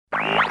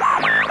Grumpy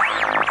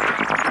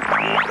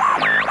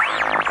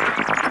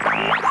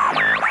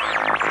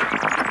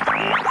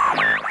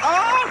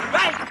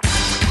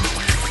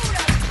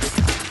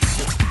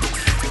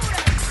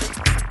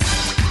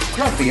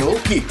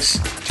Old Geeks.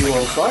 Two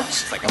old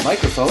farts, a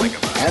microphone,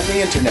 and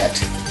the internet.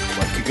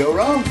 What could go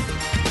wrong?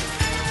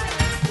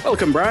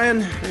 Welcome,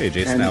 Brian. Hey,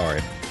 Jason, how are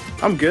you?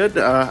 I'm good.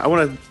 I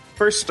want to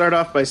first start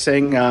off by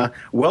saying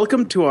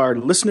welcome to our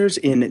listeners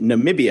in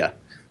Namibia.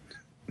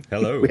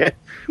 Hello.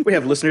 We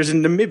have listeners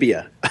in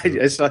Namibia. I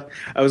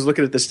was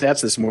looking at the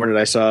stats this morning.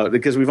 I saw,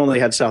 because we've only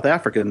had South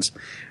Africans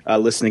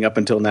listening up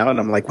until now, and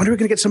I'm like, when are we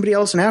going to get somebody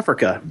else in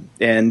Africa?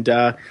 And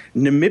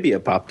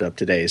Namibia popped up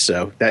today,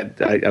 so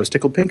that I was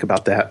tickled pink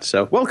about that.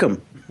 So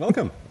welcome.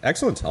 Welcome.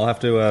 Excellent. I'll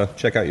have to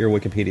check out your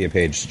Wikipedia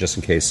page just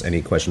in case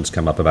any questions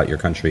come up about your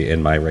country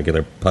in my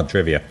regular pub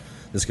trivia.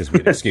 This gives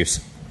me an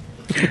excuse.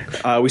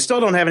 We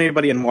still don't have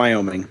anybody in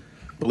Wyoming,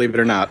 believe it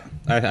or not.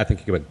 I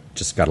think you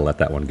just got to let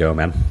that one go,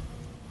 man.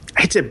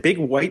 It's a big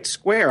white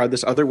square on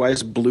this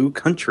otherwise blue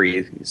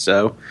country,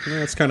 so... Yeah,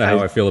 that's kind of how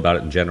I feel about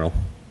it in general.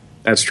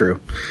 That's true.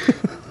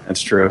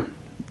 That's true.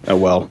 Oh,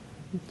 well.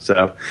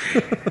 So...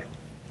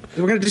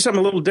 We're going to do something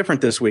a little different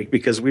this week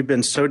because we've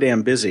been so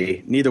damn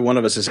busy. Neither one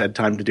of us has had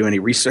time to do any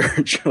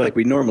research like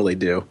we normally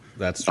do.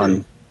 That's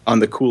true. On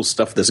the cool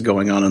stuff that's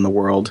going on in the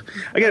world.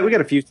 We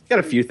got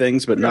a few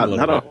things, but not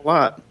a whole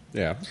lot.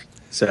 Yeah.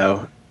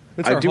 So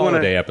it's our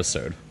holiday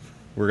episode.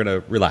 We're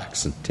going to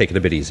relax and take it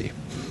a bit easy.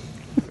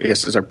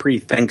 Yes, it's our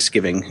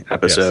pre-Thanksgiving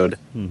episode. Yes.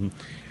 Mm-hmm.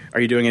 Are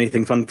you doing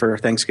anything fun for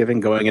Thanksgiving?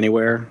 Going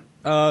anywhere?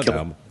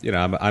 No. You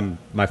know,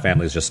 my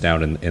family's just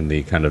down in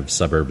the kind of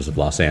suburbs of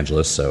Los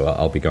Angeles, so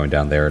I'll be going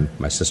down there, and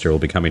my sister will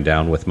be coming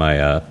down with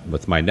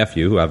my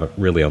nephew, who I've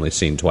really only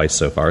seen twice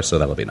so far, so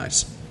that'll be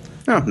nice.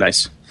 Oh,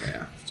 nice.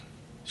 Yeah.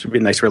 Should be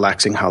a nice,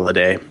 relaxing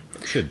holiday.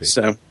 Should be.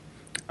 So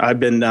I've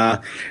been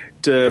to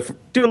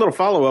do a little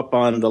follow-up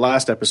on the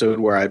last episode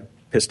where I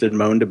pissed and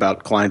moaned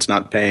about clients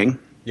not paying.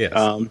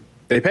 Yes.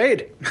 They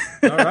paid.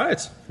 All right.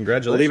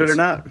 Congratulations. Believe it or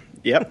not.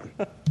 Yep.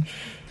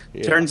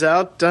 Yeah. Turns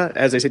out,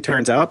 as they say,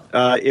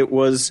 it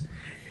was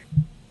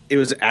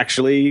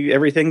actually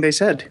everything they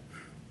said.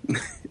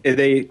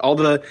 All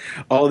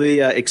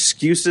the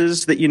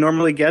excuses that you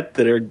normally get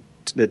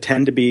that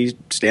tend to be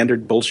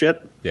standard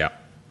bullshit. Yeah.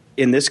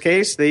 In this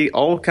case, they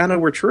all kind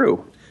of were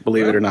true.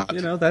 Believe it or not.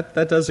 You know,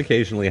 that does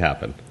occasionally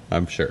happen,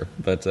 I'm sure.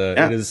 But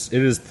it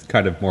is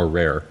kind of more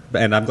rare.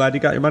 And I'm glad you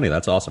got your money.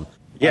 That's awesome.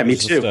 Yeah, me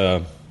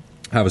too.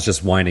 I was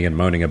just whining and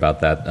moaning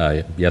about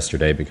that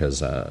yesterday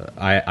because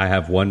I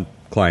have one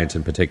client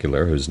in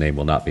particular whose name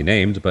will not be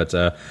named, but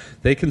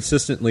they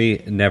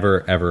consistently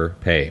never, ever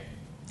pay.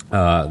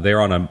 They're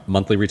on a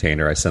monthly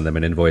retainer. I send them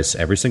an invoice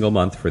every single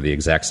month for the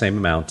exact same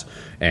amount,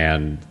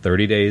 and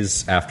 30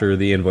 days after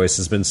the invoice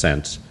has been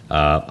sent,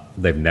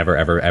 they've never,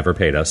 ever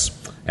paid us,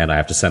 and I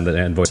have to send the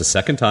invoice a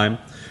second time,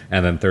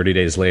 and then 30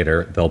 days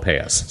later, they'll pay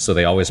us. So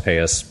they always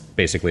pay us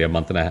basically a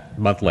month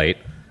late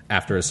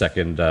after a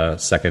second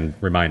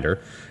reminder.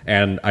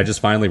 And I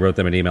just finally wrote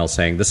them an email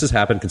saying, this has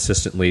happened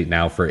consistently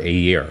now for a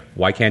year.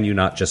 Why can you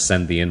not just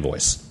send the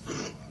invoice?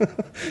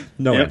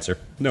 No answer.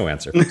 No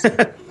answer.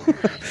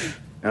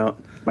 Well,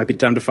 might be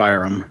time to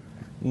fire them.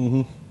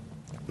 Mm-hmm.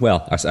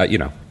 Well,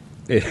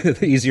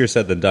 easier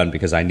said than done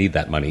because I need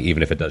that money,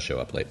 even if it does show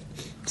up late.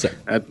 So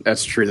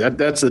that's true.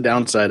 That's the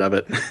downside of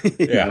it.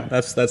 Yeah,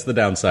 that's the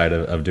downside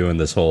of doing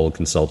this whole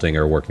consulting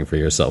or working for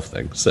yourself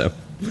thing. So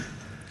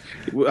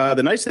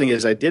the nice thing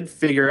is I did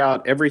figure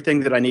out everything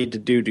that I need to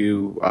do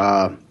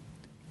to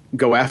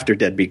go after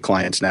deadbeat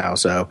clients now.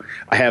 So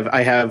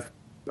I have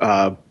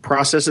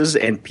processes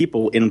and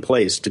people in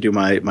place to do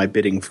my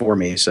bidding for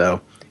me.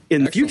 So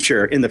in the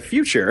future,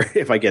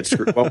 if I get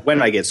screwed,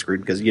 when I get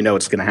screwed, because you know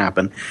it's going to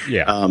happen.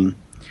 Yeah.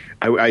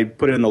 I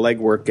put in the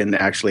legwork and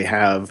actually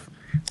have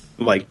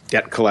like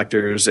debt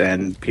collectors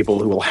and people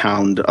who will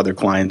hound other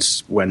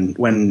clients when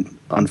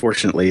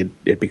unfortunately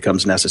it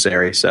becomes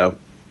necessary. So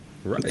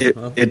right.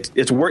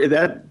 It's worth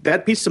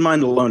that peace of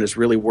mind alone is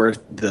really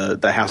worth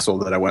the hassle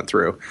that I went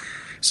through.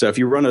 So if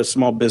you run a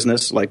small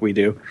business like we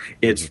do,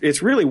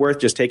 it's really worth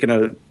just taking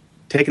a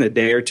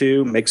day or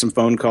two, make some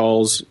phone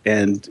calls,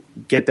 and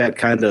get that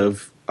kind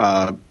of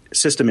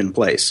system in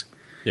place.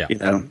 Yeah. You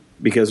know,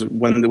 because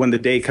when the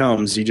day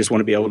comes, you just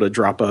want to be able to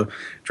drop a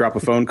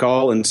phone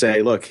call and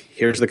say, look,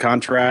 here's the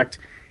contract,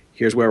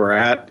 here's where we're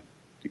at.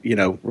 You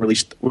know,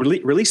 release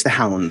the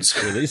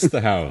hounds. Release the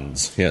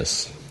hounds.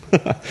 Yes.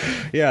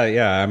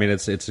 Yeah. I mean,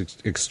 it's an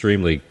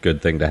extremely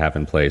good thing to have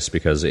in place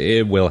because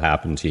it will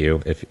happen to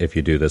you if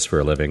you do this for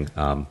a living,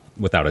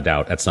 without a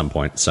doubt, at some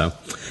point. So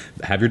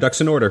have your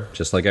ducks in order,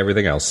 just like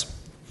everything else.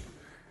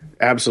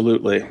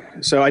 Absolutely.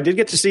 So I did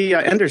get to see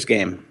Ender's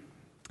Game.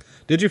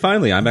 Did you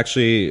finally? I'm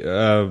actually,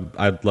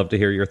 I'd love to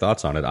hear your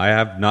thoughts on it. I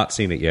have not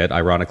seen it yet.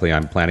 Ironically,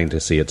 I'm planning to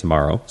see it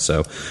tomorrow.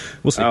 So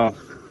we'll see. Oh,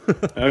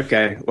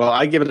 okay. Well,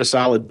 I give it a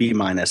solid B-.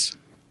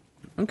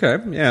 Okay.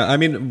 Yeah. I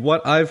mean,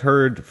 what I've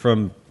heard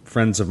from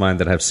friends of mine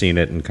that have seen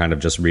it and kind of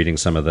just reading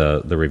some of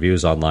the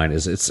reviews online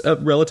is it's a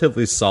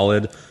relatively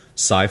solid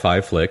sci-fi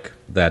flick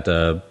that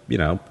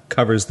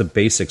covers the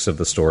basics of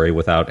the story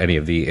without any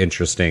of the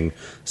interesting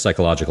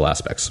psychological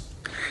aspects.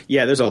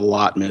 Yeah, there's a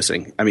lot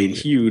missing. I mean,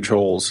 huge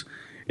holes.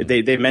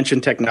 They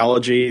mention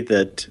technology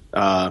that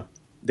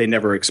they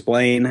never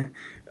explain.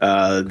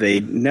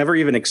 They never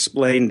even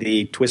explain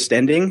the twist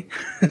ending.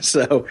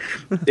 So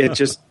it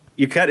just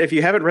if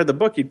you haven't read the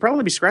book, you'd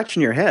probably be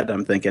scratching your head,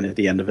 I'm thinking, at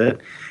the end of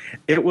it.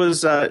 It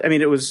was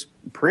it was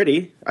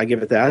pretty. I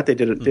give it that. They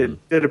did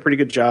a pretty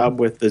good job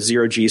with the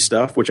zero-G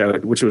stuff, which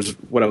was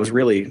what I was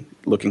really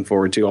looking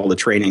forward to, all the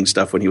training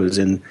stuff when he was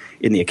in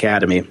the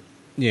academy.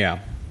 Yeah.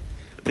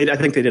 I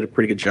think they did a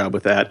pretty good job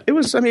with that. It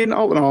was, all in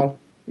all,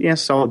 yeah,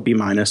 solid B-.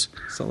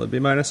 Solid B-.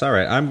 All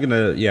right. I'm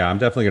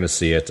definitely going to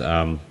see it.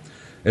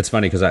 It's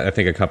funny because I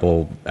think a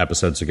couple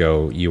episodes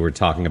ago you were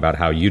talking about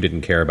how you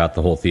didn't care about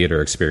the whole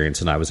theater experience,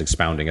 and I was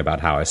expounding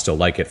about how I still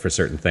like it for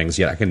certain things,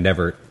 yet I can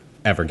never,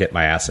 ever get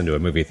my ass into a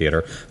movie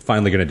theater.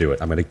 Finally going to do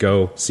it. I'm going to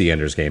go see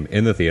Ender's Game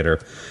in the theater.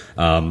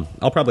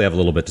 I'll probably have a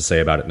little bit to say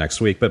about it next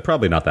week, but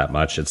probably not that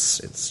much.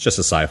 It's just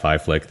a sci-fi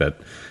flick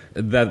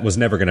that was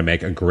never going to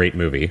make a great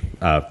movie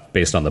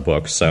based on the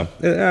book. So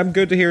I'm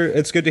good to hear.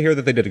 It's good to hear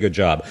that they did a good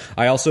job.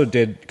 I also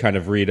did kind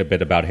of read a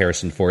bit about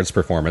Harrison Ford's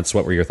performance.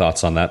 What were your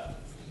thoughts on that?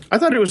 I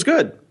thought it was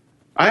good.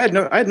 I had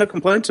no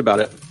complaints about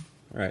it.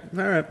 All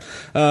right.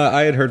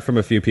 I had heard from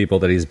a few people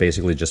that he's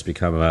basically just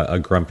become a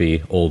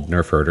grumpy old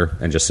nerf herder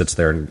and just sits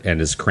there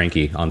and is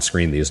cranky on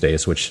screen these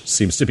days, which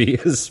seems to be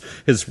his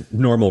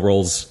normal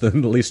roles, at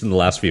least in the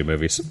last few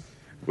movies.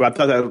 Well, I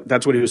thought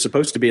that's what he was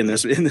supposed to be in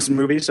this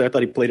movie, so I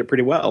thought he played it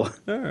pretty well.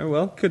 All right,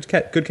 well, good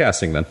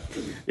casting then.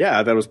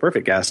 Yeah, that was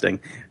perfect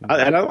casting.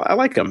 I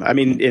like him. I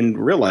mean, in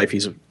real life,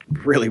 he's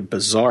really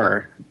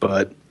bizarre,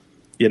 but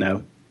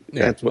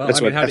that's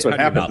what happens. How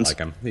do you not like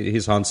him?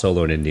 He's Han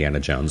Solo and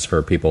Indiana Jones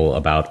for people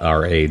about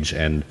our age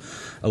and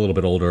a little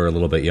bit older, a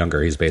little bit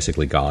younger. He's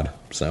basically God.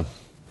 So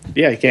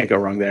yeah, you can't go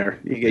wrong there.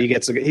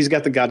 He's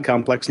got the God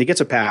complex, and he gets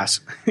a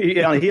pass.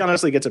 He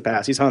honestly gets a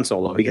pass. He's Han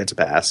Solo. He gets a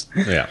pass.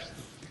 Yeah.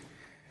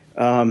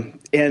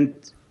 And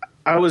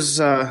I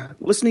was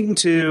listening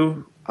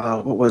to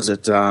what was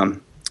it?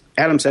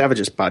 Adam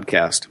Savage's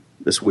podcast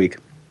this week.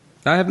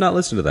 I have not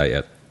listened to that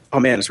yet. Oh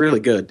man, it's really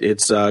good.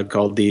 It's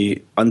called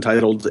the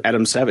Untitled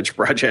Adam Savage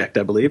Project,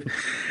 I believe.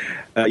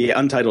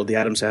 Untitled The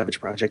Adam Savage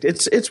Project.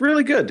 It's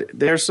really good.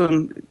 There's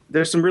some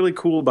really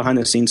cool behind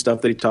the scenes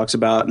stuff that he talks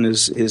about, and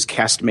his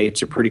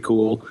castmates are pretty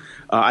cool.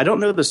 I don't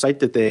know the site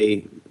that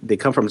they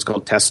come from. It's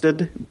called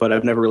Tested, but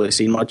I've never really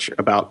seen much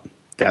about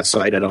that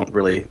site. I don't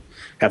really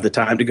have the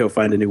time to go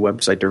find a new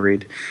website to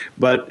read.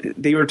 But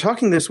they were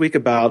talking this week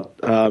about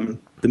the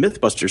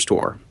Mythbusters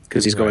tour,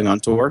 because he's going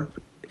on tour.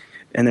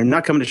 And they're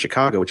not coming to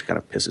Chicago, which kind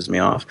of pisses me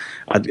off.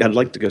 I'd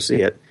like to go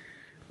see it.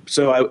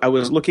 So I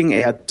was looking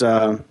at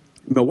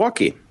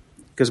Milwaukee,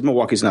 because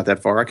Milwaukee's not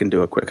that far. I can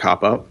do a quick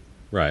hop up.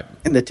 Right.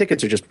 And the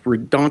tickets are just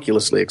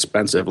redonkulously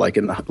expensive, like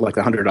in the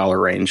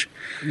 $100 range.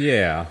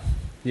 Yeah.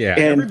 Yeah,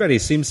 and everybody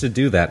seems to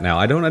do that now.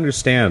 I don't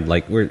understand.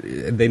 Like,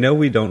 they know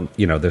we don't.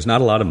 There's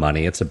not a lot of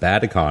money. It's a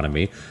bad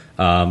economy.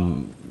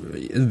 Some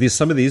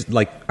of these,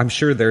 like, I'm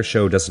sure their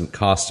show doesn't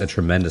cost a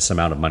tremendous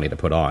amount of money to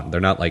put on.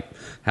 They're not like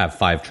have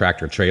 5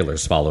 tractor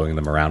trailers following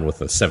them around with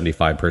a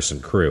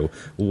 75-person crew.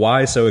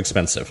 Why so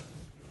expensive?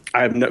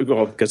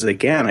 Because they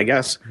can, I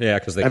guess. Yeah,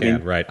 because they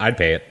can. Right, I'd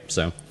pay it.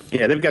 So.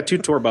 Yeah, they've got 2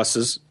 tour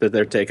buses that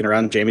they're taking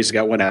around. Jamie's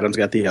got one, Adam's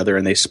got the other,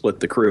 and they split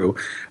the crew.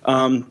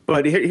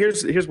 But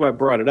here's why I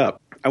brought it up.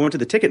 I went to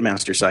the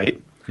Ticketmaster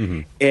site,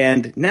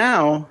 and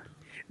now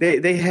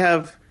they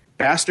have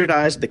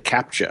bastardized the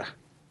CAPTCHA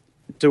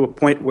to a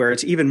point where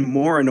it's even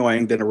more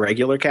annoying than a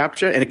regular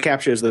CAPTCHA. And a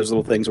CAPTCHA is those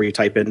little things where you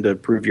type in to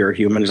prove you're a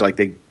human, it's like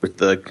with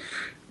the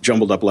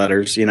jumbled up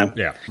letters, Yeah.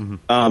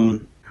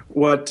 Mm-hmm.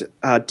 What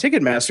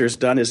Ticketmaster has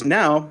done is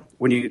now,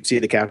 when you see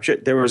the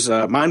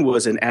CAPTCHA, mine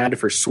was an ad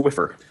for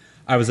Swiffer.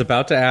 I was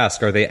about to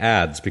ask, are they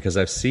ads? Because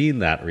I've seen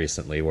that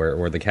recently,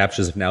 where the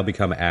CAPTCHAs have now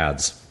become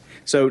ads.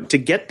 So to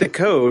get the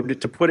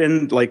code to put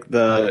in, like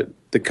the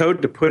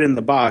code to put in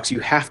the box, you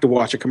have to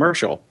watch a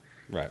commercial.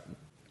 Right.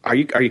 Are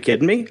you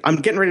kidding me? I'm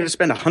getting ready to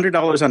spend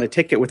 $100 on a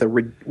ticket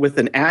with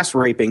an ass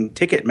raping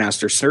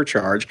Ticketmaster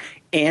surcharge,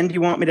 and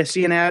you want me to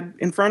see an ad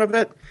in front of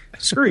it?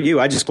 Screw you!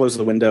 I just closed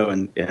the window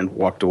and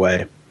walked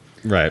away.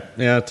 Right.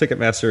 Yeah.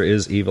 Ticketmaster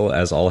is evil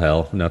as all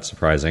hell. Not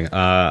surprising.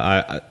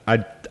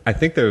 I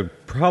think they're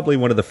probably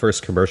one of the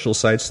first commercial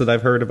sites that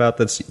I've heard about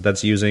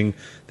that's using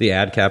the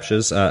ad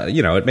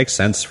CAPTCHAs. It makes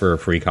sense for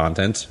free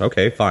content.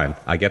 Okay, fine.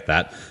 I get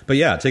that. But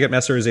yeah,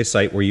 Ticketmaster is a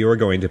site where you are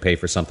going to pay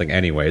for something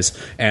anyways,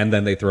 and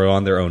then they throw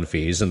on their own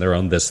fees and their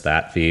own this,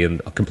 that fee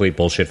and complete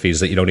bullshit fees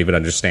that you don't even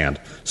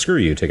understand. Screw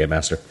you,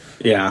 Ticketmaster.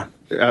 Yeah.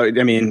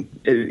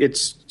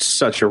 It's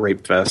such a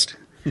rape fest.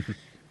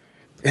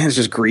 And it's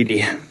just greedy.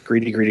 Yeah.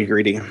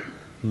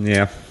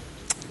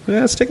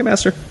 It's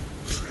Ticketmaster.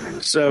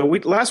 So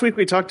last week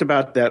we talked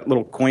about that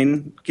little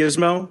coin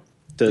gizmo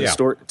to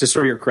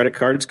store your credit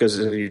cards, because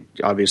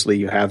obviously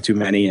you have too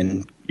many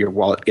and your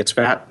wallet gets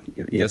fat.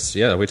 Yes,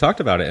 yeah, we talked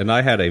about it, and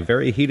I had a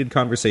very heated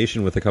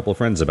conversation with a couple of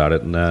friends about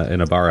it in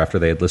a bar after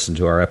they had listened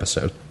to our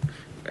episode.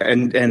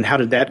 And how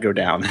did that go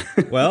down?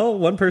 Well,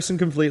 one person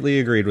completely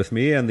agreed with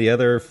me, and the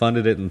other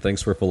funded it and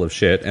thinks we're full of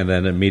shit, and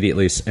then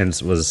immediately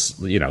was,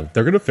 they're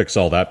going to fix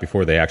all that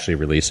before they actually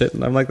release it.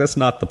 And I'm like, that's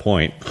not the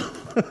point.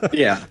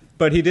 Yeah.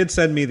 But he did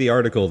send me the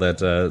article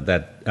that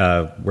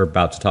we're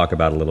about to talk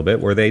about a little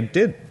bit, where they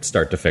did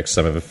start to fix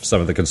some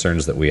of the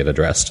concerns that we had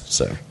addressed.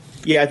 So,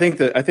 yeah, I think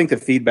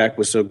the feedback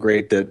was so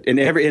great that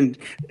and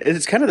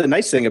it's kind of the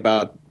nice thing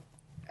about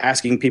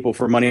asking people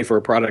for money for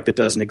a product that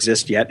doesn't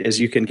exist yet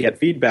is you can get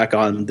feedback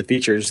on the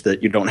features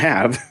that you don't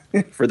have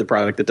for the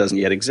product that doesn't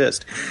yet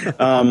exist.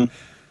 You're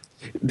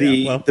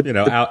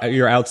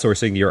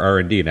outsourcing your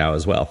R&D now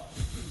as well.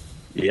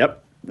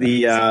 Yep.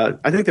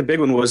 I think the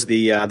big one was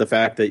the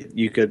fact that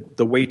you could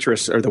the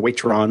waitress or the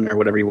waitron or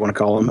whatever you want to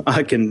call them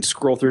can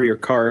scroll through your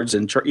cards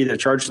and either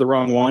charge the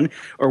wrong one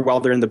or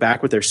while they're in the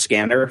back with their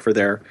scanner for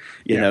their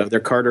their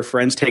card or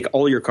friends take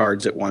all your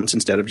cards at once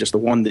instead of just the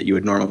one that you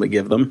would normally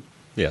give them.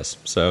 Yes,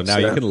 so now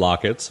you can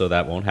lock it, so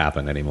that won't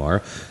happen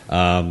anymore.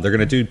 They're going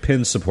to do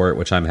PIN support,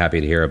 which I'm happy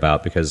to hear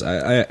about, because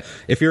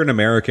if you're an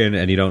American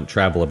and you don't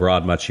travel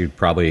abroad much, you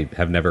probably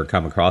have never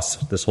come across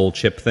this whole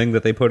chip thing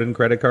that they put in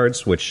credit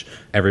cards, which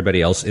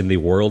everybody else in the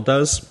world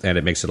does, and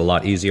it makes it a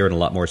lot easier and a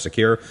lot more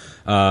secure.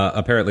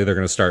 Apparently, they're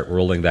going to start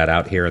rolling that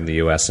out here in the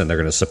U.S., and they're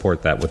going to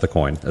support that with the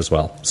coin as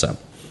well. So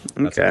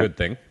that's a good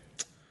thing.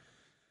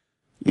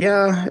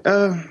 Yeah,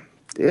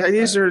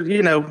 these are,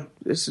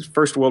 this is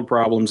first world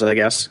problems, I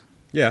guess.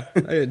 Yeah,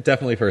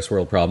 definitely first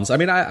world problems. I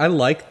mean, I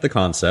like the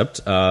concept.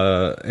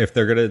 If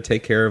they're going to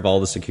take care of all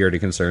the security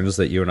concerns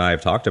that you and I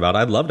have talked about,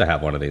 I'd love to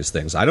have one of these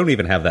things. I don't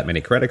even have that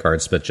many credit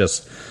cards, but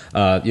just,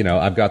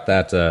 I've got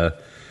that,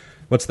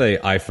 what's the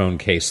iPhone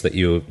case that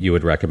you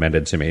had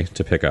recommended to me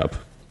to pick up?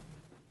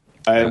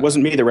 It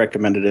wasn't me that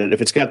recommended it. If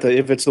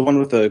it's the one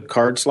with the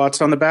card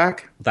slots on the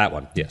back. That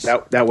one, yes.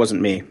 That wasn't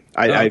me.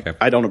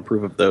 I don't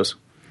approve of those.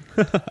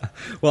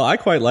 Well, I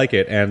quite like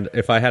it, and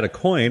if I had a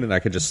coin and I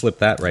could just slip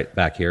that right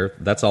back here,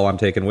 that's all I'm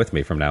taking with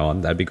me from now on.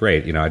 That'd be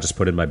great. I just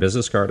put in my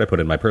business card, I put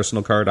in my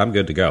personal card, I'm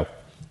good to go.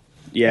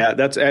 Yeah,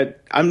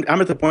 I'm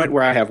at the point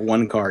where I have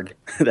one card.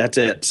 That's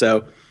it.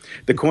 So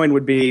the coin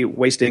would be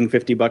wasting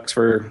 $50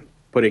 for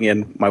putting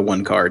in my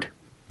one card.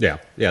 Yeah,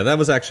 that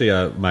was actually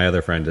my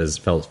other friend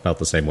felt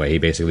the same way. He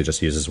basically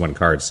just uses one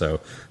card,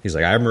 so he's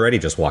like, I'm already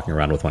just walking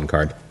around with one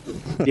card.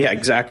 Yeah,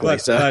 exactly.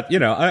 But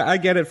I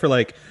get it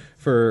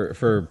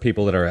for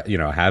people that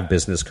are have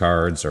business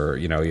cards, or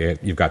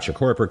you've got your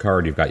corporate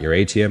card, you've got your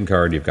ATM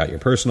card, you've got your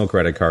personal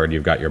credit card,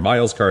 you've got your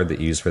miles card that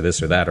you use for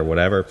this or that or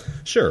whatever.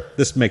 Sure,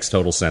 this makes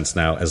total sense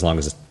now, as long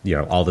as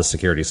all the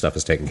security stuff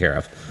is taken care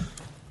of.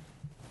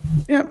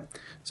 Yeah.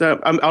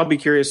 So I'll be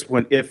curious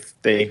if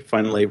they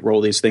finally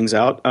roll these things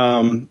out,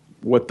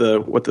 what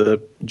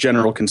the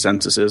general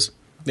consensus is.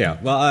 Yeah,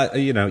 well,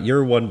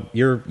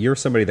 you're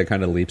somebody that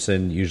kind of leaps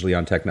in usually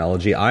on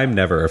technology. I'm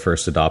never a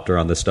first adopter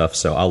on this stuff,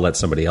 so I'll let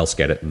somebody else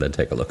get it and then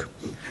take a look.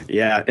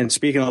 Yeah, and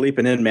speaking of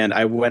leaping in, man,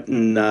 I went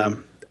and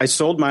I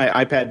sold my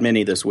iPad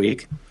Mini this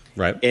week.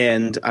 Right.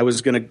 And I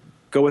was going to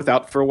go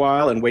without for a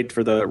while and wait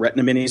for the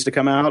Retina Minis to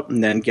come out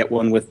and then get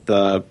one with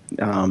the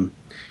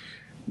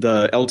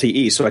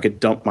LTE so I could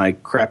dump my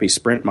crappy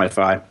Sprint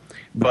MiFi.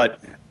 But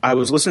I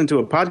was listening to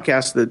a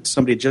podcast that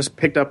somebody just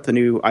picked up the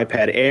new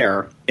iPad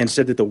Air and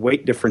said that the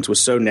weight difference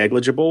was so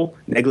negligible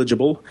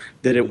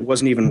that it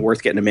wasn't even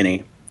worth getting a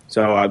Mini.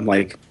 So I'm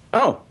like,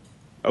 oh,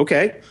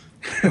 okay.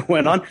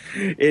 Went on.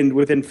 And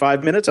within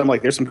 5 minutes, I'm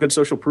like, there's some good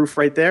social proof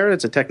right there.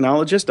 It's a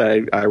technologist.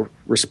 I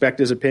respect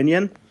his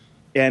opinion.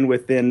 And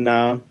within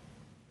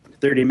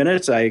 30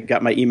 minutes, I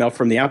got my email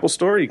from the Apple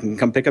Store. You can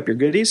come pick up your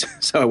goodies.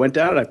 So I went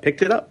down and I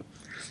picked it up.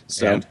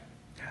 So and?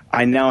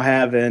 I now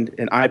have an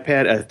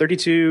iPad, a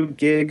 32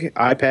 gig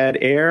iPad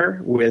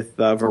Air with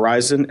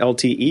Verizon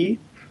LTE.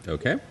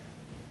 Okay.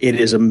 It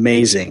is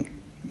amazing.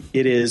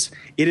 It is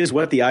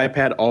what the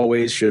iPad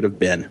always should have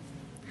been.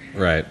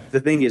 Right. The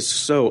thing is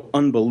so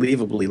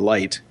unbelievably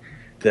light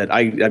that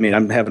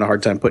I'm having a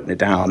hard time putting it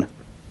down.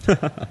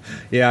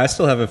 Yeah, I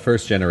still have a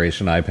first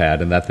generation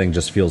iPad, and that thing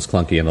just feels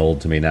clunky and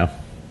old to me now.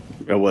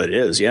 Well, it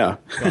is, yeah.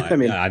 Well,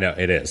 I know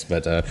it is,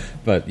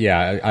 but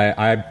yeah,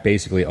 I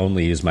basically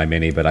only use my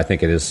Mini, but I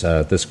think it is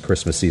this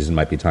Christmas season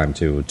might be time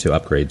to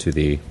upgrade to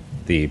the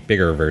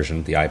bigger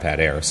version, the iPad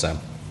Air. So.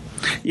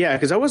 Yeah,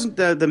 because I wasn't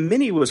the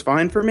Mini was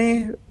fine for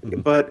me,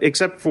 but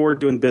except for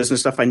doing business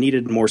stuff, I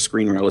needed more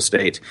screen real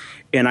estate,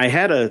 and I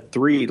had the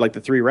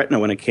 3 Retina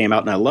when it came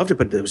out, and I loved it,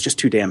 but it was just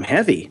too damn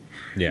heavy.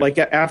 Yeah. Like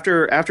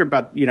after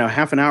about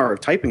half an hour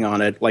of typing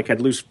on it, like I'd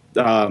lose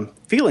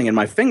feeling in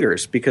my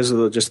fingers because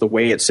of just the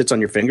way it sits on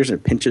your fingers and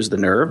it pinches the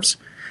nerves,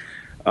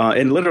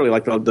 and literally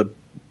like the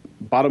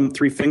bottom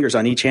 3 fingers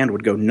on each hand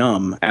would go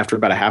numb after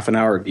about a half an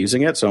hour of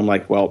using it. So I'm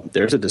like, well,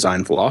 there's a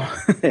design flaw,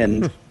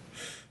 and.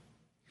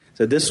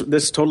 So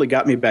this totally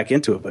got me back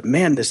into it, but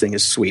man, this thing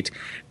is sweet.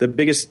 The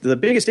biggest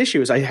issue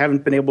is I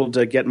haven't been able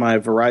to get my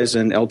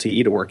Verizon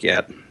LTE to work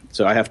yet.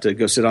 so I have to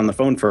go sit on the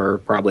phone for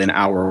probably an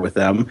hour with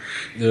them.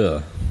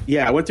 Ugh.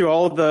 Yeah, I went through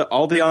all the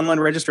online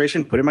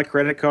registration, put in my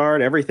credit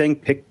card, everything,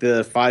 picked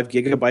the 5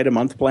 gigabyte a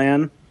month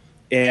plan,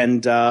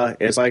 and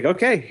it's like,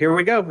 okay, here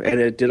we go. And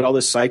it did all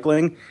this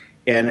cycling,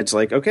 and it's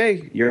like,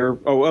 okay,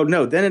 oh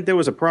no, then there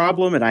was a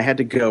problem, and I had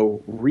to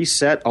go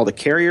reset all the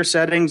carrier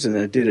settings, and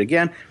then it did it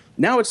again.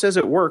 Now it says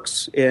it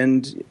works,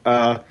 and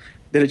then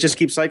it just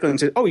keeps cycling and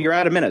says, oh, you're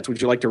out of minutes.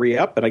 Would you like to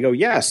re-up? And I go,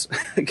 yes,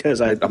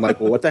 because I'm like,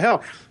 well, what the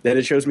hell? Then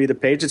it shows me the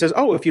page that says,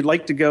 oh, if you'd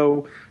like to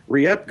go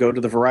re-up, go to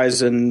the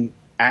Verizon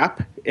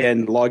app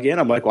and log in.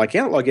 I'm like, well, I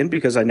can't log in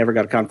because I never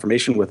got a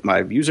confirmation with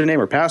my username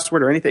or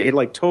password or anything. It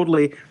like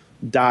totally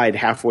died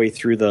halfway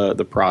through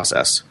the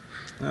process.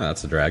 Oh,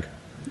 that's a drag.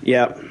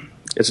 Yeah,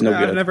 it's no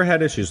good. I've never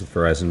had issues with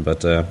Verizon,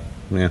 but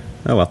yeah,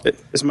 oh well.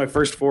 It's my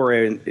first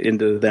foray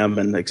into them,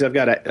 and because I've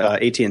got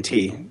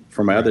AT&T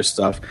for my other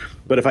stuff.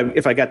 But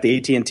if I got the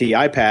AT&T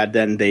iPad,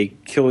 then they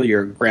kill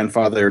your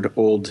grandfathered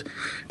old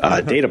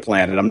data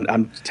plan, and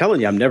I'm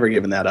telling you, I'm never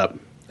giving that up.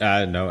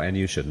 No, and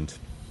you shouldn't.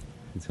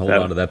 Hold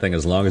on to that thing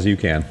as long as you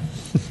can.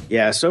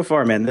 Yeah, so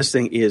far, man, this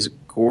thing is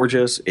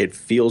gorgeous. It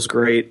feels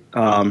great.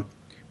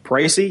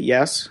 Pricey,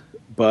 yes,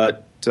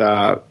 but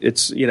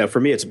it's for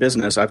me, it's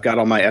business. I've got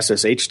all my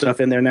SSH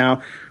stuff in there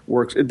now.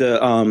 Works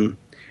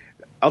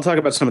I'll talk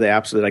about some of the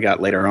apps that I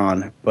got later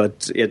on,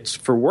 but it's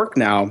for work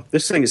now.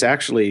 This thing is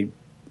actually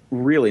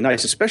really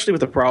nice, especially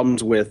with the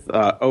problems with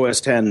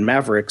OS X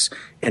Mavericks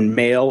and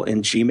Mail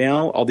and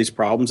Gmail. All these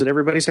problems that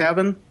everybody's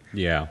having.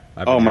 Yeah,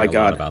 I've been hearing a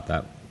lot about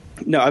that.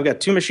 No, I've got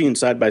 2 machines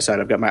side by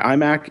side. I've got my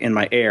iMac and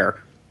my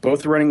Air,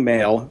 both running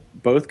Mail,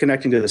 both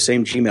connecting to the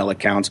same Gmail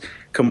accounts,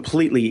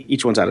 completely,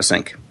 each one's out of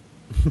sync.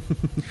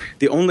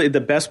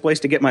 The best place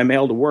to get my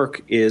Mail to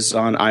work is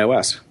on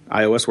iOS.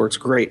 iOS works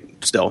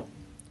great still.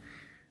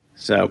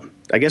 So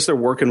I guess they're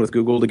working with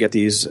Google to get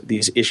these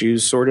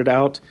issues sorted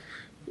out,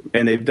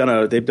 and they've done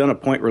a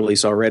point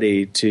release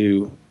already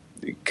to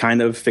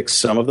kind of fix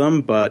some of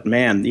them. But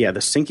man, yeah,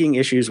 the syncing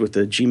issues with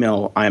the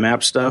Gmail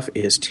IMAP stuff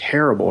is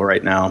terrible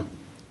right now.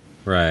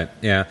 Right.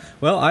 Yeah.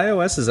 Well,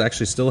 iOS is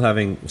actually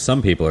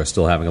some people are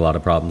still having a lot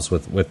of problems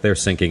with their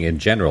syncing in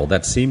general.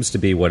 That seems to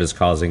be what is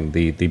causing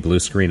the blue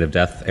screen of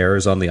death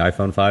errors on the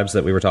iPhone 5s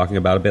that we were talking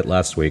about a bit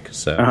last week.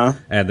 So,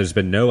 And there's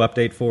been no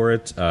update for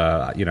it.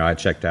 I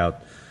checked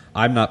out.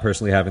 I'm not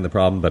personally having the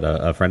problem, but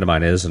a friend of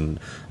mine is, and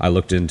I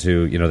looked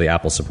into the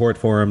Apple support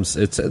forums.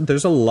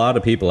 There's a lot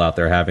of people out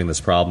there having this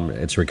problem.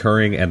 It's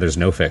recurring, and there's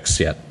no fix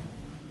yet.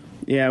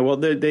 Yeah, well,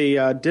 they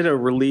did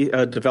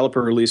a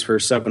developer release for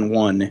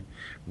 7.1,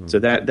 so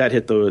that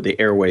hit the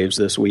airwaves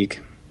this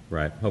week.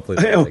 Right. Hopefully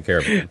they'll take care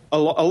of it.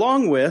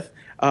 Along with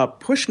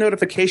push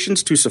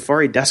notifications to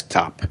Safari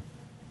Desktop.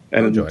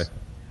 And oh, joy.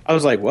 I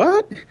was like,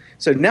 what?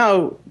 So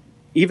now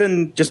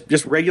even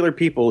just regular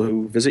people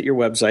who visit your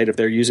website, if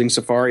they're using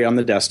Safari on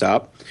the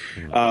desktop,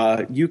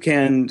 you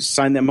can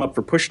sign them up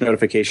for push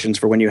notifications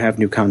for when you have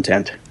new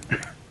content.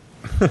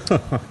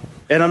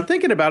 And I'm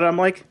thinking about it. I'm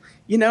like,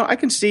 I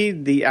can see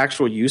the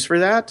actual use for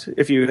that.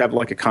 If you have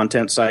like a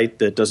content site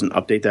that doesn't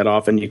update that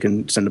often, you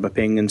can send them a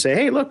ping and say,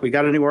 hey, look, we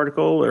got a new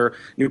article or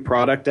new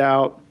product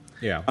out.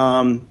 Yeah.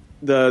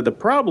 The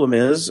problem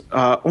is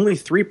only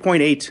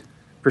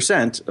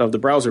 3.8% of the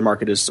browser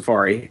market is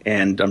Safari,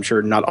 and I'm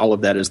sure not all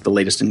of that is the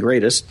latest and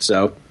greatest.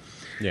 So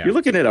you're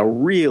looking at a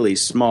really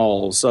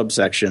small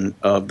subsection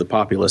of the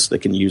populace that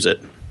can use it.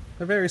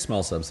 A very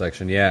small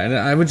subsection, yeah. And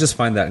I would just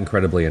find that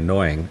incredibly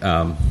annoying.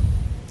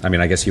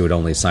 I guess you would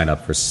only sign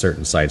up for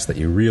certain sites that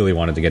you really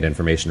wanted to get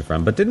information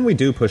from. But didn't we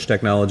do push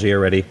technology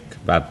already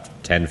about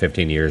 10,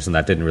 15 years, and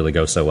that didn't really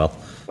go so well?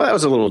 Well, that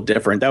was a little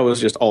different. That was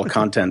just all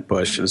content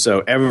push. And so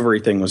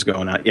everything was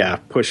going out. Yeah,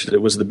 push.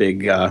 It was the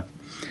big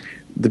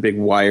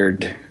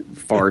Wired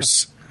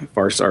farce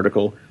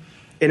article.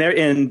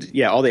 And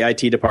yeah, all the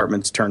IT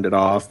departments turned it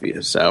off.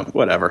 So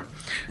whatever.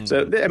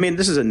 So,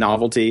 this is a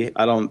novelty.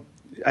 I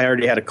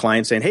already had a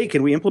client saying, hey,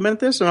 can we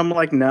implement this? And I'm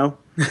like, no.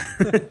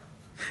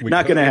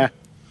 Not going to happen.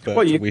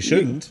 Well, we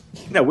shouldn't.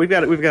 No, we've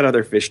got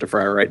other fish to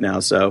fry right now,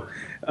 so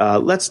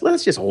let's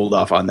just hold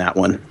off on that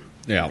one.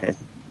 Yeah,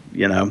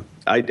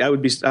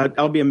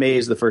 I'll be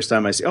amazed the first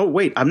time I see. Oh,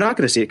 wait, I'm not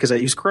going to see it because I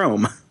use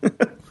Chrome.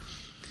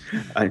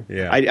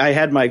 I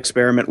had my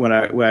experiment when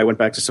I went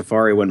back to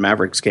Safari when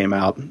Mavericks came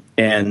out,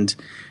 and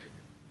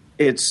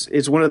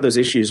it's one of those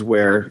issues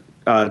where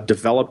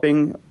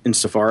developing in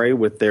Safari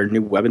with their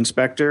new web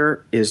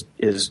inspector is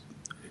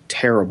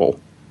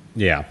terrible.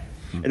 Yeah.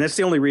 And that's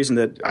the only reason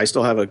that I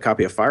still have a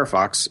copy of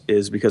Firefox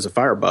is because of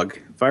Firebug.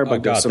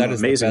 Firebug does some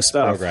amazing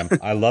stuff. Program.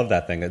 I love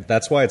that thing.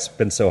 That's why it's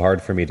been so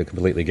hard for me to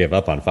completely give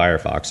up on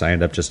Firefox. I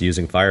end up just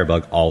using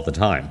Firebug all the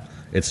time.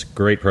 It's a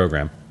great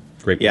program.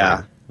 Great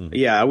program.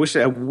 Yeah. I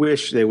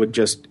wish they would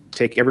just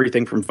take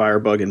everything from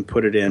Firebug and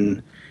put it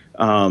in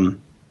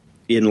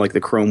like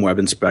the Chrome Web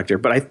Inspector.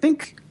 But I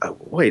think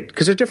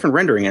because they're different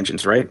rendering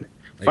engines, right?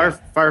 Yeah.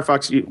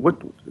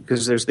 Firefox,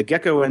 because there's the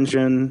Gecko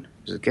engine.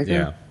 Is it Gecko?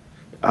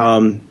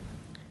 Yeah.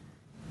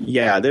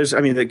 Yeah, that's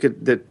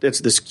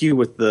the skew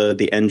with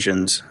the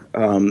engines.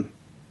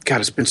 God,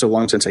 it's been so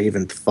long since I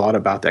even thought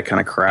about that kind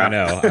of crap. I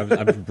know.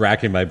 I'm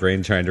racking my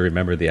brain trying to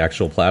remember the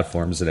actual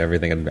platforms and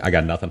everything, and I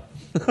got nothing.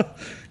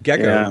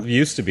 Gecko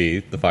used to be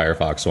the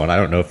Firefox one. I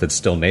don't know if it's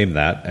still named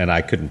that, and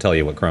I couldn't tell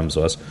you what Chrome's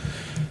was.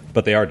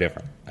 But they are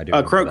different. I do.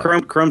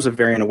 Chrome's a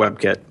variant of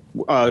WebKit.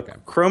 Okay.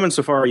 Chrome and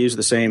Safari use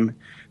the same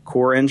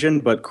core engine,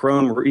 but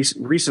Chrome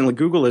recently,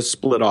 Google has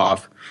split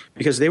off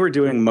because they were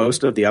doing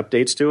most of the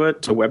updates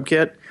to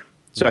WebKit.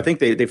 So I think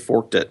they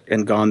forked it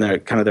and gone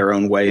their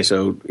own way.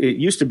 So it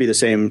used to be the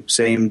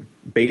same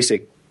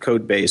basic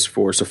code base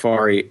for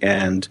Safari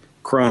and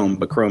Chrome,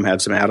 but Chrome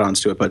had some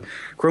add-ons to it. But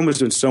Chrome was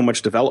doing so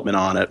much development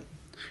on it,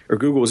 or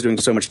Google was doing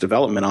so much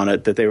development on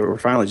it, that they were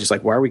finally just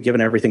like, why are we giving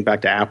everything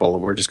back to Apple?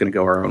 We're just going to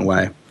go our own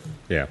way.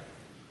 Yeah.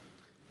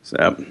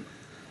 So,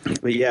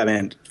 but yeah,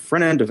 man,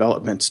 front-end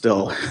development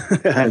still.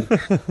 So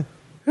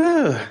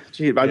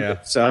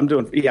I'm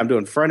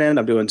doing front-end.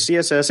 I'm doing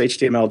CSS,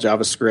 HTML,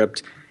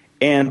 JavaScript,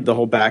 and the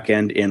whole back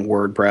end in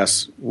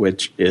WordPress,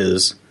 which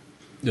is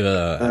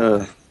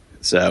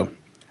so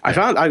I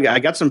found I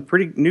got some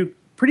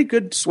pretty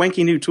good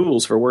swanky new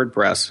tools for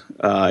WordPress.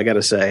 I got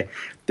to say,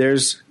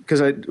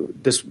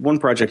 this one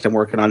project I'm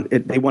working on,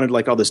 they wanted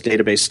like all this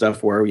database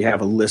stuff where we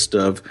have a list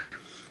of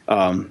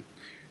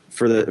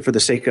for the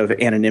sake of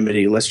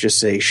anonymity, let's just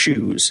say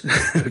shoes,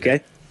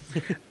 okay.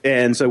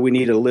 And so we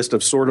need a list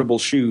of sortable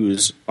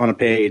shoes on a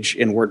page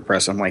in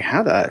WordPress. I'm like,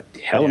 how the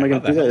hell am I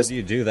going to do this? How do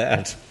you do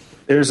that?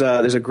 There's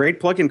a great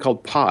plugin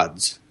called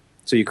Pods.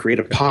 So you create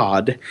a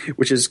pod,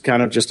 which is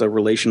kind of just a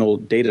relational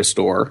data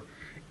store,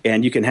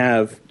 and you can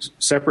have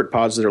separate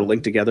pods that are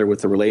linked together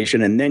with the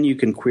relation, and then you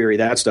can query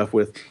that stuff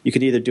with. You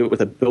can either do it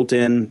with a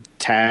built-in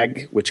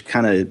tag, which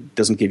kind of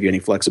doesn't give you any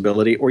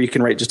flexibility, or you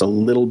can write just a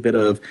little bit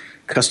of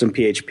custom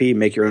PHP,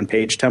 make your own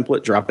page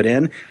template, drop it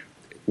in.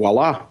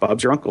 Voila,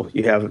 Bob's your uncle.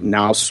 You have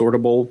now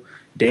sortable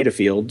data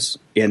fields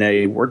in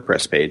a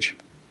WordPress page.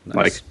 Nice.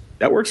 Like,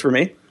 that works for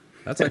me.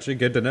 That's actually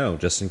good to know,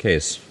 just in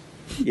case.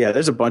 Yeah,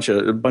 there's a bunch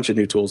of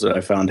new tools that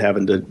I found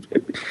having to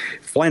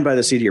flying by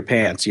the seat of your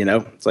pants.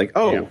 It's like,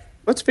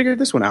 let's figure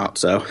this one out.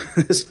 So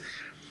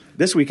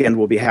this weekend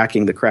we'll be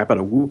hacking the crap out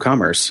of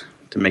WooCommerce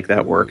to make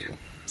that work.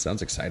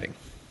 Sounds exciting.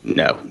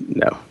 No,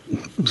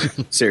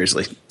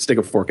 seriously, stick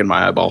a fork in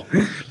my eyeball.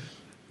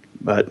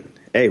 But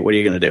hey, what are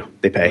you going to do?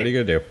 They pay. What are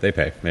you going to do? They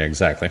pay. Yeah,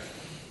 exactly.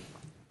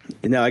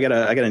 I got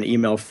an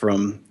email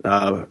from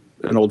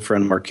an old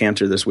friend, Mark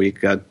Cantor, this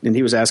week, and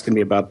he was asking me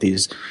about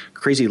these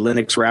crazy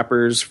Linux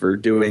wrappers for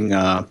doing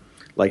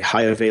like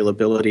high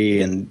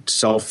availability and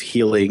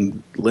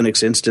self-healing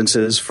Linux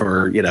instances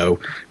for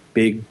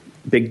big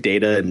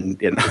data and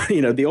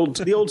the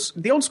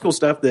old school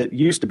stuff that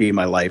used to be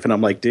my life. And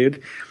I'm like,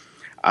 dude,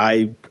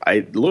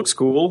 it looks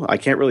cool. I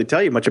can't really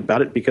tell you much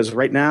about it because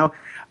right now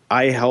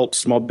I help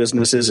small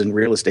businesses and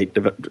real estate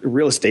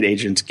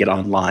agents get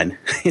online.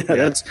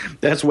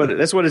 That's what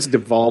it's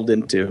devolved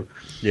into.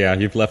 Yeah,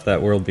 you've left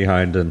that world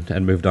behind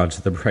and moved on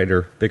to the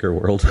brighter, bigger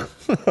world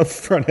of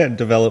front end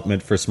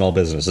development for small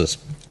businesses.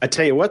 I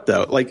tell you what,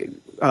 though,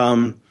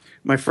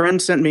 my friend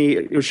sent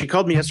me. She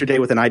called me yesterday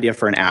with an idea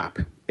for an app,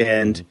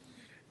 and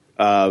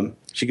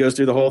she goes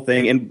through the whole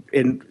thing,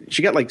 and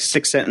she got like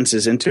 6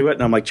 sentences into it,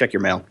 and I'm like, check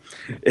your mail.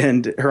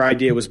 And her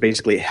idea was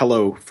basically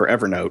hello for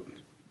Evernote,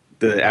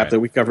 the app that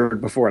we covered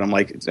before. And I'm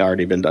like, it's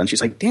already been done. She's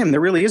like, damn, there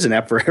really is an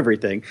app for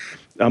everything.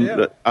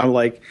 I'm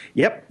like,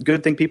 yep,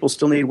 good thing people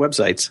still need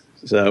websites.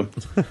 So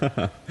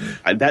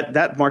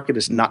that market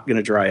is not going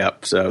to dry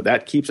up. So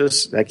that keeps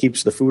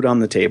the food on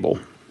the table.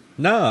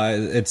 No,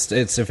 it's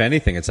if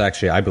anything, it's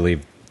actually, I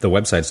believe, the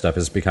website stuff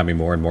is becoming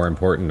more and more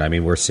important. I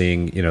mean, we're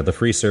seeing, the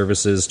free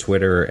services,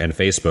 Twitter and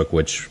Facebook,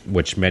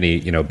 which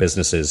many,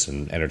 businesses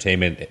and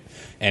entertainment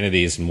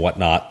entities and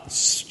whatnot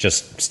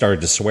just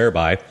started to swear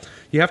by.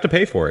 You have to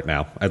pay for it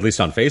now, at least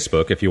on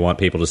Facebook, if you want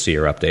people to see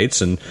your updates.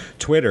 And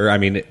Twitter, I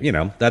mean,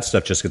 that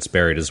stuff just gets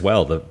buried as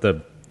well.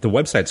 The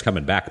website's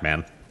coming back,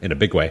 man, in a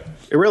big way.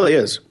 It really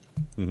is.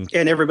 Mm-hmm.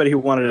 And everybody who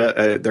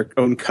wanted their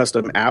own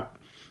custom app,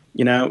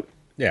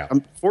 yeah.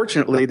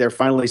 Unfortunately, they're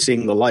finally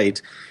seeing the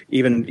light.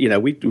 Even,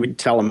 we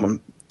tell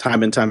them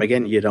time and time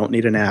again, you don't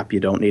need an app. You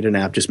don't need an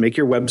app. Just make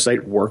your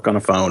website work on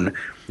a phone.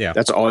 Yeah.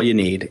 That's all you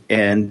need.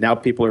 And now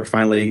people are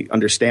finally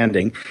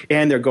understanding,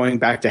 and they're going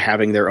back to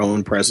having their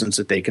own presence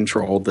that they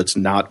control. That's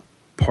not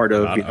part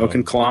of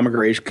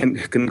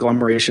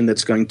conglomeration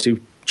that's going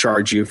to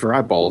charge you for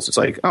eyeballs. It's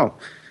like, oh,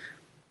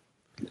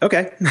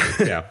 okay,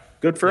 yeah,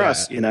 good for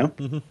us,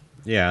 Mm-hmm.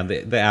 Yeah,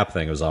 the app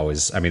thing was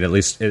always, I mean, at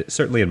least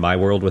certainly in my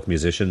world with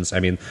musicians, I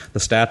mean, the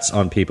stats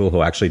on people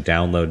who actually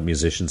download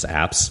musicians'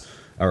 apps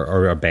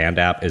or a band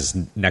app is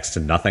next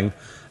to nothing.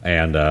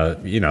 And,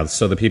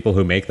 so the people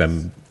who make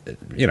them,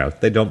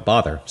 they don't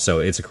bother. So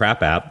it's a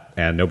crap app,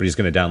 and nobody's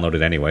going to download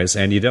it anyways,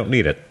 and you don't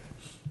need it.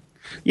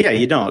 Yeah,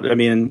 you don't. I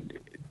mean,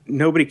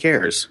 nobody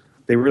cares.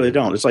 They really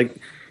don't. It's like,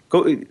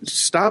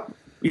 stop,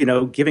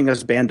 giving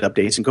us band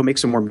updates and go make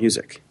some more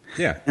music.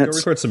 Yeah, go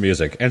record some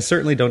music. And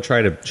certainly don't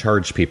try to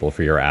charge people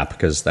for your app,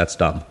 because that's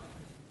dumb.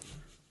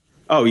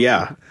 Oh,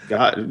 yeah.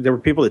 God, there were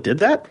people that did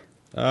that?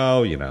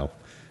 Oh,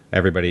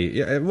 Everybody,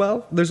 yeah,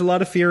 well, there's a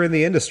lot of fear in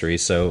the industry.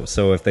 So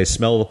if they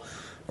smell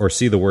or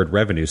see the word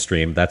revenue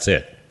stream, that's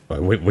it.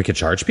 We could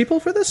charge people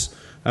for this?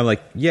 I'm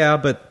like, yeah,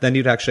 but then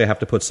you'd actually have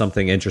to put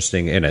something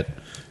interesting in it,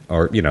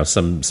 or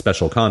some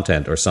special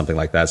content or something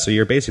like that. So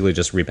you're basically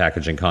just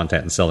repackaging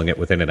content and selling it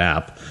within an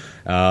app.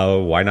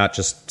 Why not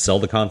just sell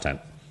the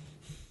content?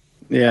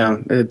 Yeah,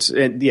 they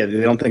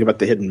don't think about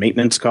the hidden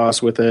maintenance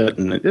costs with it,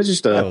 and it's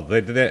just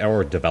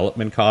or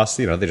development costs.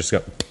 They just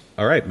go,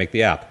 all right, make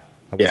the app.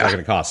 What's that going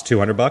to cost?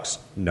 $200?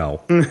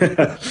 No.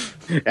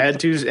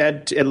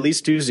 add at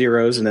least 2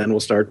 zeros, and then we'll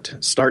start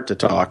to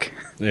talk.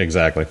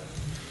 Exactly.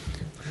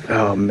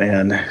 Oh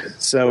man.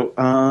 So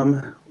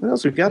what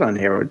else we've got on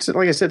here?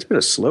 Like I said, it's been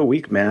a slow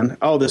week, man.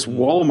 Oh, this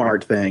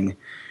Walmart thing.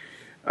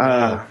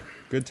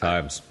 Good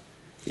times.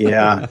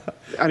 Yeah.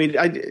 I mean,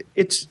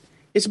 it's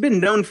been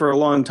known for a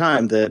long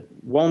time that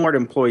Walmart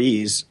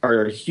employees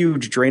are a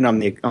huge drain on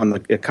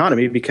the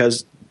economy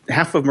because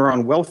half of them are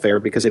on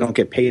welfare because they don't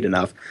get paid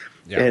enough.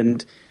 Yeah.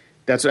 And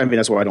that's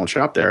why I don't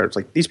shop there. It's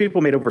like these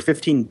people made over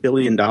 $15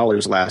 billion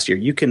last year.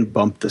 You can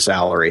bump the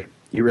salary.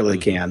 You really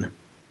can.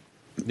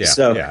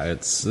 Yeah,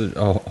 it's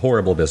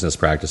horrible business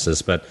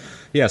practices. But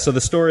yeah, so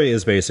the story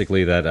is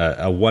basically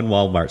that one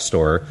Walmart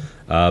store,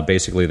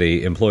 basically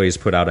the employees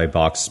put out a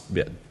box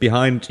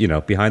behind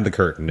the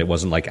curtain. It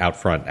wasn't like out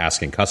front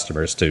asking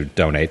customers to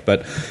donate,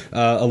 but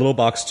a little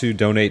box to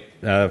donate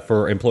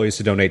for employees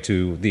to donate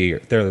to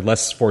their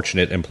less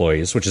fortunate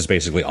employees, which is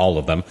basically all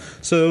of them,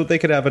 so they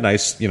could have a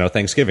nice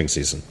Thanksgiving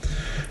season.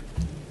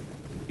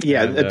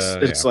 Yeah,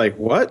 it's like,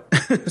 what?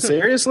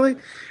 Seriously?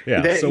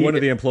 Yeah. So one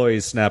of the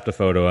employees snapped a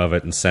photo of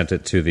it and sent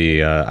it to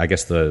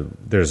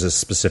there's a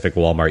specific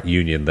Walmart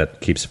union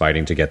that keeps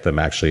fighting to get them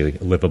actually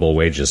livable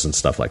wages and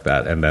stuff like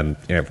that. And then,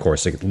 of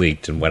course, it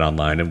leaked and went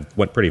online and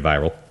went pretty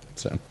viral.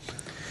 So,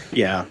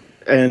 yeah,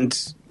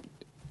 and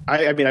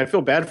I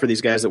feel bad for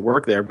these guys that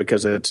work there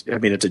because it's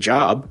a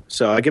job.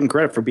 So I give them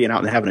credit for being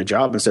out and having a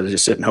job instead of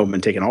just sitting home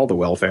and taking all the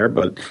welfare.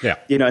 But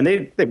and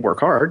they work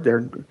hard.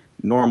 They're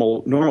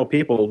normal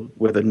people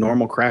with a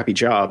normal crappy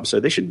job, so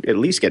they should at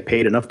least get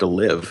paid enough to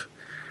live.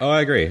 Oh,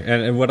 I agree.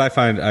 And what I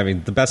find,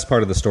 the best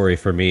part of the story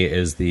for me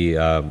is the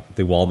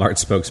Walmart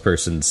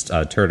spokesperson's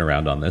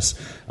turnaround on this.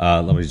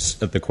 Let me just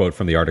the quote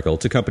from the article.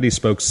 To company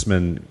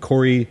spokesman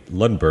Corey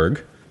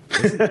Lundberg.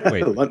 Isn't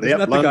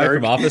that the guy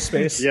from Office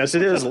Space? Yes,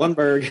 it is,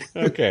 Lundberg.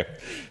 Okay.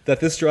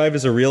 That this drive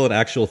is a real and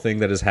actual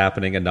thing that is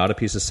happening and not a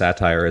piece of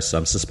satire, as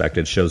some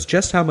suspected, shows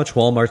just how much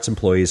Walmart's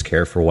employees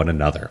care for one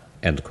another.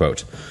 End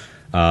quote.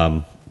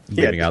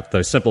 Leaving out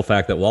the simple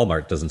fact that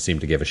Walmart doesn't seem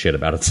to give a shit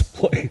about its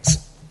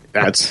employees.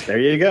 There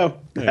you go.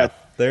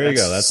 There you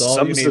go. That's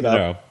all you need to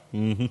know.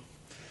 Mm-hmm.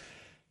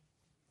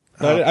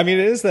 But, it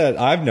is that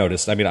I've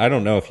noticed. I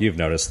don't know if you've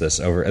noticed this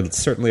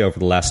certainly over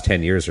the last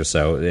 10 years or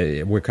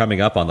so. We're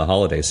coming up on the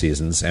holiday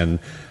seasons, and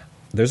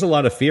there's a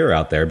lot of fear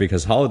out there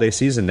because holiday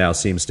season now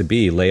seems to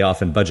be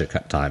layoff and budget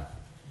cut time.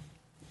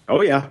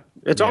 Oh yeah,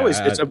 it's always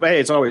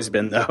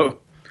been though.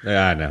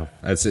 Yeah, I know.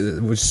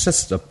 It was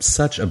just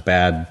such a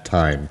bad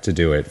time to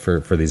do it for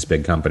these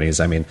big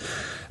companies.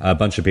 A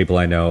bunch of people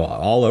I know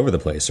all over the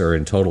place are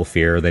in total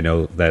fear. They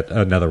know that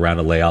another round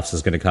of layoffs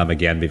is going to come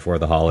again before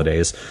the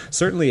holidays.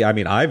 Certainly,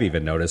 I've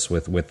even noticed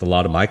with a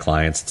lot of my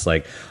clients, it's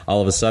like all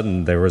of a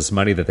sudden there was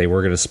money that they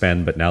were going to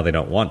spend, but now they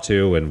don't want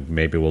to, and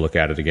maybe we'll look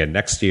at it again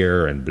next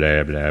year, and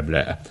blah, blah,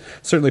 blah.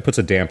 Certainly puts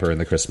a damper in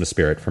the Christmas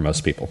spirit for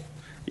most people.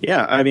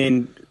 Yeah,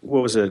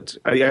 what was it?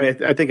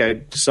 I think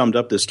I summed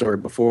up this story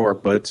before,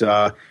 but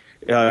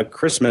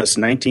Christmas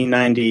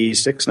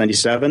 1996,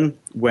 97,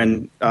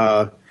 when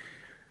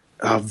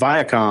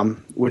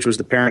Viacom, which was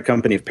the parent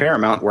company of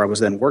Paramount, where I was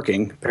then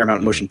working,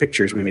 Paramount Motion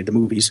Pictures, we made the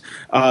movies,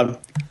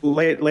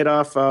 laid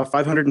off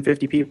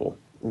 550 people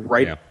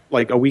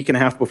like a week and a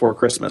half before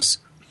Christmas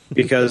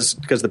because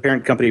the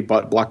parent company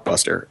bought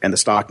Blockbuster and the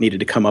stock needed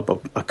to come up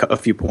a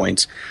few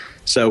points.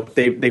 So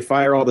they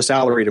fire all the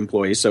salaried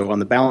employees. So on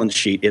the balance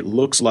sheet, it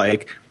looks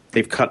like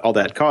they've cut all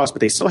that cost,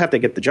 but they still have to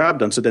get the job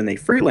done. So then they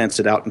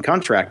freelance it out and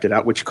contract it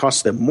out, which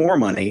costs them more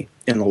money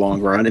in the long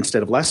run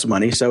instead of less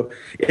money. So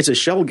it's a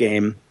shell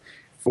game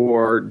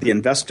for the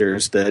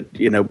investors that,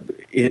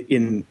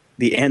 in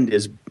the end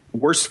is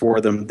worse for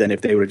them than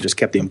if they would have just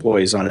kept the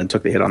employees on and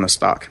took the hit on the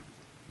stock.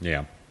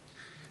 Yeah.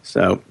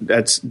 So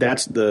that's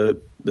the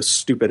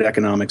stupid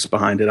economics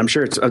behind it. I'm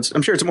sure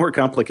it's more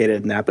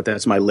complicated than that, but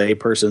that's my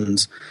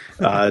layperson's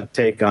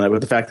take on it.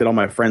 But the fact that all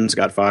my friends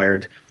got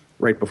fired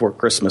right before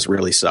Christmas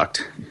really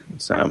sucked.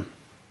 So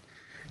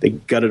they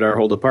gutted our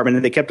whole department,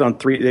 and they kept on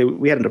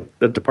we had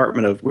a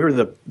department we were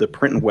the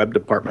print and web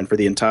department for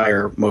the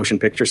entire motion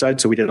picture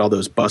side. So we did all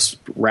those bus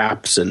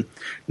wraps and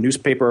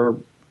newspaper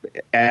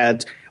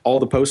ads, all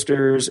the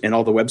posters and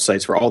all the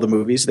websites for all the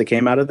movies that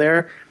came out of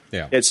there.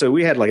 Yeah. And so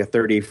we had like a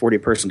 30, 40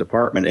 person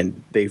department,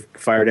 and they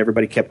fired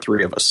everybody, kept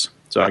 3 of us.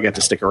 So I got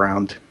to stick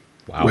around.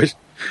 Wow.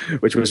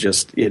 Which was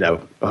just, it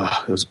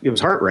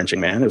was heart wrenching,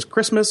 man. It was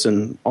Christmas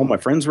and all my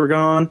friends were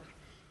gone.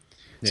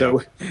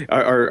 So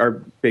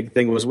our big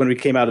thing was when we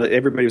came out of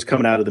everybody was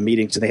coming out of the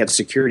meetings and they had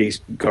security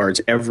guards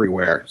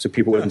everywhere so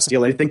people wouldn't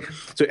steal anything.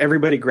 So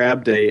everybody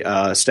grabbed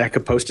a stack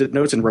of Post-it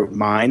notes and wrote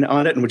mine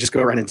on it and would just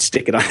go around and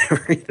stick it on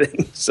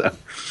everything. So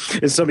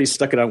and somebody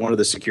stuck it on one of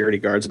the security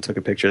guards and took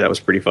a picture. That was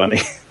pretty funny.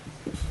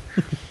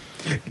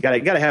 You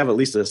gotta have at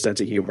least a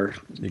sense of humor.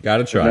 You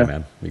gotta try,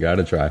 man. You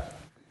gotta try.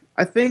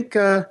 I think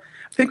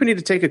we need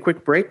to take a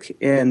quick break,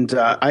 and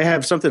I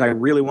have something I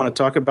really want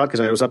to talk about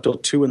because I was up till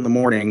 2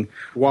 a.m.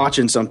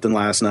 watching something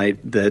last night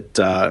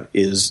that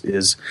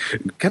is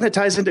kind of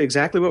ties into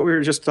exactly what we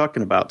were just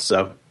talking about.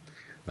 So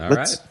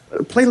let's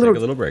play a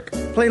little break.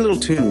 Play a little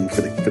tune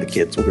for the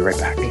kids. We'll be right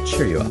back.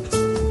 Cheer you up.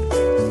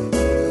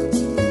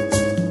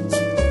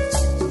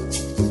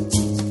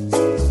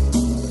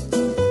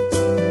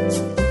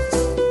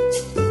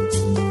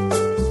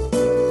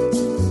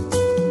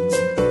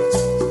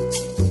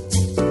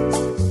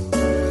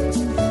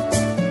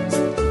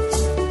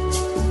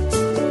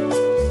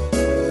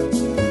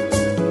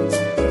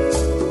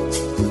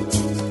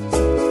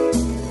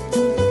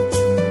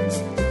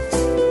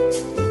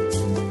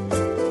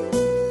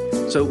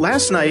 So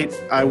last night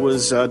I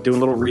was doing a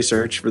little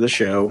research for the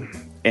show,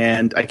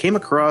 and I came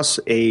across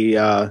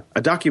a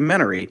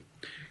documentary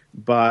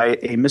by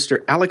a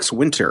Mr. Alex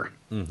Winter.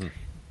 Mm-hmm.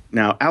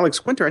 Now,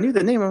 Alex Winter, I knew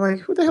the name. I'm like,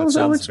 who the hell is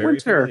Alex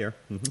Winter?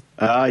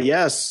 Mm-hmm.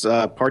 Yes,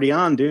 party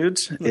on,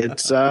 dudes.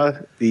 It's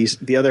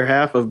the other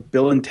half of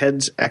Bill and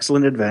Ted's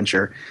Excellent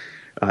Adventure.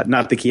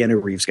 Not the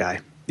Keanu Reeves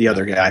guy, the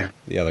other guy.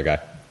 The other guy.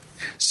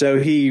 So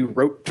he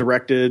wrote,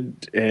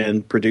 directed,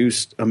 and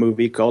produced a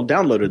movie called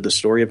Downloaded, the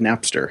Story of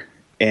Napster.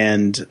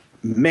 And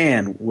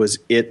man, was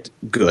it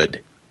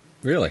good.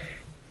 Really?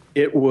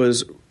 It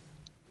was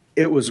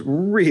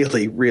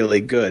really, really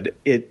good.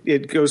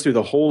 It goes through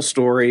the whole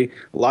story,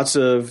 lots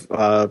of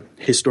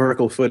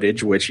historical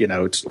footage, which,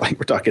 it's like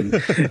we're talking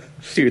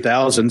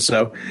 2000.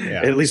 So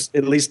at least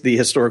the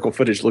historical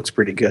footage looks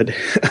pretty good.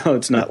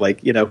 It's not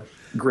like,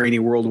 grainy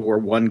World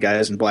War I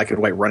guys in black and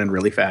white running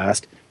really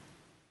fast.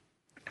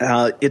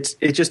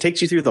 It just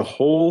takes you through the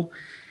whole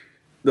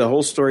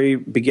story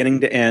beginning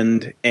to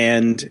end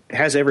and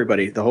has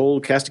everybody. The whole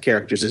cast of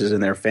characters is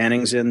in there.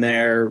 Fanning's in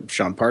there.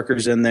 Sean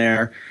Parker's in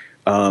there.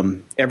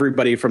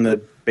 Everybody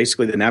from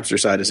basically the Napster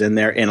side is in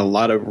there, and a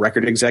lot of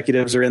record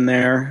executives are in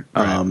there.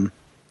 Right.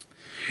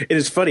 It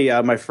is funny.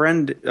 My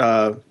friend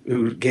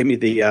who gave me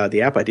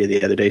the app idea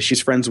the other day,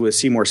 she's friends with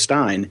Seymour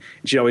Stein.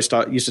 She always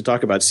used to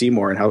talk about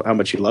Seymour and how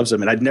much she loves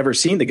him. And I'd never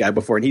seen the guy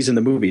before, and he's in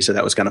the movie, so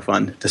that was kind of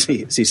fun to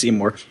see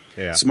Seymour.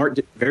 Yeah.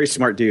 Very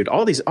smart dude.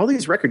 All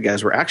these record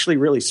guys were actually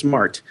really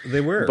smart.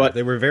 They were, but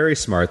they were very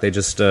smart. They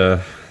just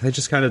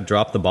kind of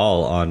dropped the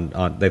ball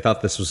on. They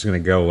thought this was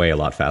going to go away a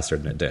lot faster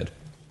than it did.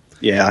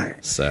 Yeah.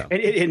 So,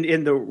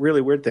 and the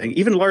really weird thing,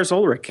 even Lars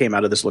Ulrich came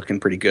out of this looking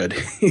pretty good.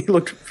 He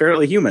looked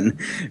fairly human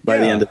by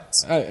the end of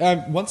this.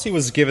 Once he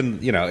was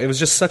given, it was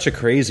just such a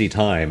crazy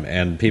time,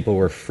 and people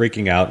were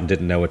freaking out and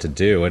didn't know what to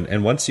do.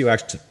 And once you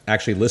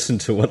actually listened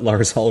to what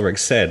Lars Ulrich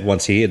said,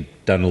 once he had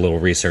done a little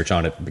research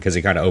on it, because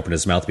he kind of opened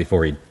his mouth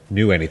before he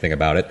knew anything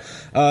about it,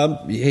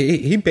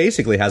 he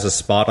basically has a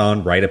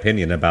spot-on right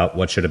opinion about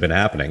what should have been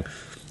happening.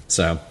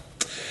 So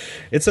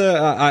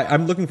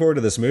I'm looking forward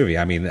to this movie.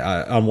 I mean,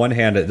 on one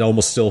hand, it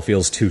almost still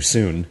feels too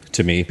soon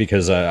to me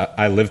because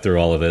I lived through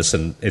all of this,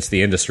 and it's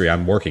the industry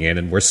I'm working in,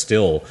 and we're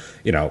still,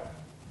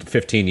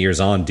 15 years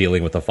on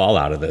dealing with the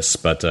fallout of this.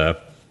 But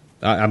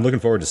I'm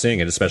looking forward to seeing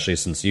it, especially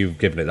since you've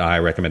given it a high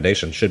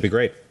recommendation. Should be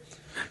great.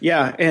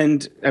 Yeah,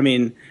 and I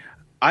mean,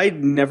 I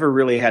never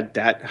really had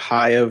that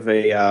high of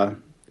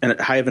an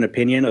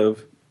opinion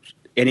of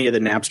any of the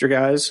Napster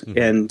guys, mm-hmm.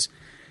 and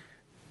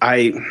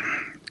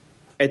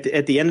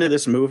At the end of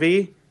this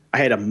movie, I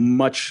had a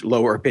much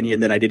lower opinion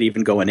than I did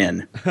even going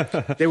in.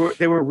 They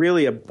were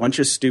really a bunch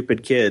of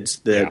stupid kids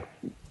that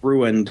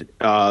ruined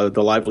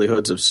the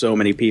livelihoods of so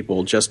many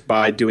people just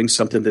by doing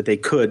something that they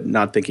could,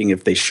 not thinking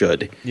if they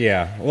should.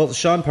 Yeah. Well,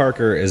 Sean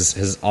Parker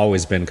has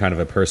always been kind of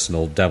a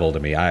personal devil to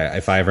me.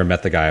 If I ever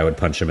met the guy, I would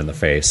punch him in the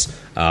face.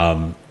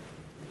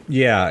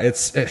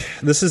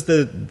 This is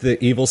the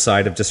evil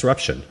side of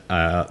disruption,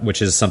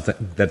 which is something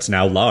that's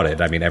now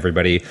lauded. I mean,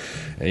 everybody,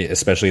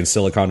 especially in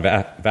Silicon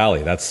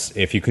Valley, that's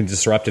if you can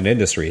disrupt an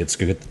industry, it's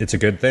good. It's a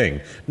good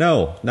thing.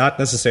 No, not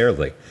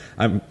necessarily.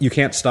 You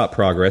can't stop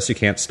progress. You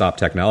can't stop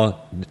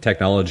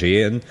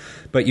technology,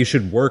 but you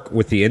should work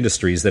with the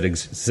industries that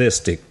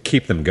exist to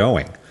keep them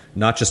going,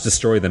 not just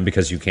destroy them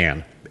because you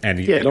can. And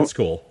it's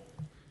cool.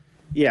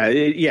 Yeah,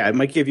 it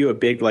might give you a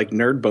big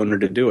nerd boner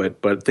to do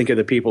it, but think of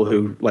the people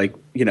who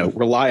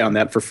rely on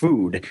that for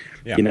food.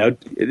 Yeah.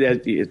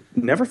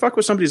 Never fuck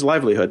with somebody's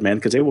livelihood, man,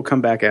 because they will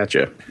come back at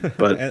you.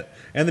 But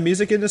and the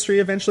music industry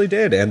eventually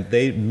did, and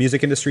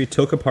music industry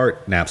took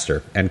apart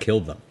Napster and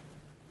killed them.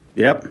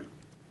 Yep,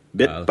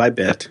 bit by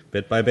bit.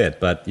 But the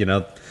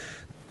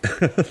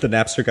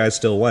Napster guys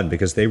still won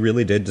because they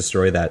really did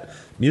destroy that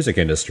music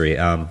industry,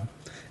 and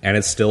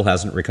it still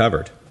hasn't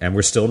recovered, and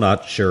we're still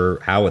not sure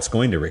how it's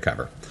going to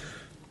recover.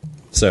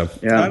 So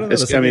I don't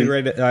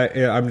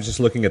know. I'm just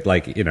looking at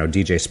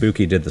DJ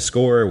Spooky did the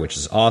score, which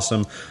is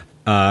awesome.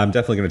 I'm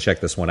definitely going to check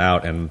this one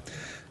out, and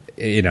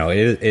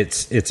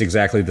it's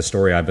exactly the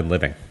story I've been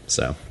living,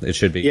 so it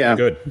should be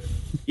good.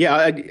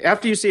 Yeah,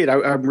 after you see it,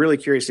 I'm really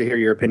curious to hear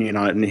your opinion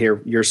on it and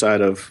hear your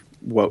side of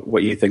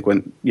what you think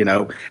when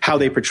how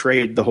they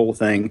portrayed the whole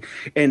thing.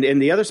 And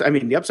the other side, I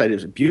mean, the upside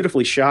is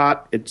beautifully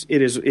shot. It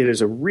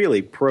is a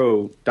really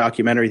pro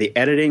documentary. The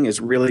editing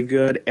is really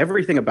good.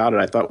 Everything about it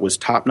I thought was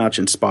top notch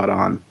and spot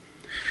on.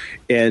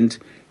 And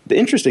the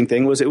interesting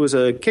thing was it was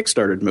a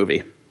Kickstarted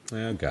movie.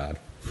 Oh God.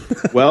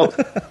 Well,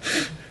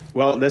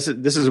 this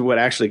is what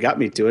actually got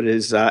me to it.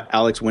 Is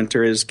Alex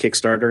Winter is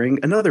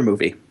kickstartering another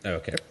movie.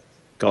 Okay.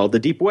 Called The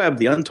Deep Web: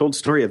 The Untold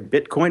Story of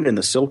Bitcoin and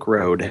the Silk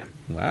Road.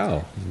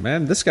 Wow,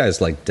 man, this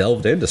guy's like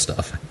delved into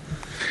stuff.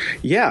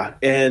 Yeah,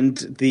 and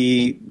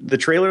the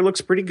trailer looks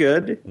pretty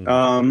good.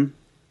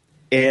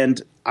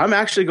 And I'm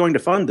actually going to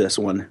fund this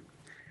one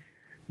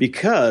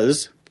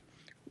because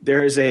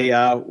there is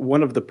a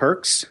one of the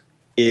perks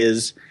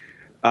is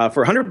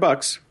for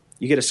 $100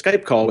 you get a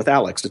Skype call with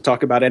Alex to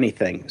talk about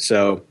anything.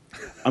 So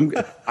I'm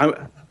going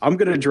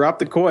to drop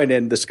the coin,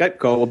 and the Skype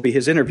call will be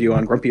his interview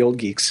on Grumpy Old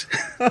Geeks.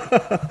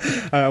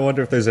 I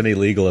wonder if there's any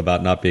legal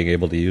about not being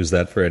able to use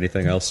that for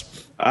anything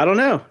else. I don't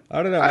know.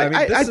 I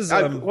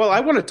mean, well,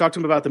 I want to talk to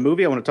him about the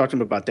movie. I want to talk to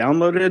him about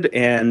Downloaded,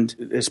 and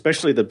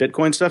especially the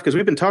Bitcoin stuff, because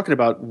we've been talking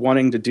about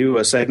wanting to do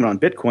a segment on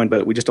Bitcoin,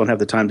 but we just don't have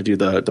the time to do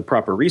the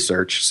proper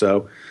research.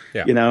 So,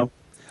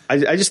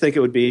 I just think it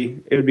would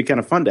be kind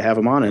of fun to have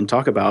him on and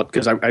talk about,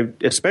 because I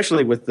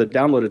especially with the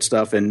Downloaded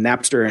stuff and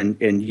Napster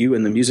and you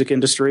in the music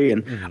industry,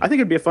 and I think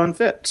it'd be a fun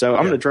fit. So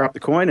I'm going to drop the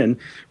coin, and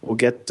we'll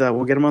get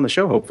him on the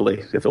show,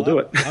 hopefully, if he'll do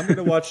it. I'm going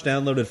to watch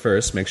Downloaded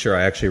first, make sure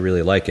I actually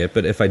really like it.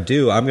 But if I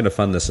do, I'm going to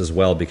fund this as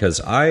well, because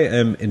I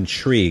am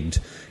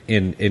intrigued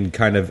in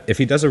kind of, if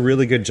he does a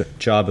really good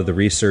job of the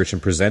research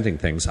and presenting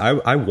things,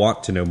 I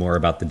want to know more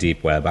about the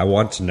deep web. I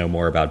want to know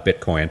more about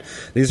Bitcoin.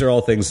 These are all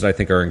things that I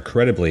think are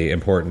incredibly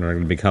important and are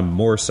going to become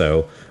more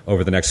so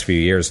over the next few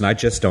years, and I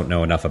just don't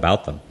know enough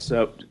about them.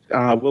 So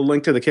we'll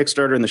link to the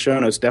Kickstarter in the show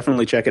notes.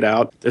 Definitely check it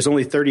out. There's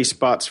only 30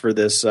 spots for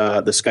this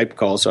the Skype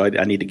call, so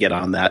I need to get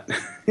on that.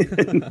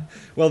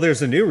 Well,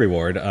 there's a new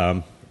reward.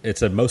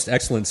 It's a most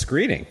excellent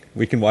screening.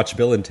 We can watch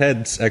Bill and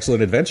Ted's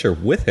Excellent Adventure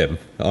with him.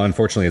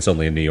 Unfortunately, it's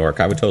only in New York.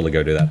 I would totally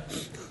go do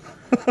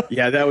that.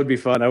 Yeah, that would be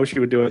fun. I wish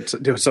you would do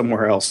it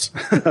somewhere else.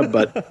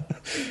 But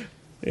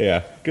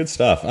yeah, good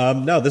stuff.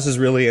 No, this is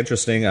really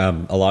interesting.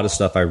 A lot of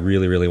stuff I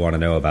really, really want to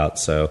know about.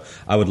 So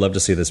I would love to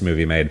see this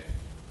movie made.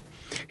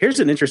 Here's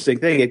an interesting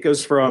thing. It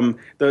goes from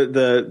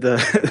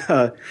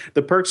the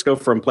perks go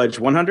from pledge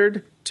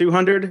 100,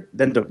 200,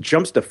 then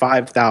jumps to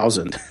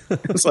 5,000.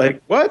 It's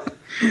like, what?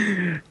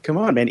 Come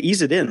on, man,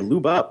 ease it in,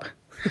 lube up.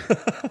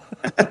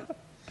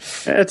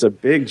 That's a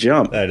big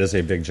jump. That is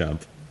a big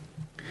jump.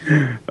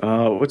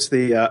 What's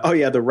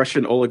the the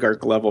Russian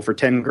oligarch level for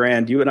 10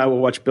 grand? You and I will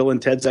watch Bill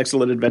and Ted's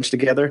Excellent Adventure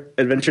together,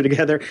 and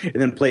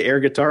then play air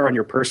guitar on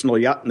your personal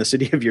yacht in the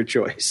city of your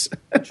choice.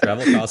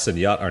 Travel costs and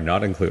yacht are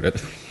not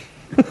included.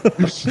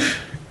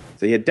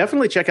 So yeah,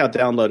 definitely check out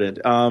Downloaded.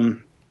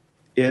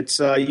 It's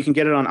you can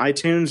get it on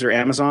iTunes or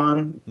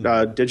Amazon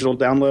digital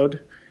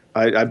download.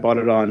 I bought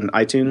it on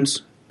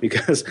iTunes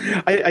because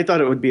I thought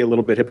it would be a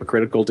little bit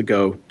hypocritical to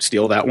go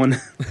steal that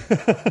one.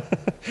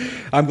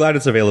 I'm glad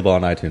it's available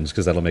on iTunes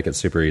because that'll make it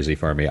super easy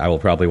for me. I will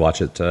probably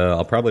watch it.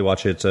 I'll probably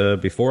watch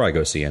it before I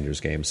go see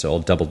Ender's Game. So I'll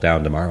double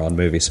down tomorrow on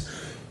movies.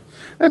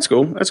 That's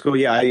cool.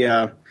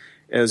 Yeah,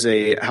 as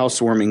a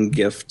housewarming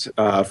gift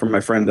from my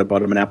friend, I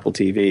bought him an Apple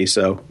TV,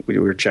 so we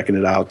were checking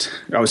it out.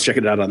 I was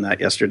checking it out on that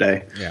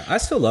yesterday. Yeah, I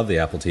still love the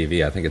Apple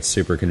TV. I think it's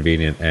super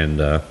convenient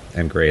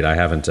and great. I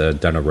haven't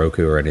done a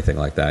Roku or anything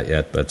like that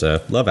yet, but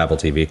love Apple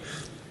TV.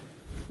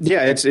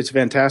 Yeah, it's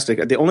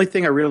fantastic. The only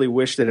thing I really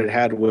wish that it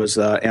had was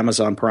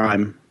Amazon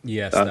Prime.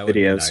 Yes, that would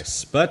be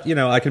nice. But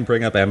I can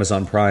bring up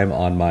Amazon Prime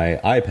on my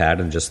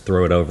iPad and just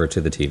throw it over to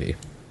the TV.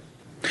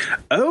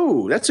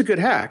 Oh, that's a good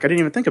hack. I didn't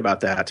even think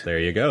about that. There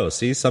you go.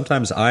 See,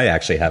 sometimes I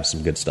actually have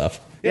some good stuff.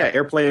 Yeah,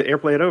 AirPlay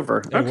it over.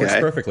 It works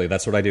perfectly.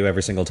 That's what I do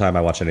every single time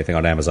I watch anything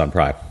on Amazon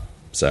Prime.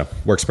 So,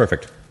 works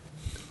perfect.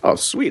 Oh,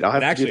 sweet. I'll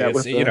have to do that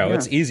with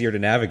it's easier to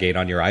navigate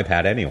on your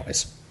iPad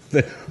anyways.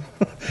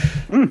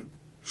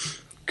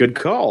 Good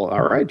call.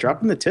 All right,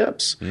 dropping the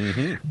tips.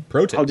 Mm-hmm.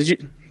 Pro tip. Oh, did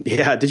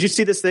you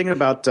see this thing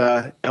about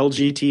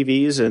LG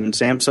TVs and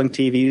Samsung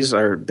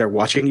TVs? They're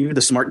watching you,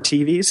 the smart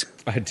TVs?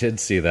 I did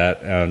see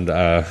that, and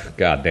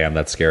god damn,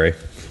 that's scary.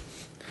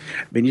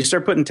 I mean, you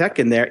start putting tech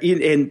in there,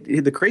 and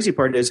the crazy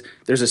part is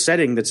there's a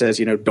setting that says,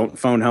 don't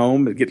phone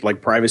home, get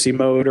like privacy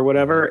mode or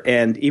whatever,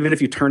 and even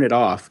if you turn it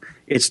off,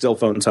 it still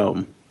phones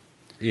home.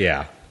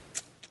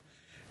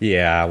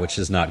 Yeah, which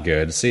is not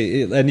good.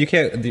 See, and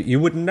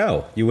you wouldn't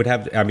know. You would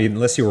have,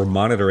 unless you were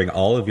monitoring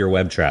all of your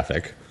web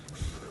traffic.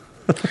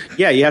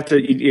 Yeah, you have to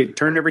you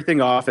turn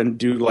everything off and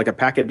do like a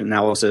packet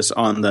analysis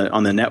on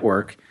the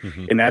network,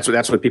 and that's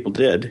what people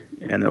did.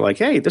 And they're like,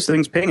 "Hey, this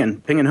thing's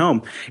pinging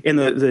home." And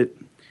the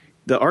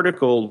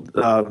article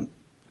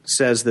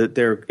says that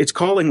it's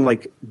calling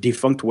like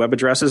defunct web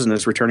addresses and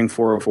it's returning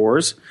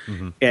 404s.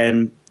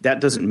 And that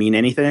doesn't mean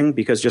anything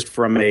because just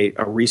from a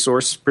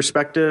resource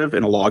perspective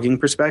and a logging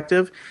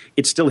perspective,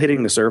 it's still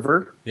hitting the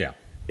server. Yeah.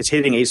 It's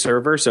hitting a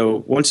server.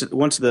 So once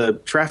the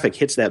traffic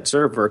hits that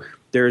server,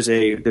 there's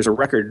a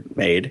record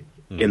made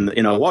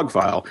in a log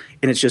file,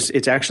 and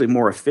it's actually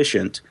more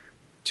efficient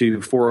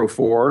to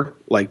 404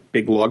 like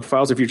big log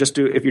files. If you're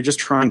just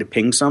trying to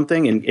ping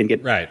something and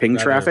get ping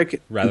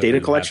traffic and data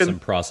collection, have some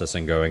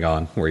processing going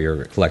on where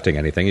you're collecting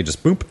anything, you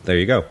just boop, there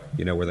you go.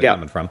 You know where they're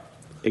coming from.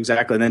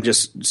 Exactly, and then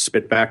just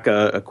spit back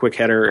a quick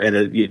header, and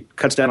it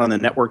cuts down on the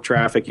network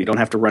traffic. You don't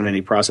have to run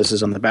any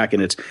processes on the back,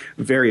 and it's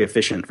very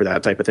efficient for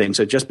that type of thing.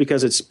 So just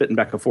because it's spitting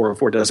back a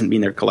 404 doesn't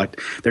mean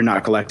they're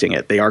not collecting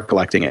it. They are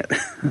collecting it.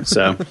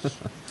 So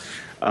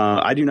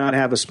I do not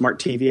have a smart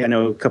TV. I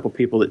know a couple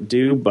people that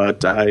do,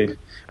 but I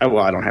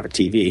don't have a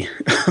TV.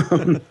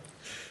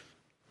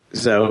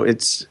 So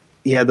it's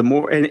the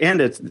more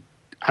and it's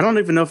I don't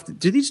even know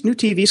do these new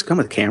TVs come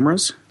with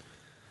cameras?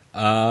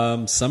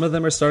 Some of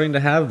them are starting to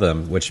have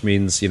them, which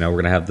means, we're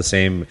going to have the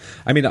same.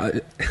 I mean,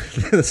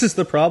 this is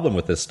the problem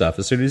with this stuff.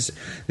 As soon as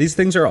these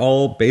things are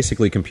all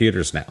basically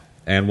computers now,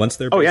 and once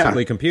they're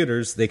basically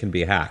computers, they can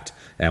be hacked.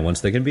 And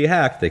once they can be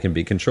hacked, they can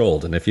be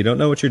controlled. And if you don't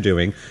know what you're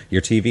doing,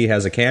 your TV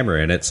has a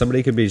camera in it.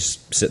 Somebody could be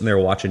sitting there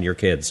watching your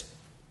kids.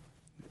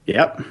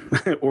 Yep,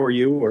 or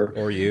you, or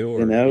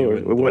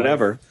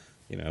whatever.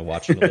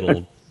 Watching a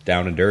little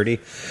Down and Dirty.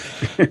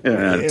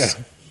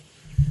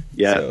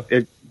 So.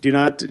 Do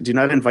not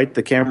invite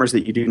the cameras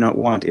that you do not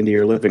want into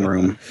your living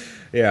room.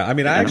 Yeah, I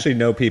mean, I actually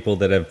know people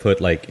that have put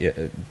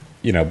even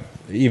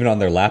on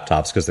their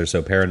laptops because they're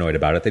so paranoid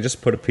about it, they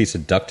just put a piece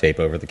of duct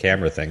tape over the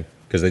camera thing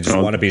because they just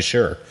want to be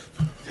sure.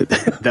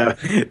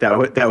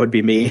 that would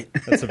be me.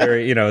 That's a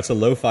very it's a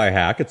lo-fi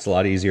hack. It's a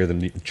lot easier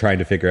than trying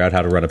to figure out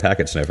how to run a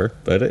packet sniffer,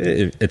 but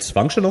it's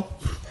functional.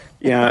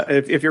 Yeah,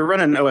 if you're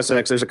running OS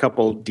X, there's a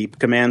couple deep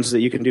commands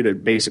that you can do to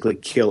basically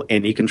kill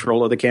any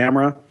control of the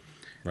camera.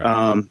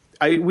 Right.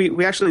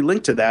 We actually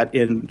linked to that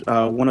in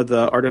one of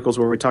the articles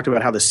where we talked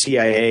about how the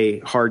CIA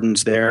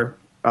hardens their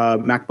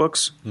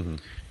MacBooks. Mm-hmm.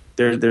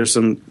 There's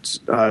some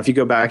if you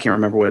go back, I can't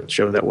remember what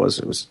show that was.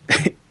 It was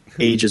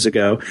ages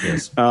ago.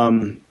 Yes.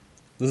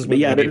 This is what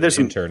there's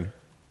some intern.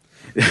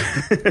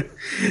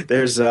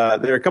 There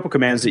are a couple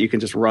commands that you can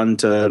just run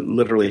to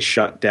literally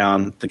shut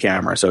down the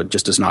camera, so it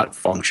just does not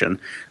function.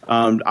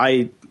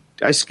 I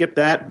skipped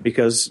that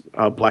because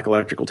black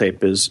electrical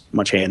tape is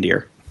much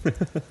handier.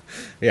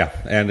 Yeah,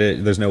 and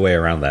there's no way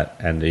around that,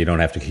 and you don't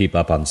have to keep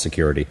up on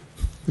security.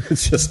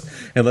 It's just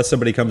unless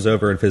somebody comes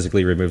over and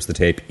physically removes the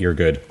tape, you're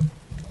good.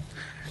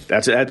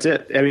 That's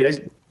it. I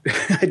mean,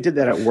 I did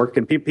that at work,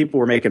 and people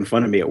were making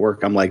fun of me at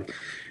work. I'm like,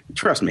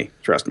 trust me.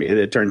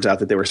 It turns out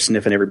that they were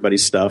sniffing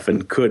everybody's stuff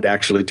and could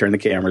actually turn the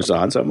cameras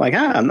on. So I'm like,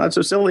 I'm not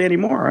so silly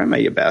anymore, am I,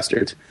 you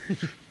bastards?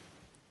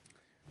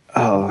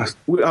 So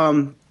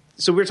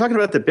we were talking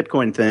about the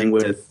Bitcoin thing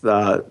with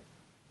the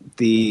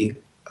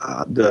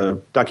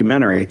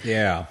documentary.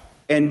 Yeah.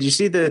 And you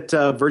see that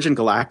Virgin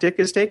Galactic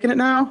is taking it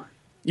now?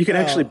 You can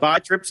actually buy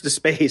trips to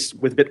space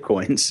with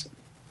Bitcoins.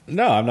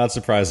 No, I'm not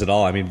surprised at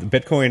all. I mean,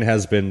 Bitcoin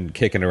has been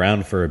kicking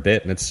around for a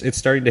bit, and it's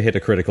starting to hit a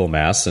critical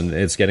mass, and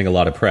it's getting a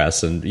lot of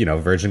press. And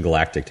Virgin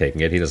Galactic taking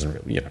it, he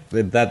doesn't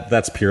really,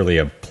 that's purely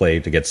a play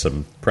to get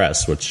some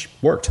press, which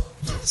worked.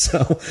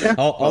 So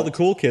all the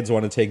cool kids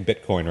want to take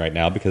Bitcoin right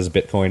now because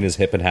Bitcoin is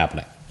hip and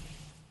happening.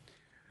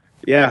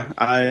 Yeah,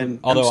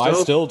 although I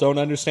still don't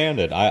understand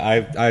it.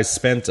 I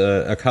spent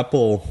not a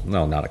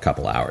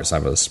couple hours. I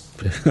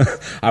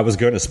was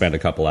going to spend a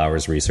couple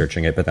hours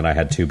researching it, but then I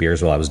had 2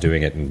 beers while I was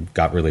doing it and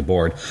got really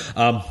bored.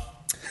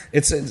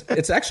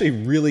 It's actually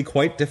really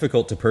quite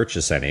difficult to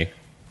purchase any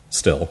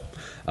still.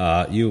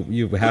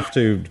 You have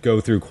to go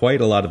through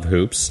quite a lot of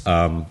hoops.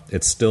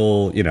 It's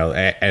still,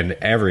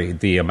 and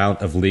the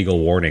amount of legal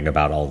warning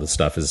about all this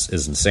stuff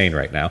is insane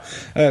right now.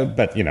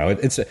 But you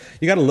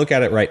got to look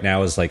at it right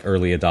now as like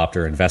early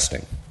adopter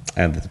investing.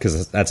 And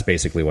because that's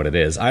basically what it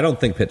is. I don't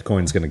think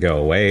Bitcoin's going to go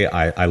away.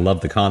 I love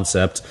the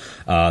concept.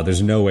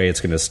 There's no way it's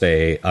going to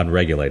stay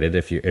unregulated.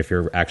 If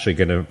you're actually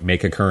going to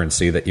make a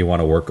currency that you want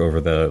to work over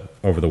the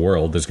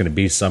world, there's going to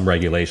be some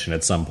regulation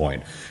at some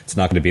point. It's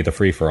not going to be the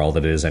free for all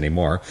that it is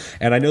anymore.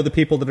 And I know the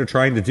people that are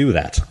trying to do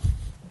that.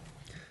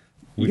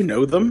 You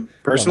know them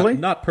personally?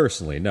 Well, not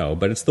personally, no.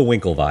 But it's the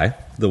Winklevi,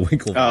 the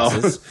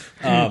Winklevises.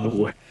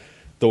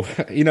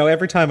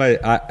 Every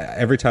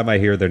time I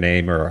hear their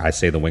name or I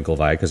say the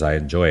Winklevi because I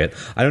enjoy it,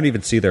 I don't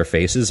even see their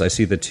faces. I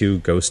see the 2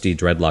 ghosty,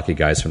 dreadlocky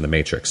guys from The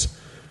Matrix.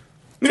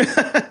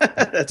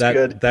 That's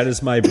good. That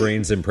is my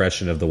brain's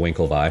impression of the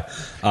Winklevi.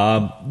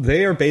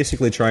 They are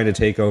basically trying to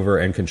take over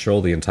and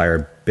control the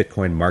entire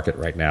Bitcoin market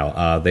right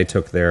now. They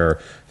took their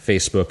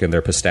Facebook and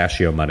their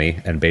pistachio money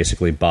and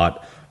basically they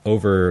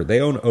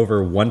own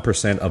over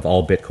 1% of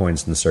all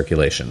Bitcoins in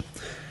circulation.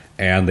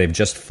 and they've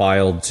just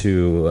filed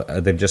to.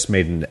 They've just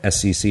made an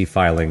SEC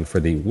filing for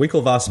the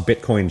Winklevoss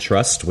Bitcoin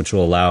Trust, which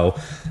will allow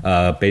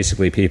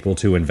basically people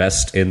to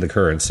invest in the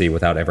currency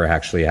without ever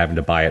actually having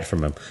to buy it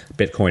from a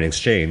Bitcoin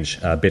exchange.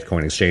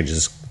 Bitcoin exchange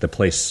is the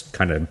place,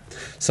 kind of,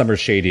 some are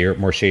shadier,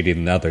 more shady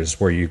than others,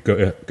 where you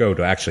go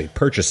to actually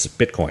purchase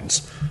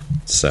Bitcoins.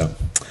 So,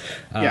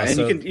 yeah,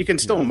 and you can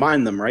still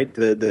mine them, right?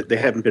 They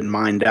haven't been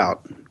mined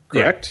out,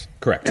 correct? Yeah,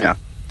 correct.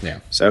 Yeah.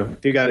 So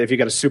if you got a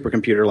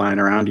supercomputer lying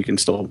around, you can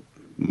still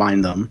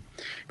mine them.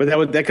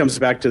 But that comes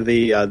back to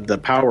the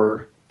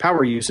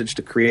power usage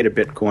to create a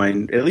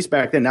Bitcoin. At least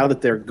back then. Now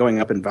that they're going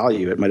up in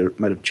value, it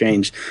might have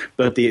changed.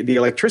 But the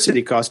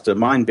electricity cost to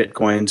mine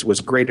Bitcoins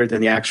was greater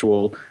than the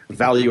actual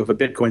value of a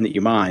Bitcoin that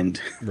you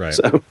mined. Right.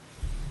 So.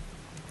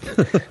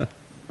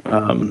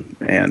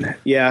 And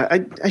yeah,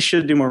 I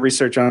should do more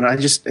research on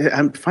it.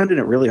 I'm finding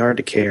it really hard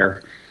to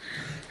care.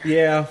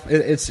 Yeah,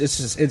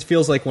 it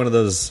feels like one of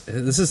those.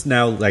 This is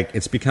now like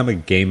it's become a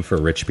game for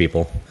rich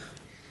people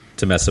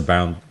to mess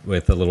around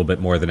with a little bit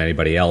more than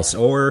anybody else,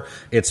 or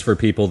it's for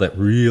people that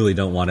really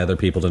don't want other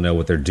people to know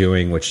what they're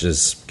doing, which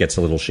gets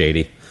a little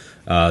shady.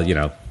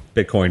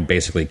 Bitcoin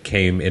basically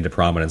came into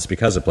prominence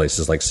because of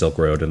places like Silk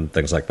Road and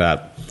things like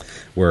that,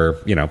 where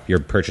you're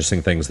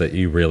purchasing things that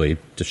you really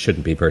just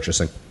shouldn't be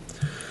purchasing.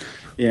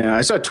 Yeah,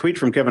 I saw a tweet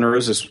from Kevin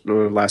Rose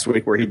last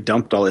week where he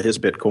dumped all of his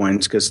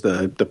Bitcoins because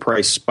the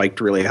price spiked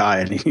really high,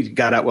 and he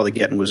got out while the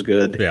getting was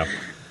good.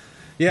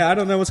 Yeah, I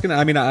don't know what's going to...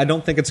 I mean, I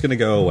don't think it's going to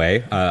go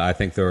away. I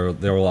think there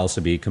will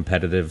also be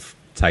competitive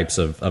types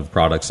of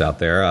products out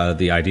there.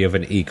 The idea of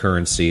an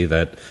e-currency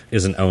that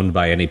isn't owned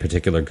by any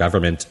particular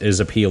government is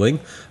appealing.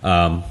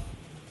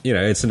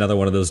 It's another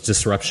one of those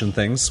disruption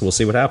things. We'll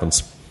see what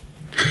happens.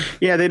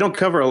 Yeah, they don't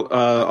cover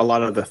a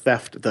lot of the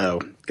theft, though,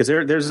 because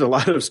there's a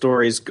lot of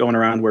stories going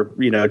around where,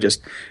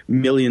 just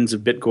millions of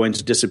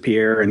Bitcoins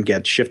disappear and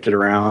get shifted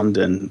around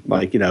and,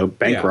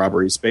 bank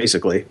robberies,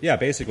 basically. Yeah,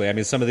 basically. I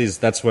mean, some of these,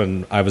 that's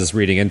when I was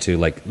reading into,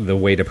 like, the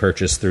way to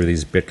purchase through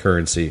these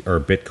BitCurrency or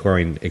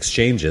Bitcoin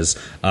exchanges.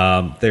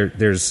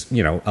 There's,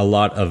 a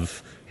lot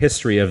of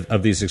history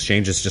of these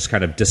exchanges just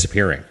kind of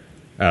disappearing.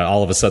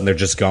 All of a sudden, they're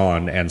just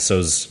gone, and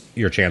so's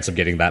your chance of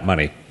getting that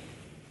money.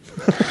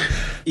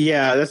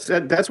 Yeah,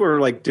 that's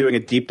where doing a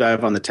deep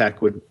dive on the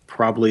tech would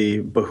probably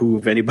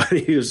behoove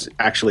anybody who's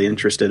actually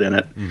interested in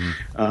it.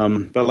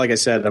 Mm-hmm. But like I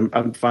said,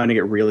 I'm finding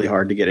it really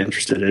hard to get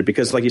interested in it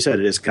because, like you said,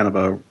 it is kind of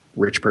a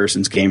rich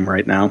person's game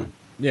right now.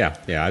 Yeah.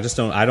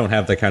 I don't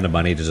have the kind of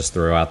money to just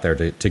throw out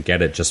there to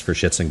get it just for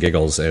shits and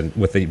giggles, and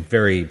with a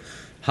very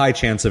high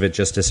chance of it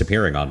just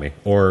disappearing on me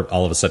or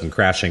all of a sudden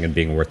crashing and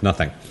being worth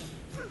nothing.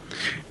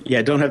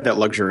 Yeah, don't have that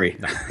luxury.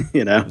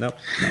 No. No.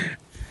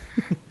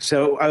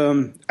 So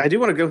I do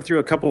want to go through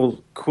a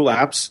couple cool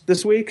apps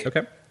this week.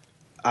 Okay.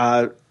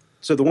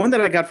 So the one that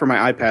I got for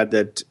my iPad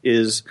that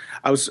is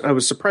I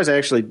was surprised I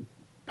actually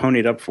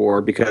ponied up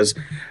for because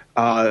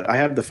I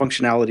have the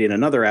functionality in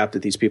another app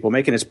that these people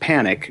make, and it's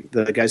Panic,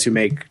 the guys who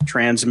make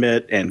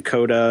Transmit and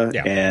Coda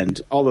and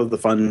all of the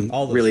fun,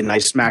 really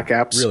nice Mac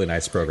apps. Really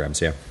nice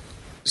programs, yeah.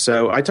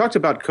 So I talked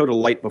about Coda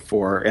Lite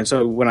before, and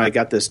so when I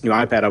got this new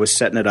iPad, I was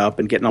setting it up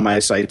and getting all my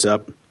sites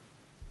up.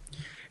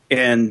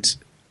 And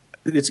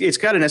it's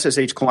got an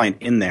SSH client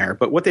in there,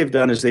 but what they've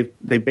done is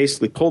they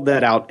basically pulled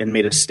that out and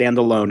made a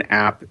standalone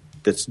app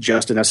that's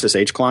just an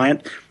SSH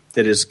client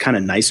that is kind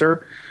of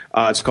nicer.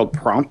 It's called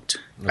Prompt.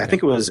 Okay. I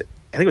think it was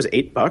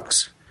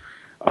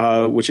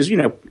 $8, which is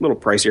a little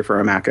pricier for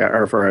a Mac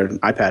or for an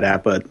iPad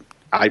app, but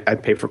I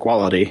pay for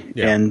quality.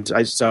 Yeah. And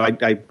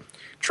I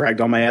dragged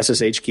all my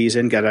SSH keys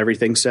in, got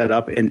everything set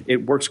up, and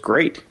it works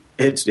great.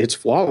 It's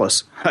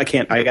flawless. I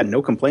got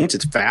no complaints.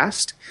 It's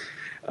fast.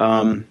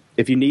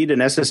 If you need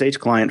an SSH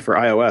client for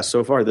iOS,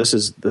 so far this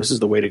is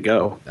the way to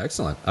go.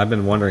 Excellent. I've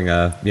been wondering,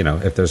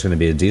 if there's going to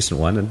be a decent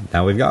one, and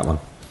now we've got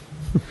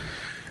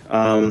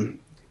one.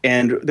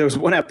 And there was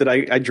one app that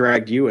I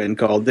dragged you in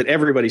that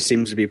everybody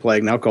seems to be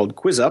playing now called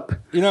QuizUp.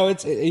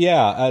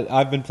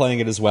 I've been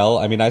playing it as well.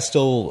 I mean, I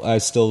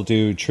still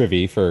do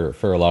Trivia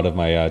for a lot of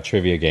my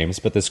trivia games,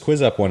 but this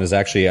QuizUp one is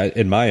actually,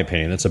 in my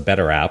opinion, it's a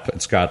better app.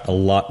 It's got a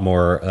lot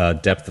more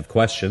depth of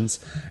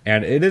questions,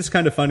 and it is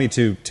kind of funny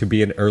to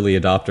be an early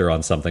adopter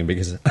on something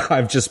because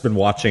I've just been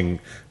watching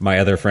my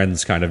other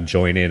friends kind of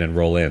join in and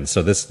roll in.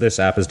 So this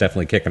app is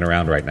definitely kicking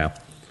around right now.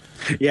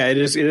 Yeah, it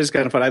is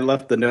kind of fun. I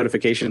left the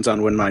notifications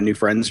on when my new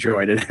friends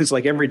joined, and it's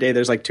like every day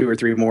there's like 2 or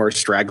 3 more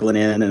straggling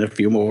in, and a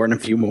few more and a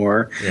few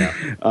more. Yeah.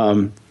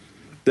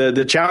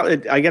 The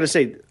challenge, I got to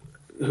say,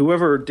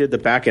 whoever did the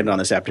back end on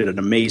this app did an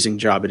amazing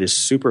job. It is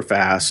super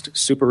fast,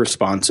 super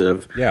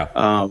responsive. Yeah.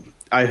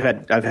 I've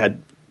had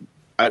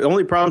the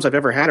only problems I've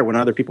ever had are when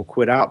other people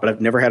quit out, but I've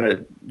never had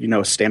a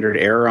standard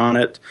error on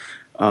it.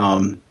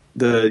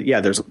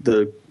 There's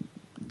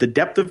the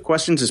depth of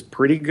questions is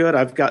pretty good.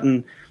 I've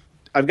gotten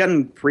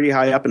pretty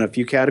high up in a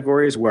few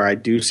categories where I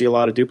do see a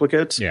lot of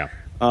duplicates. Yeah.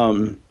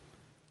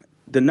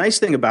 The nice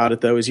thing about it,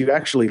 though, is you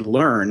actually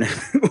learn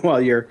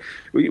while you're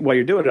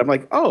doing it. I'm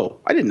like, oh,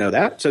 I didn't know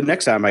that. So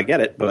next time I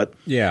get it. But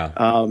yeah,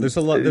 there's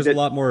a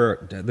lot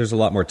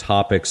more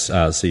topics,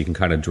 so you can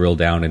kind of drill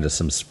down into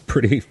some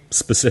pretty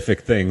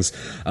specific things.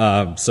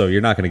 So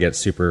you're not going to get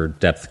super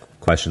depth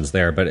questions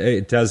there, but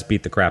it does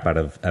beat the crap out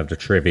of the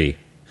trivia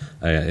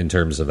in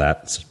terms of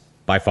that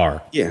by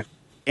far. Yeah,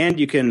 and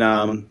you can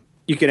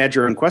add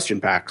your own question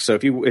pack. So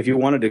if you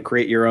wanted to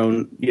create your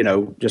own,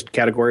 just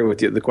category with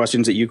the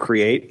questions that you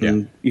create,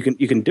 and you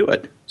can do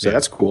it. So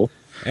that's cool.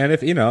 And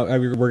if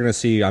we're going to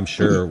see, I'm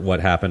sure, what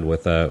happened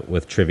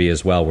with trivia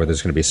as well, where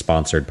there's going to be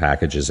sponsored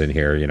packages in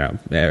here.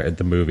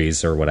 The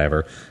movies or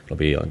whatever. It'll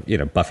be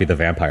Buffy the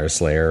Vampire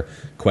Slayer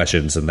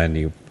questions, and then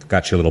you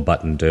got your little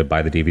button to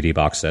buy the DVD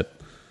box set.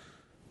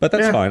 But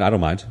that's fine. I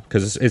don't mind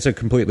because it's a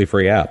completely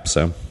free app.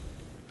 So.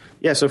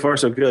 Yeah, so far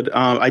so good.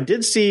 I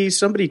did see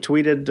somebody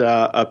tweeted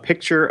a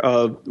picture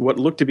of what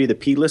looked to be the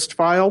plist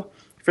file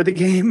for the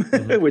game,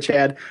 which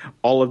had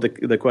all of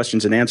the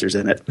questions and answers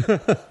in it.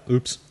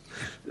 Oops.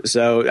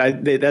 So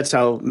that's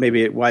how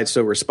why it's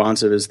so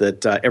responsive is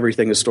that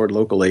everything is stored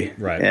locally,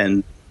 right?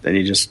 And then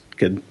you just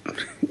could,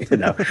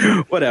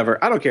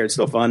 whatever. I don't care. It's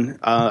still fun.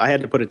 I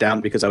had to put it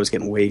down because I was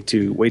getting way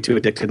too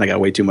addicted and I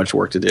got way too much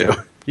work to do.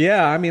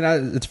 Yeah, I mean,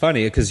 it's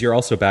funny because you're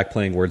also back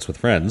playing Words with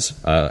Friends,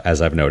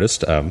 as I've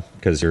noticed,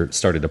 because you're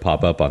starting to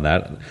pop up on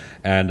that.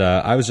 And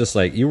I was just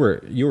like, you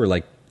were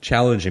like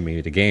challenging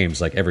me to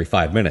games like every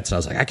 5 minutes. And I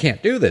was like, I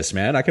can't do this,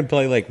 man. I can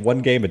play like one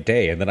game a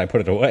day, and then I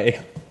put it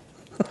away.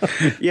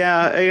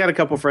 Yeah, I got a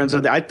couple of friends.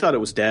 I thought it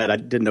was dead. I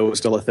didn't know it was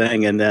still a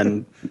thing. And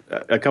then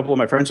a couple of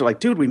my friends were like,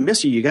 dude, we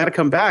miss you. You got to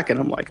come back. And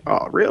I'm like,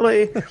 oh,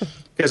 really?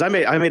 Because I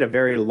made a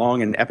very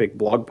long and epic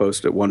blog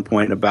post at one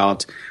point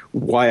about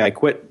why I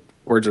quit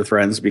Words with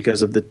Friends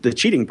because of the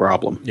cheating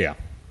problem. Yeah.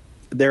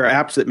 There are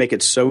apps that make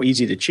it so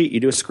easy to cheat. You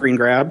do a screen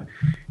grab,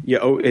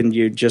 and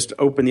you just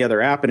open the other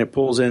app, and it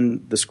pulls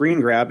in the screen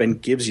grab and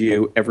gives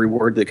you every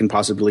word that can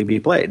possibly be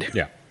played.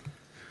 Yeah.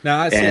 Now,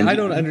 I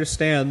don't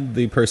understand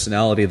the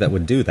personality that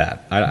would do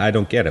that. I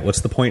don't get it.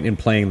 What's the point in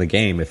playing the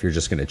game if you're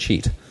just going to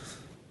cheat?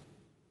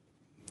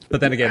 But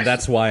then again,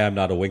 that's why I'm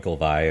not a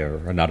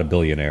Winklevi or not a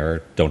billionaire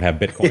or don't have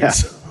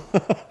Bitcoins.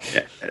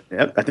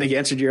 Yeah. I think you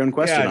answered your own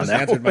question on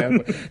that. Answered my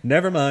own.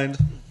 Never mind.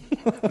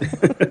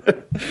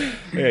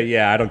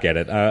 Yeah, I don't get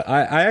it.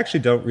 I actually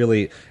don't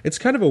really. It's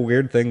kind of a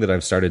weird thing that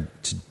I've started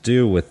to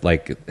do with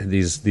like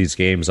these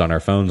games on our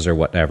phones or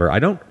whatever. I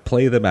don't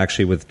play them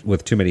actually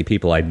with too many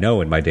people I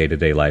know in my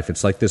day-to-day life.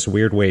 It's like this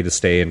weird way to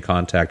stay in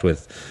contact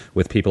with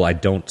people I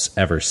don't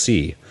ever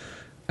see.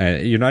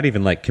 And you're not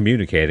even like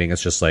communicating.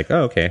 It's just like,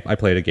 oh, okay, I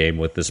played a game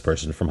with this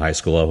person from high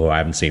school who I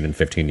haven't seen in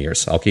 15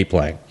 years. I'll keep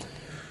playing.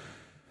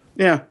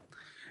 Yeah.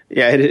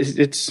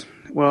 It's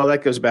well,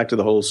 that goes back to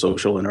the whole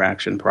social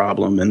interaction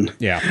problem and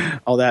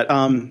all that.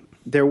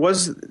 There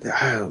was,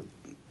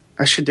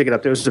 I should dig it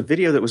up. There was a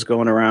video that was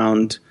going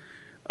around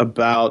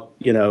about,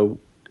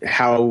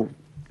 how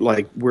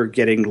like we're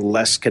getting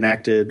less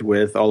connected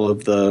with all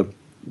of the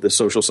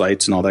social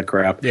sites and all that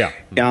crap. Yeah.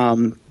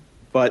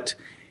 But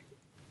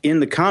in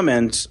the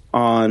comments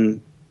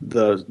on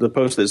the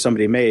post that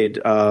somebody made,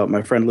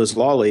 my friend Liz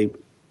Lawley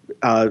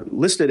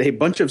listed a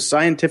bunch of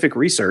scientific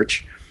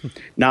research,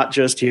 not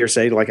just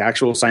hearsay, like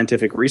actual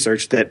scientific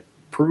research that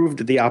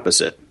proved the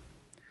opposite.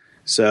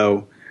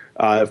 So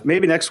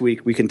maybe next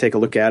week we can take a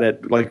look at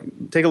it.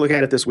 Take a look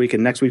at it this week,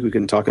 and next week we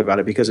can talk about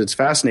it because it's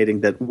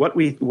fascinating that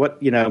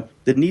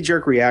the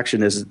knee-jerk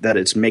reaction is that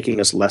it's making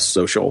us less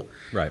social,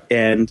 right?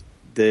 And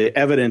the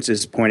evidence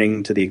is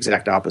pointing to the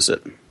exact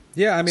opposite.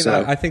 Yeah, I mean,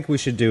 I think we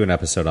should do an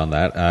episode on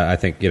that. I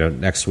think,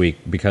 next week,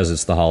 because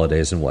it's the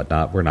holidays and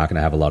whatnot, we're not going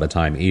to have a lot of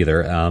time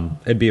either.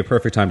 It'd be a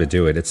perfect time to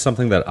do it. It's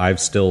something that I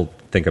still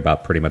think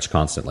about pretty much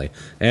constantly.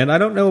 And I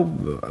don't know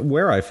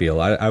where I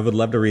feel. I would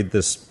love to read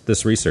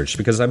this research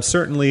because I'm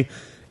certainly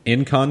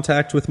in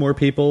contact with more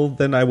people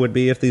than I would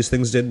be if these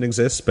things didn't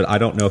exist, but I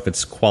don't know if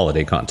it's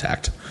quality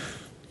contact.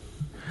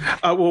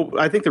 Well,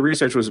 I think the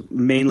research was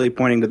mainly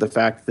pointing to the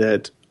fact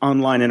that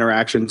online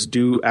interactions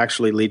do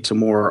actually lead to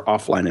more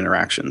offline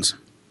interactions.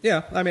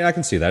 Yeah, I mean, I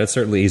can see that. It's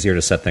certainly easier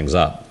to set things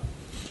up.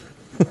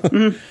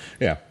 Mm-hmm.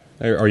 Yeah.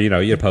 Or,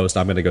 you post,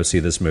 I'm going to go see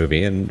this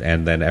movie, and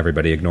then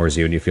everybody ignores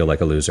you, and you feel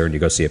like a loser, and you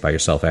go see it by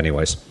yourself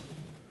anyways.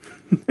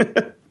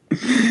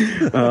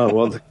 Oh,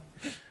 well,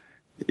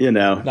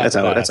 that's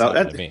how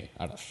me.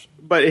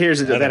 But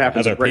here's that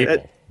happens.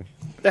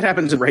 That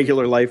happens in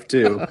regular life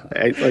too.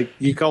 Like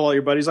you call all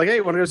your buddies, like, "Hey,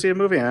 want to go see a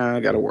movie?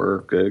 I got to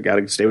work. Got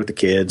to stay with the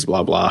kids."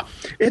 Blah blah.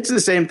 It's the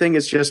same thing.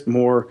 It's just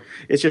more.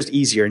 It's just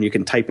easier, and you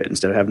can type it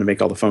instead of having to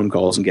make all the phone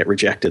calls and get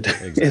rejected.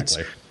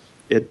 Exactly.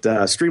 It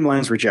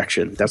streamlines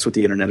rejection. That's what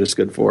the internet is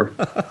good for.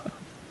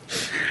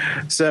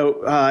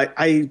 So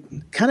I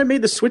kind of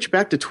made the switch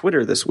back to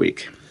Twitter this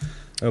week.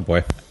 Oh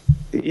boy.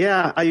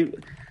 Yeah, I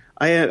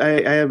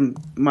am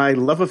my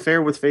love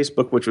affair with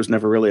Facebook, which was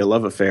never really a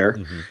love affair,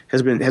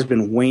 has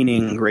been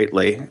waning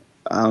greatly.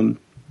 A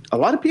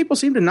lot of people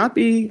seem to not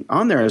be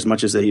on there as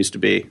much as they used to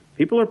be.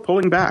 People are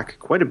pulling back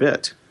quite a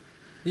bit.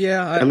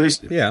 Yeah, At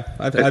least,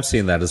 I've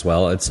seen that as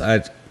well. I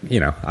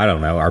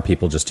don't know. Are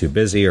people just too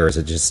busy, or is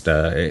it just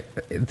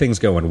things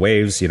go in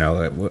waves?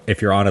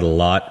 If you're on it a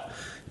lot,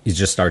 you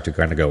just start to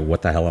kind of go,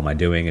 "What the hell am I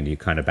doing?" And you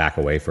kind of back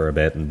away for a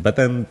bit, but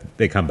then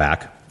they come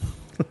back.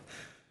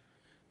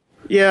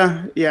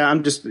 Yeah.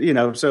 I'm just,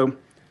 so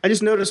I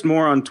just noticed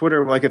more on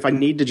Twitter, like if I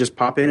need to just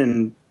pop in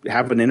and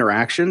have an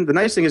interaction. The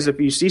nice thing is if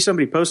you see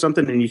somebody post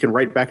something and you can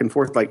write back and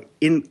forth, like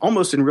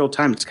almost in real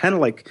time, it's kind of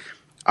like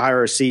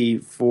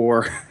IRC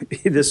for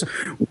this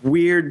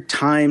weird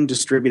time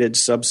distributed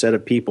subset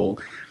of people.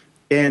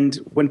 And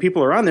when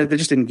people are on there, they're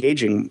just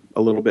engaging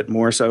a little bit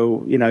more.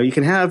 So, you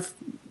can have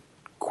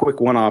quick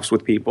one-offs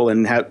with people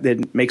and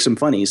make some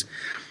funnies.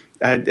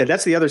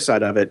 That's the other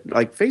side of it.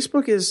 Like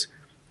Facebook is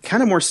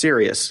kind of more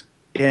serious.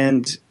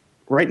 And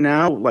right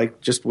now,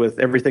 like just with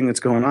everything that's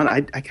going on,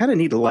 I kind of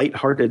need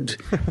lighthearted,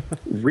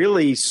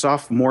 really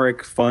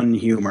sophomoric, fun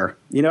humor.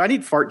 I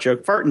need fart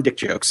and dick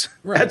jokes.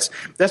 Right.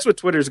 That's what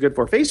Twitter's good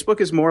for.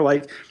 Facebook is more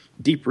like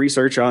deep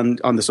research on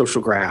the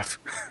social graph.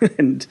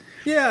 And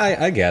yeah,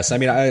 I guess. I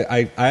mean,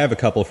 I have a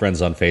couple of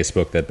friends on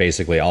Facebook that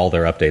basically all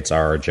their updates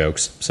are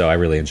jokes, so I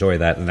really enjoy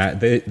that.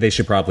 And they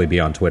should probably be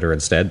on Twitter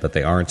instead, but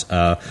they aren't.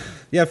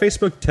 Yeah,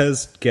 Facebook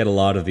does get a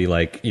lot of the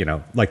like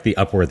the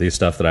Upworthy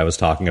stuff that I was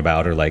talking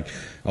about, or like,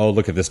 oh,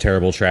 look at this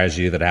terrible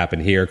tragedy that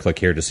happened here. Click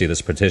here to see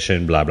this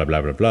petition. Blah blah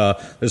blah blah blah.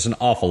 There's an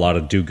awful lot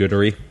of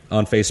do-goodery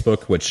on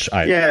Facebook, which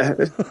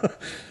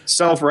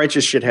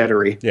self-righteous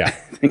shitheadery. Yeah,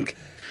 I think.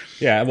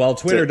 Yeah, well,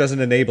 Twitter doesn't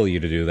enable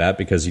you to do that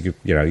because you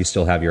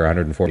still have your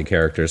 140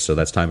 characters, so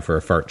that's time for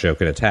a fart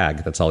joke and a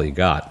tag. That's all you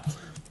got.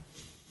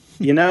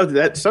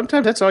 That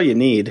sometimes that's all you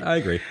need. I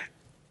agree.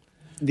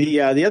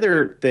 The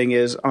other thing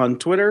is on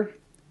Twitter,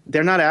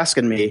 they're not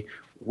asking me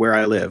where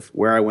I live,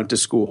 where I went to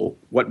school,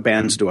 what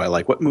bands do I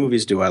like, what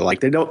movies do I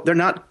like. They're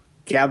not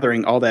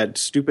gathering all that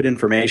stupid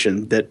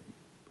information that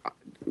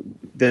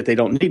they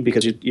don't need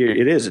because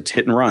it's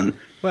hit and run.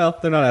 Well,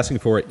 they're not asking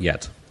for it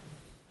yet.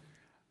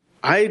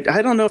 I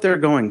don't know if they're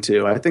going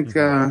to. I think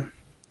I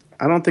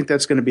don't think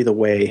that's going to be the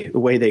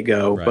way they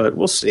go, right. But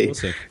we'll see. We'll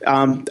see.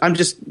 I'm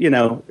just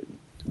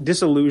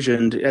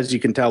disillusioned, as you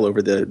can tell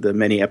over the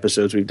many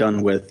episodes we've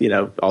done with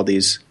all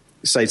these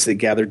sites that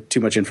gather too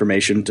much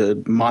information to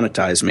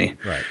monetize me.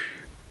 Right.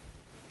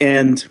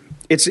 And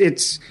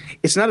it's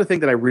not a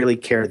thing that I really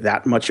care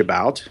that much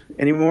about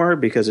anymore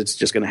because it's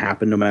just going to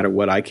happen no matter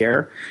what I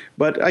care.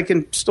 But I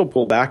can still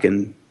pull back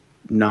and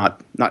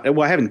not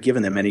well, I haven't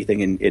given them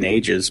anything in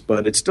ages,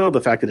 but it's still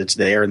the fact that it's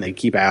there and they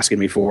keep asking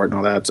me for it and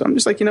all that. So I'm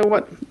just like, you know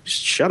what?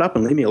 Just shut up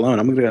and leave me alone.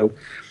 I'm going to go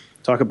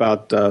talk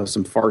about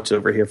some farts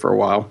over here for a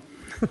while.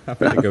 I'm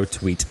going to go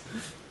tweet.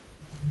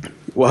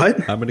 What?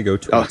 I'm going to go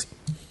tweet. Oh,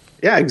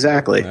 yeah,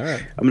 exactly. All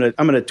right. I'm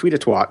going to tweet a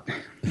twat.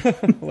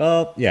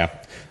 Well, yeah.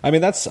 I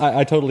mean,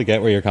 I totally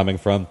get where you're coming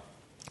from.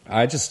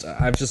 I've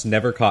just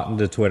never caught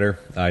into Twitter.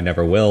 I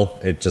never will.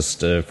 It just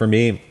for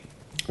me,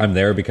 I'm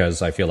there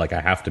because I feel like I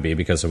have to be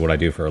because of what I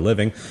do for a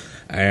living.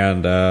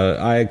 And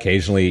I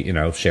occasionally,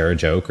 share a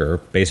joke, or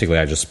basically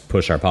I just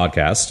push our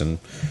podcast.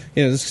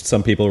 And,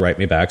 some people write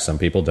me back, some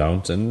people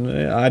don't. And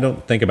I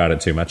don't think about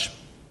it too much.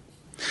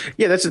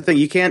 Yeah, that's the thing.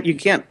 You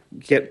can't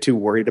get too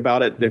worried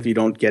about it if you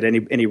don't get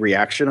any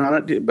reaction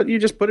on it. But you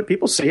just put it,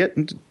 people see it.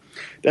 And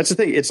that's the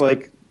thing. It's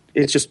like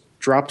it just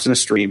drops in a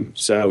stream.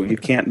 So you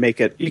can't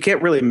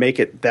really make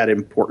it that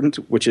important,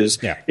 which is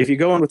if you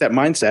go in with that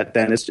mindset,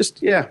 then it's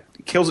just, it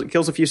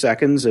kills a few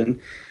seconds. And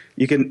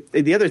you can,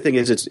 the other thing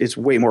is it's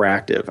way more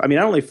active. I mean,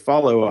 I only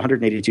follow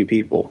 182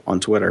 people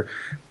on Twitter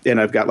and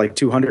I've got like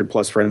 200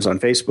 plus friends on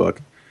Facebook.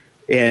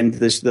 And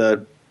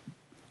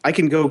I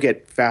can go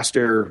get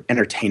faster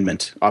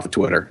entertainment off of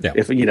Twitter. Yeah.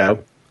 If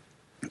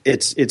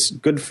it's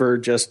good for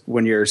just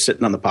when you're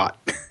sitting on the pot.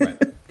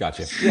 Right.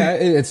 Gotcha. Yeah,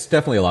 it's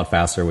definitely a lot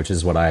faster, which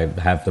is what I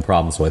have the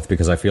problems with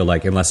because I feel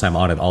like unless I'm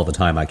on it all the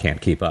time, I can't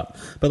keep up.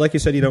 But like you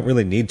said, you don't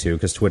really need to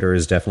because Twitter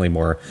is definitely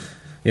more,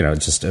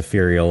 just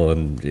ethereal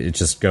and it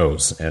just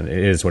goes and it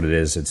is what it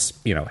is. It's,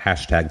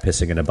 hashtag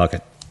pissing in a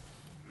bucket.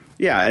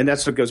 Yeah, and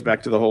that's what goes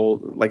back to the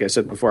whole, like I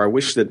said before, I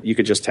wish that you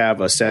could just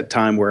have a set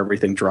time where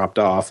everything dropped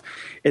off.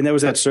 And there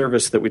was that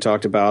service that we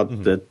talked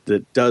about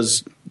that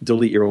does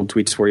delete your old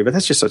tweets for you, but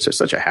that's just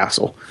such a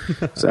hassle.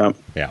 So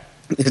yeah.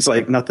 It's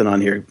like nothing on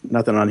here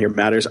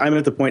matters. I'm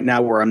at the point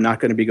now where I'm not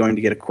going to be going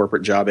to get a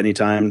corporate job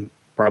anytime,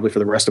 probably for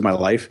the rest of my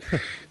life.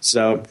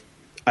 So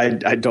I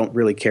don't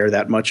really care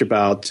that much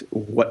about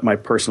what my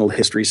personal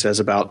history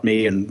says about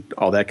me and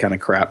all that kind of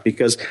crap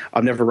because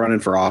I'm never running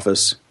for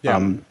office.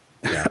 Yeah.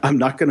 Yeah. I'm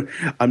not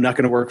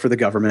gonna work for the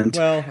government.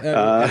 Well,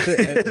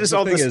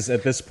 the thing is,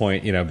 at this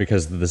point,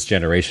 because of this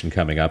generation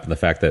coming up and the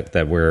fact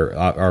that we're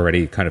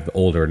already kind of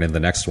older and in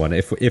the next one,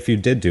 if you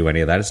did do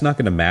any of that, it's not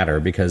going to matter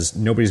because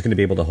nobody's going to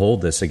be able to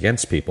hold this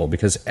against people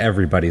because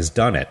everybody's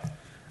done it.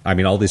 I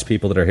mean, all these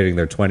people that are hitting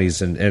their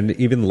 20s and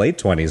even late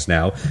 20s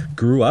now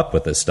grew up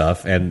with this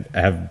stuff and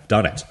have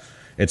done it.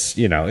 It's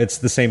it's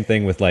the same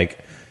thing with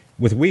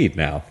with weed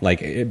now.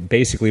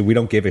 Basically, we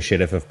don't give a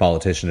shit if a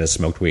politician has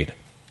smoked weed.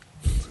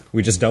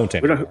 We just don't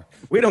anymore.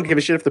 We don't give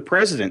a shit if the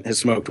president has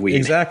smoked weed.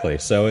 Exactly.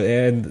 So,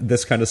 and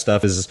this kind of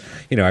stuff is,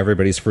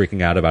 everybody's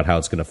freaking out about how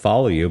it's going to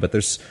follow you,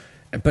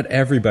 but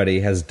everybody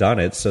has done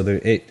it, so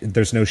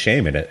there's no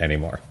shame in it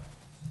anymore.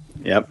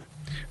 Yep.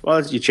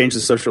 Well, you change the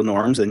social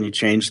norms, and you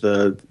change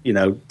the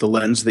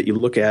lens that you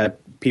look at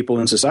people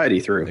in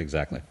society through.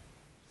 Exactly.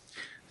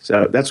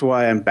 So that's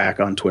why I'm back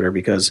on Twitter,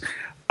 because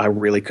I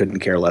really couldn't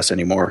care less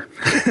anymore.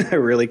 I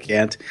really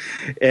can't.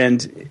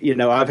 And,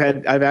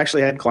 I've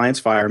actually had clients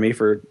fire me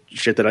for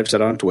shit that I've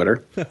said on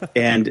Twitter,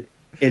 and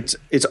it's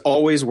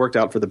always worked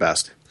out for the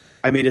best.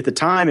 I mean, at the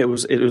time it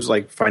was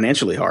like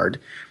financially hard,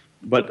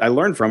 but I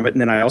learned from it.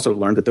 And then I also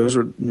learned that those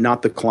were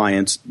not the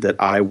clients that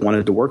I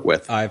wanted to work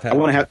with. I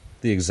want to have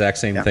the exact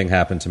same thing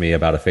happened to me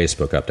about a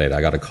Facebook update. I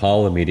got a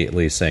call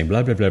immediately saying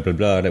blah, blah, blah, blah,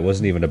 blah, and it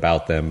wasn't even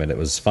about them, and it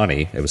was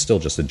funny. It was still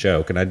just a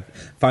joke. And I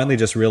finally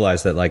just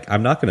realized that,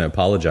 I'm not going to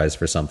apologize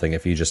for something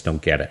if you just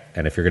don't get it.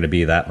 And if you're going to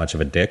be that much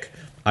of a dick,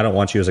 I don't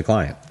want you as a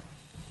client.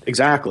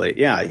 Exactly.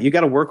 Yeah. You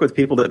got to work with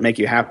people that make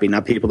you happy,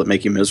 not people that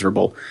make you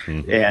miserable.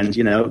 Mm-hmm. And,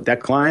 that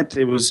client,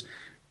 it was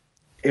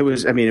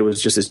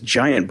just this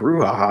giant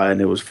brouhaha, and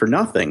it was for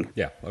nothing.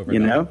 Yeah.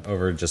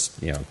 Over just,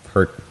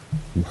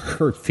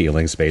 hurt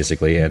feelings,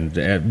 basically, and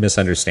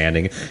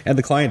misunderstanding, and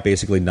the client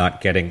basically not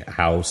getting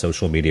how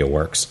social media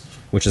works,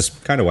 which is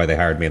kind of why they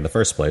hired me in the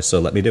first place. So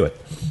let me do it.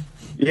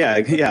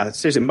 Yeah.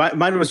 Seriously.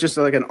 Mine was just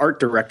like an art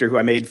director who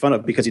I made fun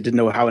of because he didn't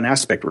know how an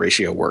aspect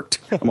ratio worked.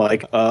 I'm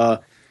like,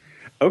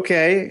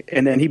 okay.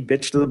 And then he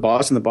bitched to the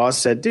boss, and the boss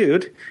said,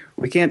 dude,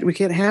 we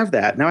can't have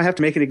that. Now I have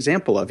to make an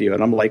example of you.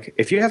 And I'm like,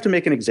 if you have to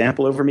make an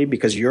example over me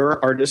because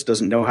your artist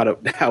doesn't know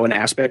how an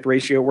aspect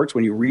ratio works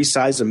when you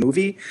resize a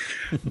movie,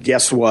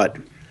 guess what?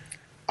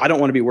 I don't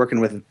want to be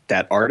working with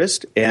that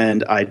artist,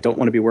 and I don't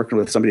want to be working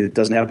with somebody that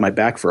doesn't have my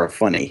back for a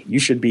funny. You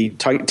should be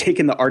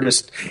taking the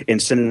artist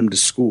and sending them to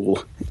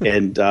school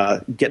and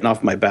getting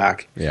off my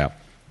back. Yeah.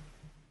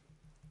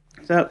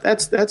 So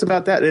that's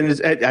about that. And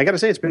I got to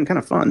say, it's been kind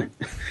of fun.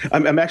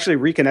 I'm actually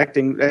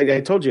reconnecting.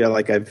 I told you,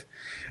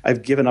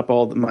 I've given up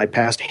all my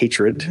past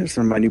hatred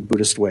from my new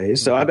Buddhist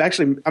ways. So I'm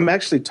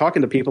actually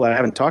talking to people I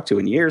haven't talked to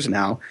in years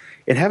now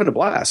and having a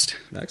blast.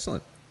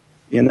 Excellent.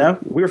 We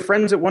were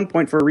friends at one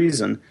point for a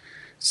reason.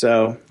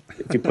 So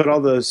if you put all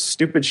the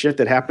stupid shit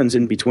that happens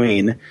in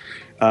between,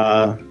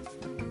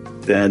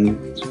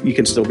 then you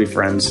can still be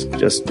friends.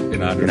 Just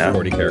in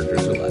 140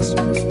 characters or less.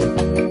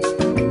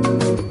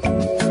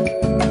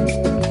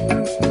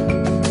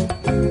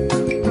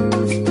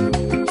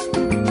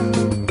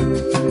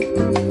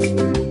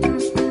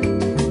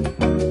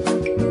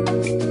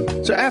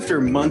 After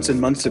months and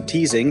months of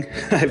teasing,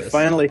 I've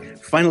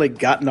finally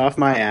gotten off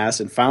my ass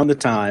and found the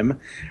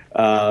time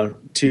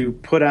to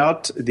put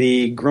out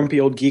the Grumpy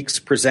Old Geeks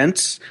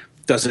Presents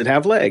Does It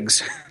Have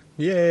Legs?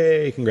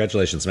 Yay!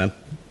 Congratulations, man.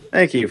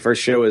 Thank you.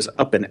 First show is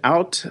up and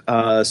out.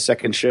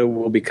 Second show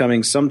will be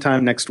coming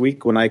sometime next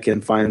week when I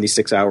can find the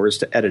 6 hours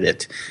to edit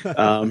it.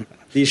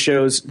 These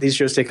shows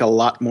take a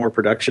lot more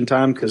production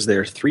time because there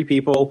are 3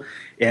 people,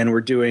 and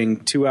we're doing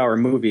 2-hour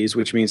movies,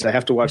 which means I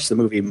have to watch the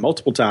movie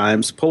multiple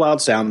times, pull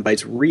out sound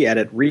bites,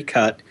 re-edit,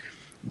 recut,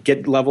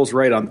 get levels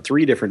right on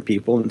 3 different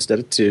people instead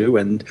of 2,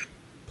 and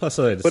plus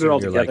put it all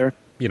together.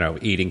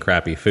 Eating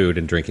crappy food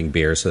and drinking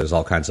beer, so there's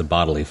all kinds of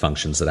bodily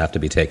functions that have to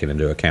be taken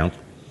into account.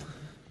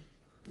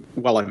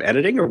 While I'm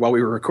editing or while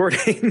we were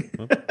recording?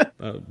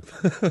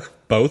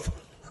 Both.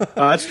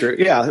 That's true.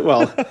 Yeah.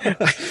 Well,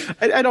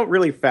 I don't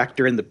really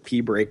factor in the pee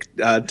break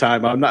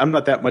time. I'm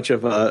not that much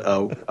of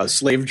a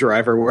slave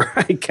driver where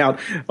I count.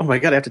 Oh my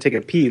God, I have to take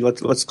a pee.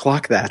 Let's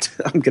clock that.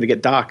 I'm going to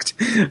get docked.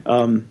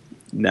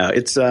 No,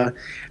 it's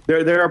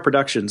there are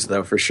productions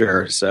though for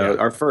sure. So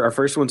our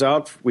first one's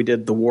out. We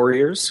did The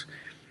Warriors,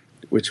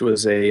 which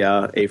was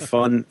a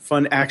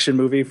fun action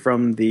movie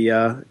from the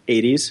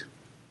 80s.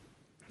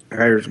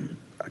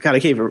 God,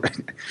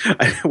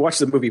 I watched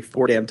the movie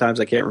 4 damn times.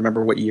 I can't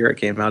remember what year it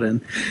came out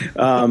in.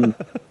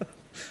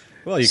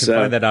 Well, you can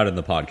find that out in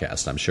the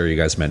podcast. I'm sure you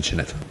guys mention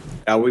it.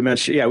 We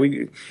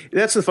mentioned,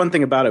 that's the fun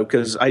thing about it,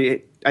 because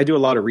I do a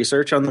lot of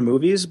research on the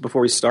movies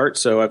before we start.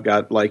 So I've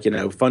got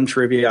fun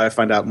trivia. I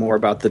find out more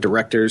about the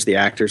directors, the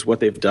actors, what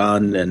they've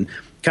done, and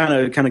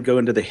kind of go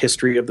into the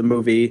history of the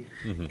movie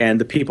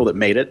and the people that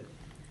made it.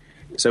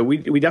 So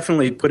we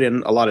definitely put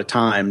in a lot of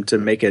time to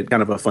make it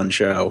kind of a fun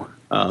show.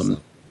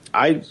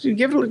 I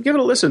give it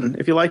a listen.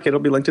 If you like it, it'll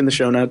be linked in the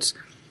show notes.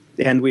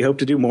 And we hope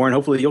to do more, and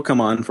hopefully you'll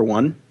come on for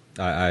one.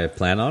 I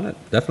plan on it,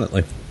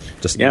 definitely.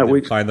 Just need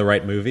to find the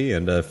right movie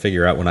and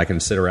figure out when I can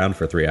sit around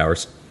for 3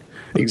 hours.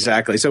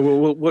 Exactly. So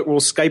we'll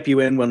Skype you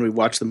in when we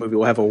watch the movie.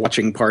 We'll have a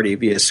watching party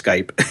via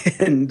Skype,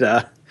 and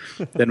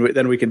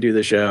then we can do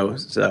the show.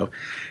 So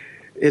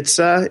it's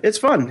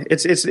fun.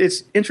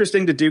 It's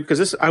interesting to do,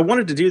 because I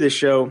wanted to do this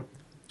show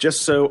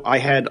just so I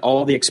had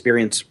all the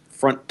experience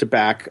front to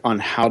back on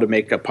how to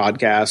make a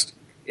podcast,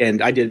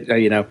 and I did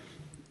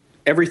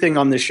everything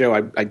on this show.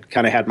 I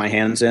kind of had my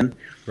hands in.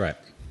 Right.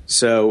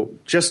 So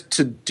just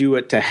to do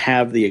it, to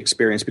have the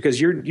experience, because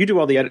you do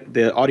all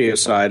the audio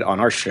side on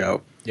our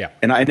show, Yeah.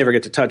 And I never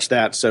get to touch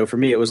that. So for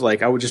me, it was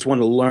like I would just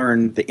want to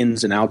learn the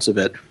ins and outs of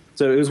it.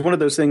 So it was one of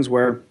those things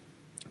where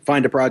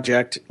find a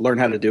project, learn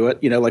how to do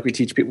it. Like we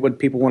teach people when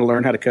people want to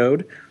learn how to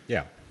code.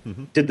 Yeah.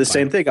 Mm-hmm. Did the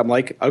same thing. I'm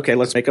like, okay,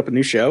 let's make up a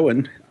new show,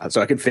 and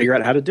so I can figure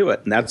out how to do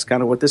it. And that's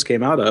kind of what this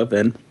came out of,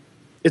 and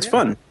it's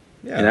fun.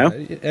 Yeah,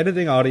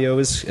 editing audio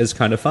is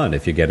kind of fun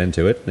if you get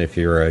into it. If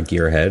you're a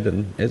gearhead,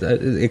 and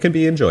it can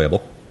be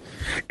enjoyable.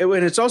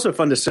 And it's also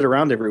fun to sit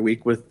around every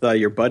week with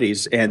your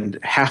buddies and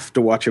have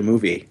to watch a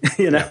movie.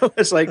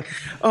 It's like,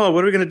 oh,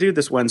 what are we going to do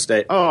this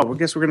Wednesday? Oh, I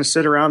guess we're going to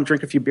sit around,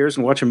 drink a few beers,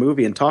 and watch a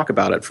movie and talk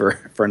about it for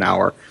an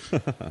hour.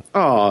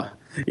 Oh.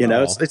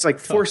 It's like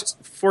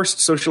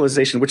forced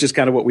socialization, which is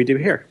kind of what we do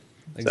here.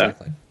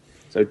 Exactly.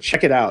 So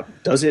check it out.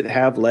 Does it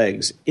have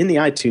legs in the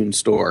iTunes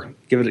store?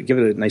 Give it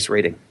a nice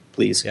rating,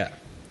 please. Yeah,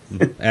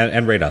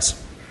 and rate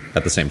us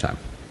at the same time.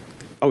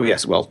 Oh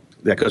yes, well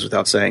that goes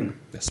without saying.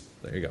 Yes,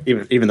 there you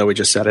go. Even though we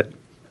just said it.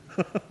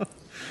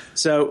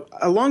 So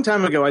a long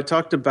time ago, I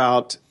talked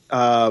about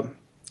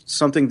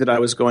something that I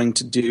was going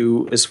to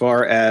do as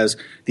far as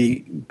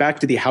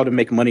back to the how to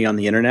make money on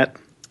the internet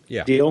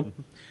deal.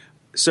 Mm-hmm.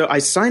 So I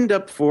signed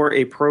up for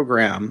a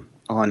program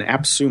on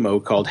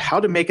AppSumo called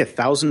How to Make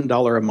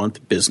 $1,000 a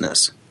Month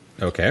Business.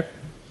 Okay.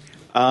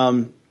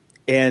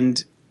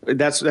 And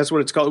that's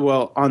what it's called.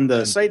 Well, on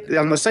the site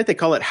they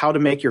call it How to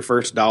Make Your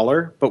First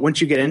Dollar, but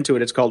once you get into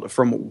it, it's called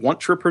From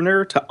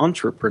Wantrepreneur to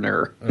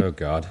Entrepreneur. Oh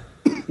God.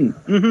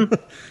 Mm-hmm.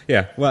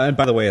 Yeah. Well, and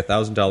by the way,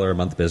 $1,000 a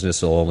month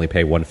business will only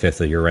pay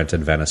 1/5 of your rent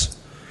in Venice.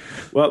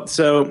 Well,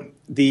 so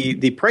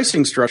the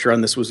pricing structure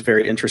on this was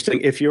very interesting.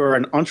 If you're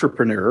an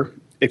entrepreneur,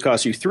 it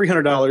costs you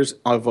 $300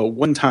 of a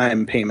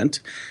one-time payment.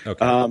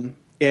 Okay.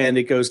 And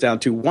it goes down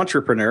to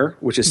Wantrepreneur,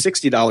 which is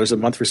 $60 a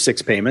month for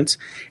 6 payments.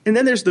 And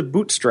then there's the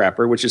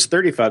Bootstrapper, which is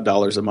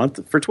 $35 a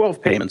month for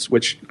 12 payments,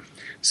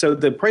 so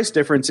the price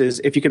difference is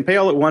if you can pay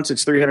all at once,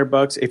 it's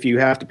 $300. If you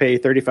have to pay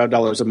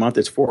 $35 a month,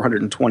 it's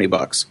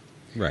 $420.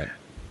 Right.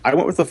 I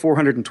went with the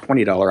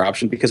 $420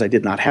 option because I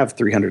did not have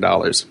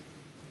 $300.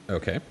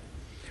 Okay.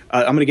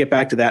 I'm going to get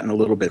back to that in a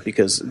little bit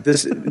because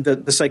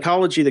the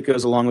psychology that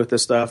goes along with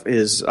this stuff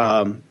is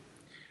I'm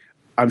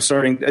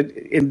starting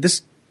in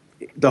this.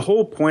 The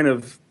whole point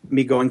of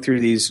me going through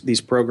these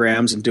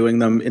programs and doing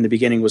them in the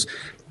beginning was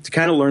to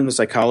kind of learn the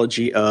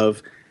psychology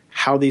of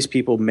how these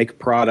people make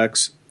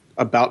products,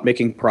 about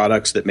making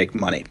products that make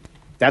money.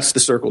 That's the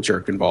circle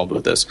jerk involved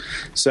with this.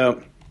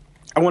 So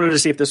I wanted to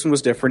see if this one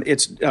was different.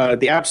 It's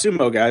the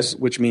AppSumo guys,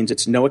 which means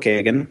it's Noah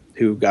Kagan,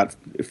 who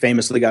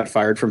famously got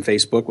fired from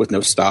Facebook with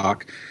no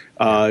stock.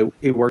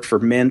 He worked for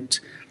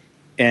Mint,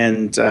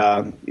 and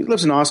he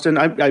lives in Austin.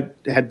 I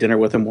had dinner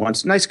with him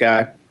once. Nice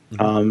guy.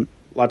 Mm-hmm.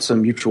 Lots of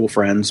mutual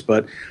friends,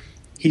 but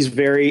he's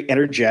very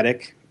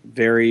energetic,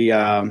 very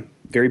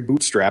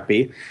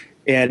bootstrappy.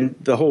 And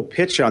the whole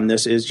pitch on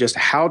this is just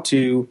how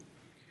to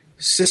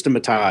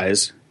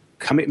systematize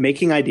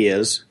making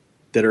ideas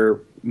that are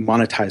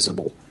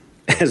monetizable.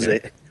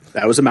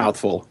 That was a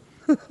mouthful.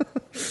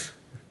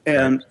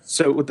 And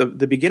so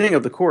the beginning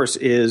of the course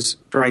is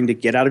trying to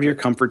get out of your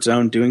comfort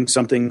zone, doing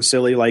something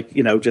silly like,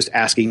 just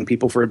asking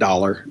people for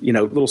 $1,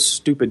 little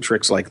stupid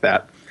tricks like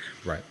that.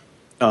 Right.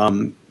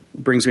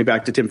 Brings me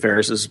back to Tim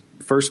Ferriss's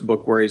first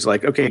book where he's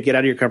like, okay, get out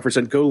of your comfort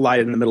zone, go lie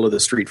in the middle of the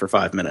street for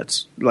 5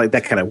 minutes. Like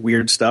that kind of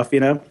weird stuff,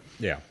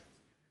 Yeah.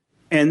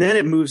 And then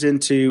it moves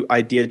into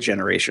idea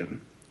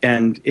generation.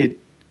 And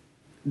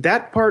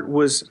that part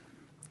was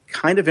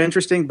kind of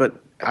interesting,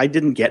 but I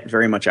didn't get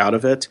very much out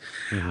of it.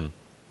 Mm-hmm.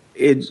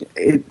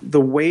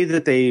 The way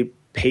that they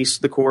pace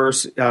the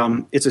course,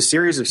 it's a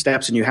series of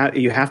steps, and you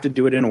have to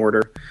do it in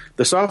order.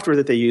 The software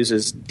that they use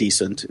is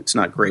decent. It's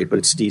not great, but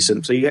it's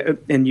decent. So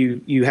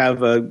you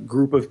have a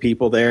group of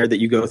people there that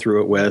you go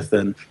through it with,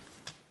 and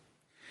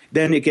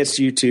then it gets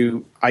you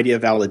to idea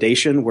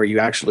validation, where you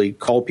actually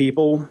call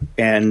people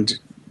and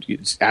you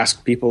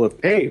ask people if,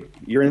 hey,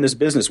 you're in this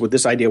business, would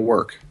this idea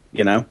work?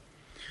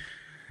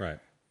 Right.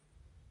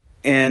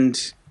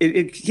 And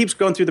it keeps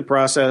going through the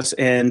process,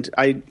 and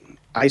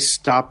I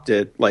stopped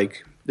it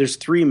there's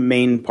 3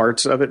 main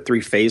parts of it, 3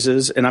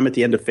 phases, and I'm at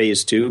the end of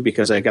phase 2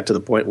 because I got to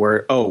the point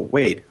where, oh,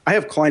 wait, I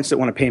have clients that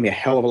want to pay me a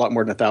hell of a lot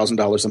more than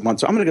 $1,000 a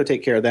month, so I'm going to go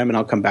take care of them, and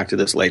I'll come back to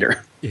this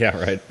later. Yeah,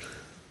 right.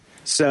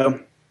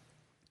 So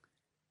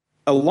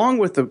along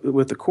with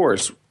the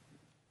course,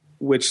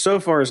 which so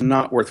far is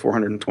not worth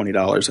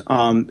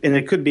 $420, and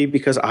it could be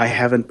because I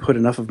haven't put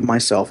enough of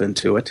myself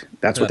into it.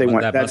 That's what they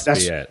want. That must be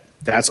it.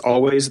 That's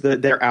always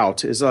they're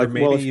out. Is like, or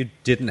maybe you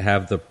didn't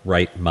have the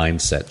right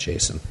mindset,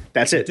 Jason.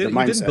 That's it. You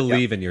didn't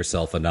believe in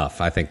yourself enough.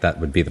 I think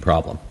that would be the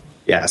problem.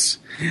 Yes.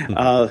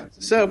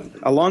 So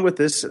along with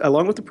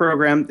the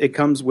program, it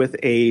comes with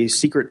a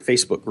secret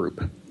Facebook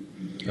group.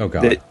 Oh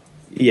God.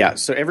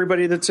 So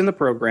everybody that's in the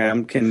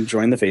program can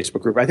join the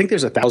Facebook group. I think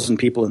there's 1,000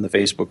 people in the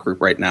Facebook group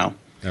right now.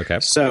 Okay.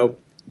 So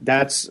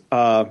that's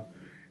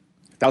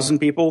 1,000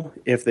 people.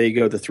 If they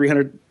go the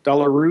 $300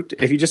 route,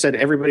 if you just said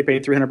everybody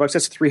paid $300,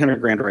 that's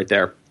 $300,000 right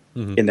there.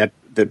 Mm-hmm. In that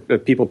the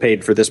people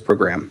paid for this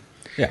program.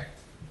 Yeah.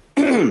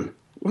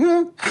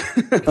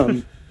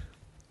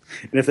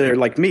 And if they're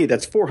like me,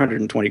 that's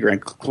 420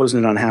 grand, closing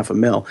it on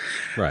 $500,000.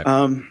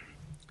 Right.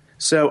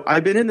 So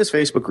I've been in this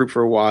Facebook group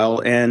for a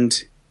while,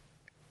 and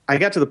I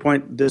got to the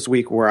point this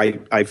week where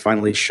I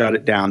finally shut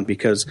it down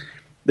because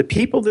the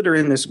people that are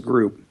in this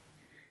group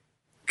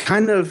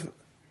kind of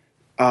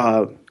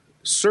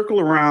circle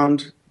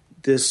around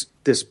this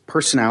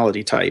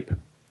personality type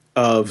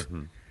of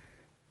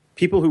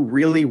people who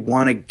really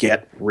want to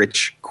get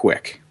rich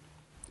quick.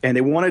 And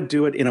they want to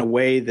do it in a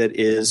way that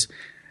is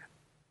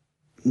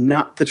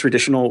not the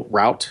traditional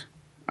route,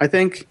 I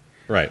think.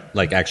 Right.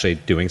 Like actually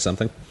doing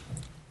something?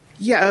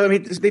 Yeah, I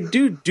mean, they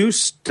do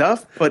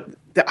stuff, but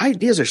the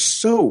ideas are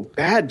so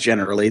bad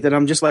generally that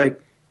I'm just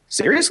like,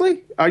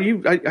 seriously? Are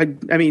you?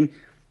 I mean,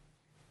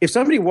 if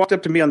somebody walked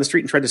up to me on the street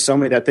and tried to sell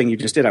me that thing you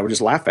just did, I would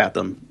just laugh at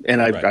them.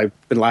 And I've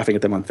been laughing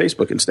at them on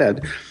Facebook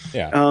instead.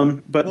 Yeah.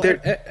 But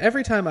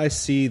every time I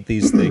see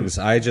these things,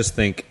 I just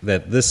think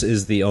that this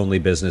is the only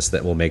business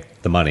that will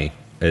make the money.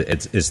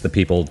 It's the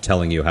people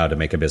telling you how to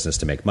make a business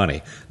to make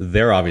money.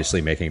 They're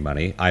obviously making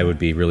money. I would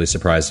be really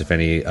surprised if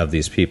any of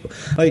these people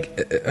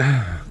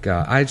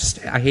God,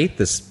 I hate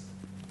this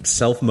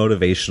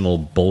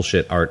self-motivational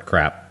bullshit art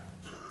crap.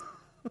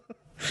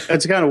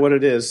 That's kind of what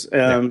it is.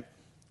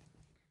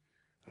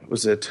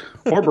 Was it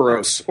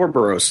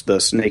Ouroboros, the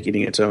snake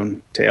eating its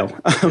own tail?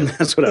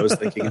 That's what I was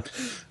thinking.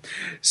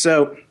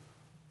 So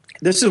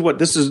this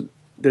is.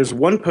 There's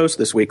one post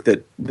this week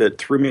that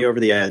threw me over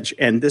the edge,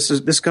 and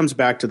this comes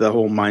back to the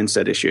whole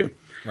mindset issue,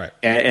 right?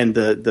 And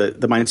the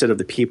mindset of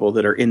the people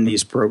that are in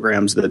these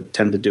programs that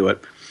tend to do it.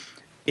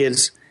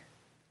 Is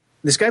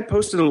this guy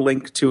posted a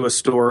link to a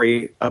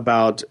story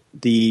about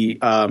the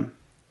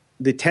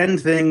 10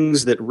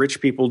 things that rich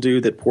people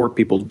do that poor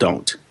people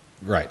don't,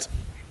 right?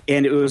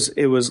 And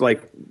it was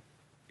like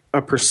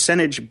a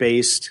percentage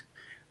based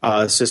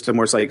system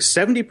where it's like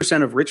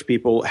 70% of rich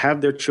people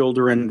have their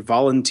children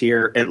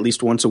volunteer at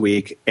least once a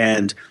week,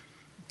 and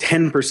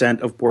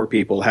 10% of poor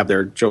people have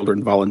their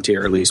children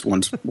volunteer at least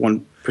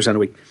 1% a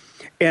week.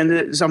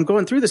 And so I'm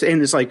going through this,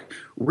 and it's like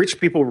rich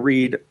people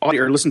read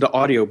audio or listen to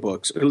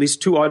audiobooks, at least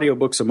 2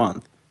 audiobooks a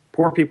month.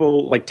 Poor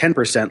people, like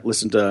 10%,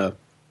 listen to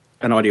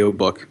an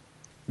audiobook.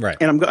 Right.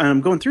 And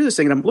I'm going through this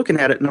thing, and I'm looking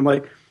at it, and I'm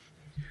like,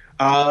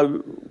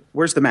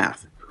 where's the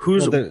math?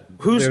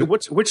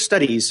 Which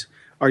studies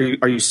are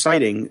you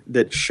citing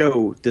that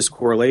show this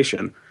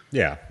correlation?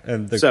 Yeah,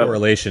 and the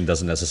correlation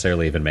doesn't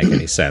necessarily even make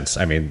any sense.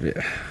 I mean,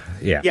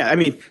 yeah. Yeah, I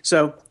mean,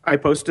 so I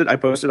posted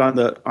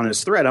on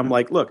his thread. I'm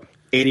like, look,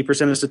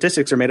 80% of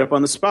statistics are made up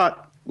on the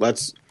spot.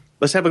 Let's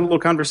have a little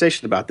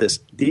conversation about this.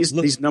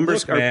 These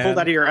numbers are pulled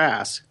out of your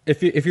ass.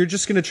 If you're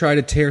just going to try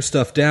to tear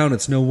stuff down,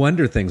 it's no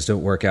wonder things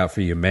don't work out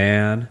for you,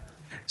 man.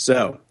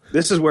 So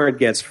this is where it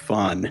gets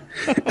fun.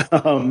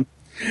 I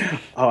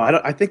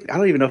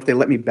don't even know if they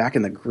let me back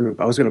in the group.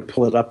 I was going to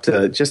pull it up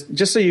to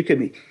just so you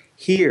can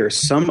hear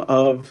some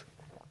of.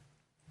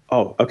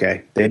 Oh,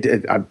 okay. They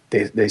did.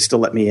 They still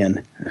let me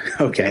in.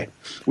 Okay,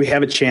 we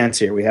have a chance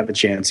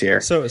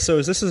here. So is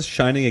this a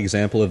shining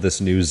example of this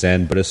new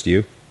Zen Buddhist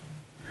you?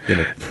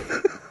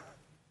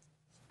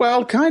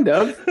 Well, kind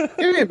of.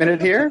 Give me a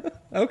minute here.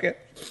 Okay.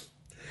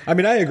 I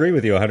mean, I agree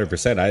with you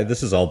 100%.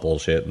 This is all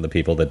bullshit, and the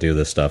people that do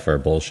this stuff are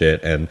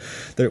bullshit. And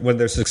when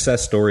there's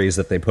success stories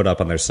that they put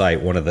up on their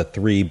site, one of the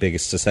 3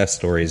 biggest success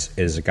stories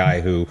is a guy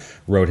who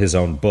wrote his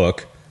own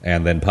book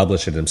and then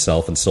published it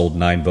himself and sold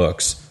 9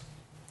 books.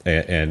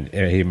 And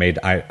he made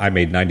I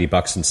made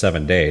 $90 in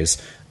 7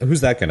 days.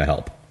 Who's that going to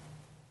help?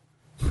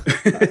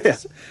 Yeah.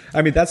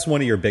 I mean, that's one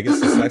of your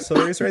biggest success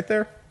stories right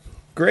there.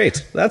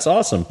 Great, that's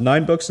awesome.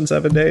 9 books in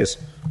 7 days.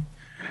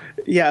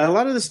 Yeah, a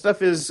lot of this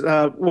stuff is,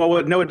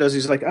 what Noah does,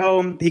 he's like,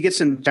 he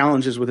gets in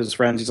challenges with his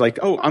friends. He's like,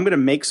 I'm going to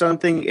make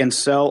something and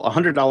sell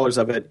 $100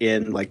 of it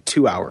in like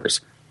 2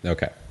 hours.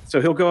 Okay.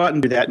 So he'll go out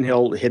and do that, and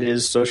he'll hit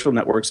his social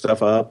network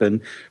stuff up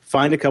and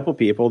find a couple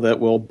people that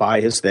will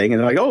buy his thing.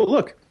 And they're like, oh,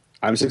 look,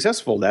 I'm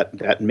successful.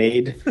 That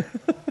made,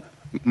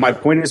 my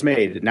point is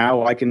made.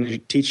 Now I can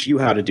teach you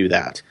how to do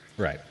that.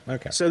 Right.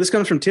 Okay. So this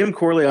comes from Tim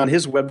Corley on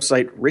his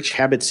website, Rich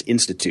Habits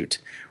Institute,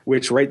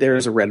 which right there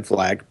is a red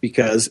flag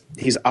because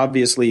he's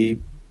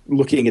obviously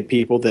looking at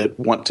people that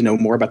want to know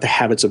more about the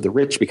habits of the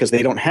rich because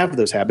they don't have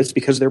those habits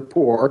because they're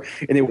poor,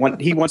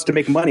 and he wants to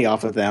make money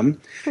off of them,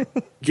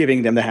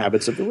 giving them the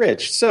habits of the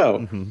rich.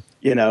 So,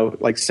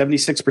 like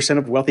 76%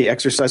 of wealthy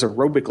exercise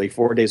aerobically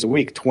 4 days a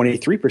week.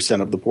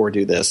 23% of the poor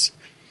do this.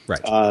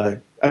 Right.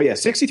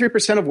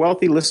 63% of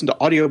wealthy listen to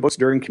audiobooks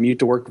during commute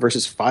to work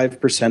versus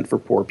 5% for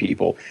poor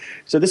people.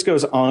 So this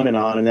goes on.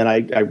 And then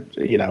I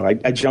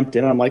jumped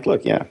in and I'm like,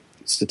 look, yeah,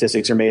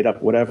 statistics are made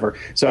up, whatever.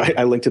 So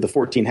I linked to the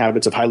 14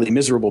 habits of highly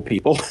miserable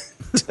people.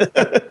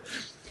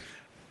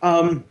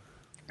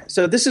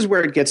 So this is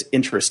where it gets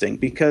interesting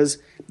because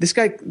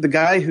the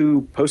guy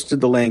who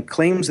posted the link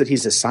claims that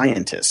he's a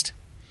scientist.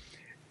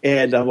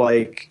 And I'm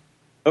like,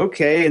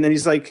 okay. And then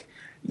he's like,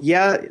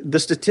 yeah, the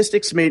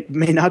statistics may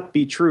not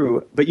be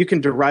true, but you can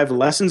derive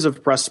lessons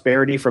of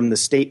prosperity from the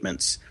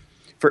statements.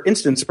 For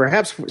instance,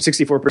 perhaps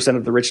 64%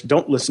 of the rich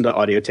don't listen to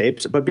audio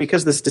tapes, but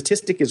because the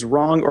statistic is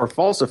wrong or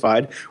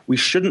falsified, we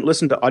shouldn't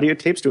listen to audio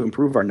tapes to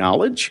improve our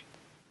knowledge.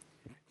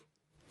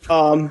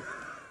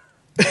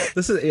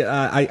 This is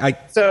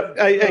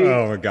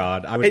oh my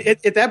god!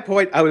 At that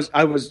point, I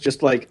was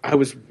just like, I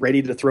was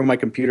ready to throw my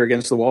computer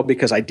against the wall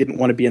because I didn't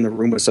want to be in the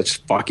room with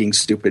such fucking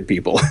stupid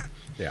people.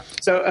 Yeah.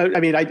 So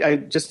I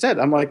just said,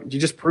 I'm like,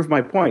 you just proved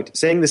my point.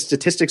 Saying the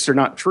statistics are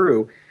not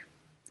true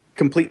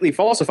completely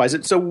falsifies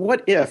it. So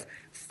what if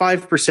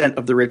 5%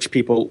 of the rich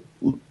people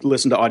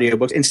listen to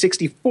audiobooks and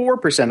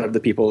 64% of the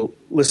people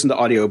listen to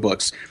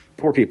audiobooks?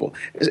 Poor people.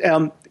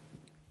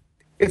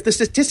 If the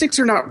statistics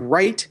are not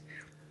right,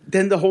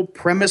 then the whole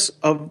premise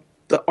of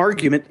the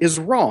argument is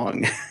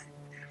wrong.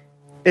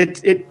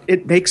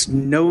 It makes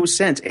no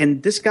sense.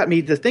 And this got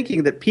me to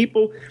thinking that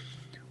people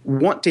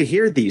want to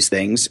hear these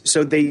things,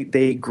 so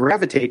they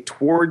gravitate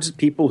towards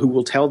people who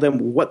will tell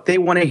them what they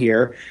want to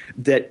hear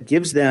that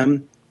gives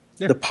them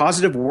the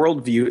positive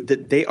worldview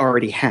that they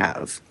already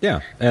have.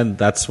 Yeah, and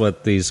that's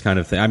what these kind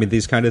of things... I mean,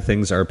 these kind of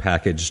things are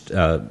packaged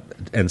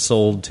and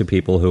sold to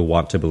people who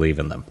want to believe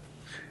in them.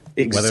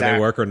 Exactly. Whether they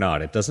work or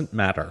not, it doesn't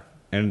matter.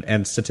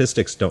 And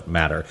statistics don't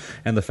matter.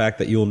 And the fact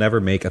that you will never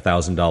make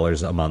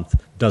 $1,000 a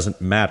month doesn't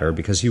matter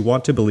because you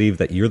want to believe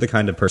that you're the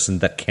kind of person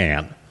that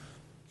can.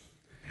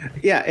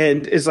 Yeah,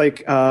 and it's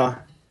like...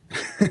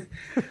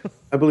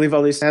 I believe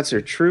all these stats are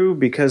true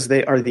because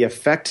they are the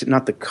effect,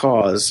 not the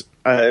cause.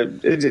 I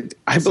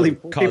believe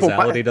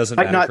causality people doesn't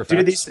might matter not for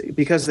do facts. these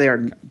because they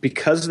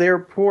are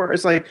poor.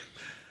 It's like,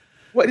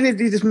 what? It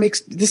just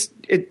makes this.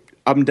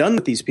 I'm done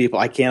with these people.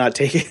 I cannot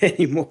take it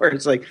anymore.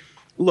 It's like,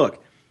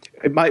 look,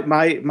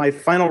 my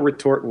final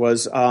retort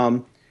was,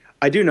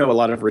 I do know a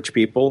lot of rich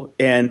people,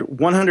 and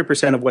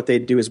 100% of what they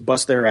do is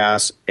bust their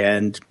ass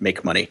and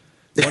make money.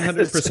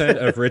 100%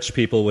 of rich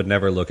people would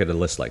never look at a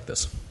list like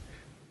this.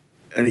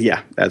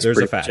 Yeah, there's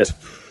a fact.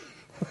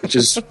 Which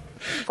is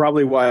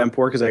probably why I'm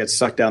poor, because I get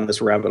sucked down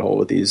this rabbit hole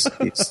with these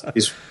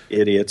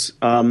idiots.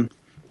 I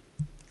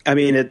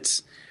mean,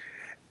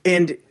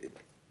 and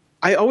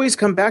I always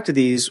come back to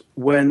these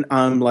when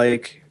I'm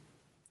like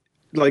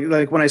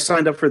when I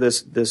signed up for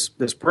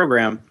this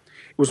program.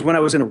 It was when I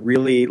was in a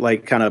really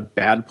kind of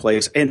bad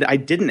place, and I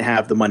didn't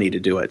have the money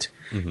to do it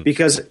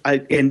because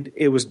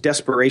it was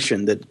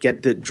desperation that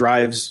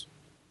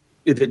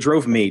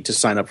drove me to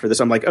sign up for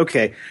this. I'm like,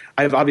 okay,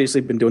 I've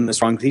obviously been doing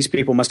this wrong. These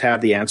people must have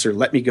the answer.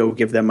 Let me go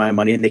give them my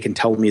money, and they can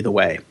tell me the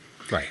way.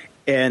 Right.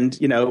 And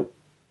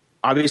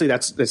obviously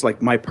that's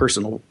like my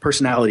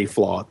personality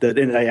flaw.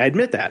 And I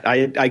admit that.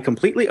 I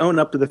completely own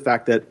up to the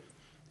fact that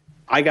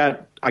I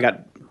got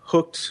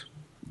hooked.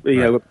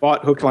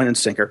 Bought hook, line, and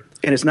sinker,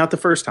 and it's not the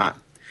first time.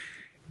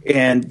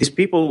 And these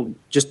people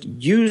just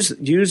use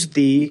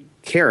the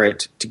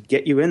carrot to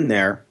get you in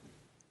there.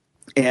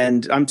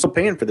 And I'm still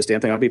paying for this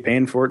damn thing. I'll be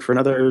paying for it for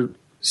another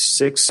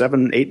 6,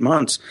 7, 8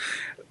 months.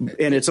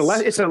 And it's a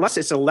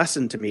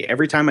lesson to me.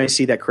 Every time I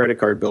see that credit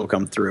card bill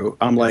come through,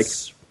 I'm like,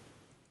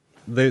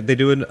 they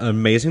do an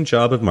amazing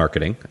job of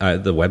marketing.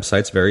 The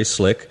website's very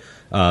slick.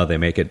 They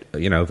make it,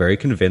 very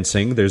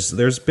convincing.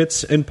 There's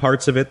bits and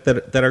parts of it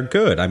that are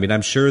good. I mean,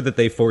 I'm sure that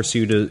they force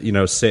you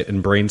to, sit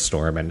and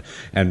brainstorm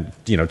and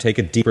take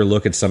a deeper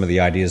look at some of the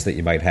ideas that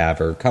you might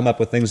have, or come up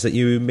with things that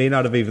you may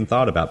not have even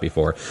thought about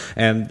before.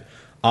 And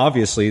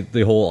obviously,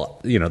 the whole,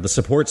 the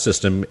support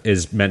system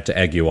is meant to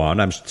egg you on.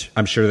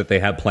 I'm sure that they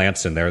have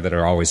plants in there that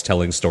are always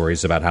telling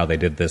stories about how they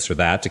did this or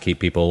that to keep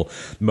people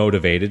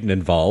motivated and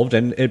involved.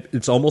 And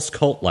it's almost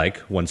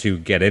cult-like once you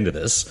get into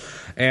this.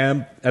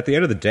 And at the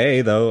end of the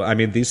day, though, I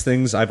mean, these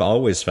things I've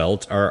always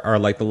felt are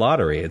like the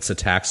lottery. It's a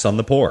tax on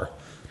the poor.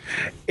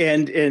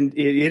 And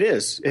it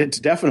is. It's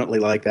definitely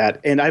like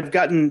that.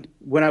 And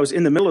when I was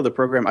in the middle of the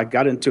program, I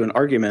got into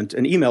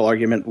an email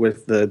argument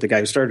with the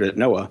guy who started at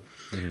NOAA.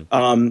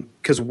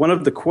 Because one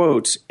of the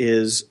quotes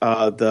is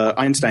the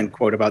Einstein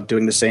quote about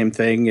doing the same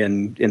thing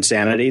in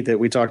insanity that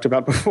we talked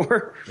about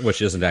before.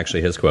 Which isn't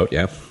actually his quote,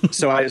 yeah.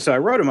 So I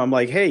wrote him. I'm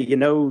like, hey,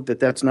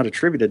 that's not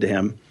attributed to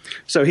him.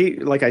 So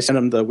I sent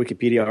him the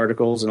Wikipedia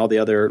articles and all the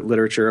other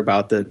literature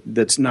about that.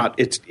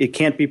 It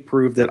can't be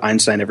proved that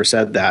Einstein ever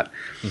said that.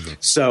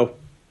 So.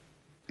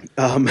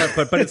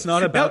 But it's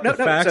not about the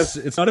facts.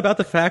 It's not about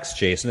the facts,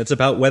 Jason. It's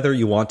about whether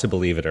you want to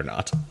believe it or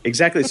not.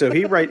 Exactly. So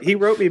he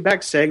wrote me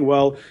back saying,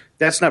 "Well,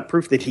 that's not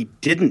proof that he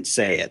didn't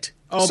say it."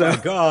 Oh my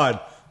God!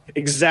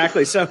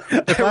 Exactly. So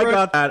if I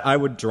got that, I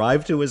would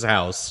drive to his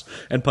house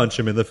and punch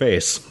him in the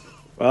face.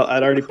 Well,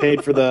 I'd already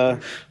paid for the.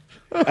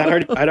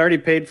 I'd already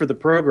paid for the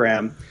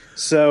program.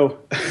 So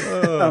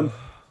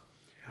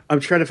I'm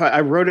trying to find.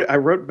 I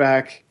wrote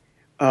back.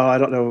 I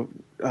don't know.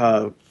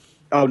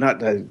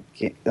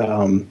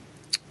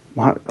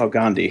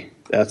 Gandhi.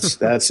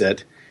 That's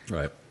it.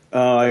 Right.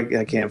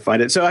 I can't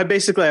find it. So I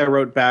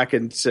wrote back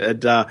and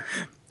said,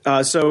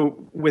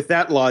 so with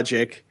that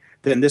logic,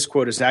 then this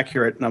quote is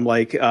accurate. And I'm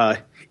like,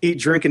 eat,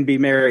 drink, and be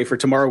merry, for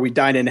tomorrow we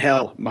dine in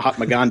hell,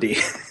 Mahatma Gandhi.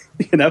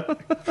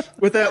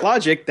 With that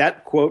logic,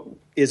 that quote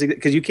is,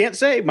 because you can't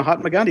say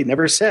Mahatma Gandhi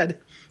never said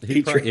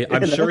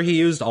I'm sure he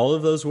used all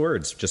of those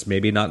words, just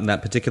maybe not in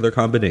that particular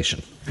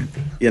combination.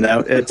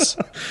 It's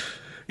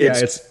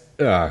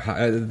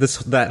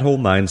that whole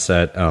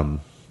mindset.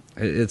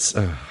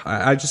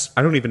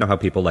 I don't even know how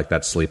people like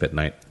that sleep at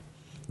night.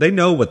 They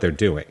know what they're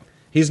doing.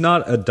 He's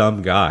not a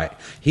dumb guy.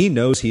 He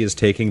knows he is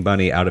taking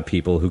money out of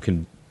people who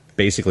can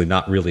basically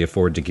not really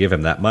afford to give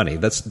him that money.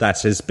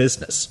 That's his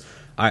business.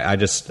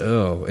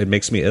 It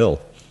makes me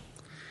ill.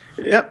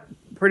 Yep,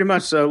 pretty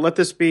much. So let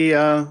this be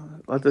a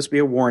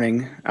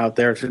warning out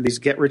there for these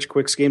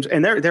get-rich-quick schemes.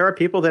 And there are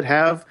people that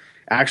have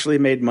actually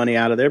made money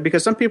out of there,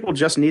 because some people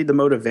just need the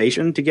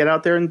motivation to get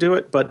out there and do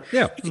it. But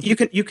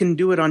you can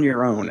do it on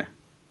your own.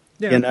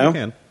 Yeah, you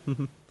can.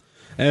 Mm-hmm.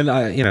 And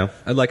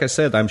like I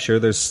said, I'm sure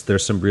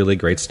there's some really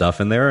great stuff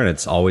in there, and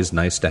it's always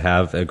nice to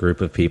have a group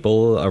of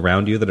people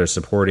around you that are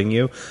supporting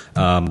you,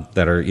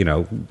 that are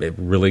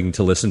willing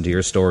to listen to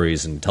your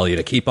stories and tell you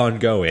to keep on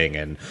going,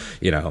 and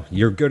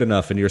you're good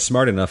enough and you're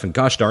smart enough, and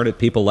gosh darn it,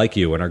 people like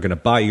you and are going to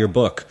buy your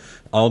book,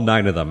 all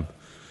 9 of them.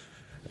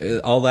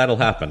 All that'll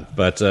happen,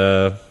 but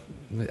you're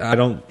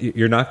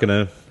not going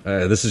to.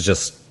 This is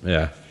just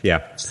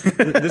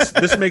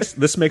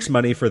This makes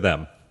money for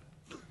them.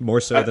 More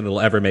so than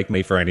it'll ever make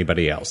me for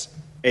anybody else.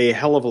 A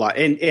hell of a lot.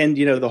 And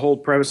the whole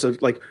premise of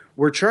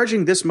we're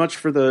charging this much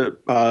for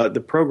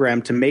the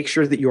program to make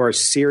sure that you are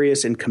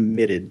serious and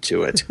committed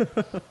to it.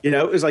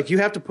 It's like you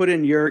have to put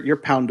in your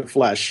pound of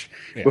flesh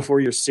before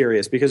you're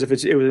serious. Because if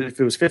it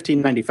was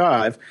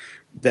 $15.95,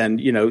 then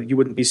you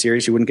wouldn't be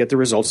serious, you wouldn't get the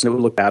results, and it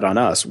would look bad on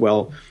us.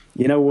 Well,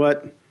 you know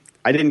what?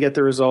 I didn't get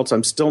the results.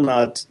 I'm still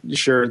not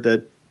sure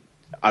that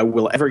I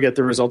will ever get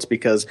the results,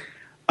 because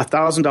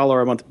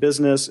 $1,000 a month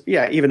business,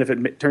 even if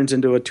it turns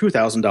into a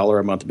 $2,000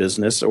 a month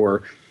business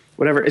or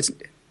whatever, is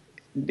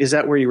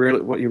that what you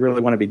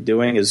really want to be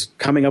doing? Is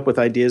coming up with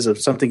ideas of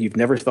something you've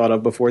never thought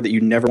of before that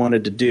you never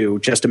wanted to do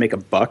just to make a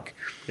buck?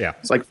 Yeah,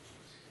 it's like,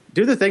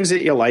 do the things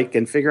that you like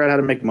and figure out how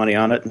to make money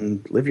on it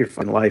and live your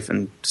fun life.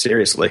 And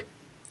seriously,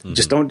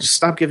 just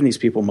stop giving these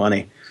people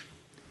money.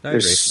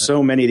 There's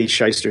so many of these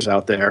shysters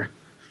out there.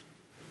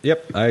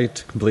 Yep, I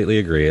completely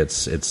agree.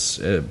 It's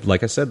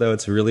like I said, though,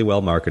 it's really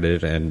well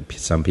marketed, and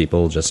some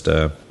people just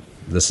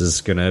this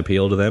is going to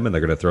appeal to them, and they're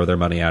going to throw their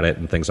money at it,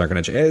 and things aren't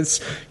going to change.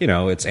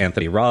 It's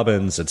Anthony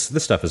Robbins.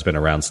 This stuff has been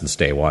around since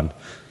day one.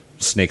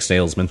 Snake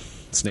salesman,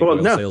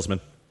 salesman.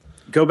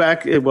 Go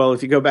back. Well,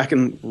 if you go back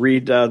and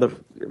read the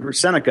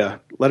Seneca,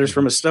 Letters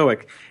from a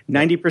Stoic,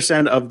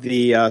 90% of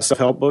the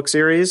self-help book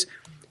series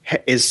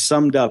is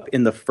summed up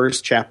in the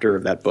first chapter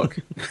of that book,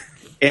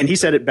 and he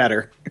said it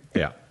better.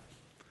 Yeah.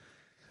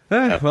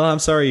 Well, I'm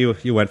sorry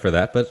you went for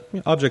that, but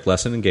object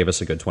lesson and gave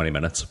us a good 20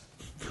 minutes.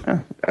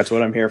 That's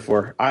what I'm here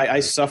for. I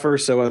suffer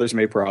so others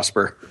may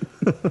prosper.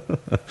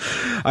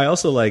 I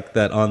also like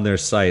that on their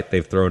site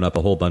they've thrown up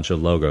a whole bunch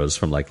of logos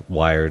from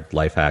Wired,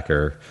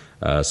 Lifehacker,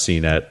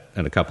 CNET,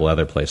 and a couple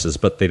other places,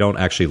 but they don't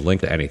actually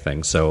link to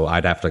anything. So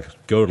I'd have to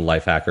go to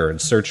Lifehacker and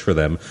search for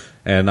them,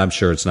 and I'm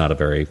sure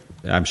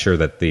I'm sure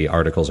that the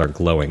articles aren't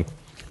glowing.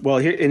 Well,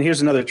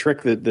 here's another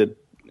trick that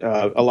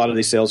a lot of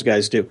these sales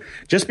guys do.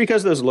 Just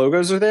because those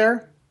logos are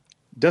there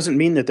doesn't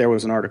mean that there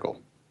was an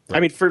article. Right. I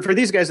mean, for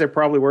these guys, there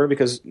probably were,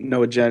 because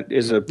Noah Gent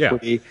is a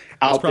pretty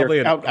out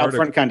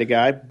front kind of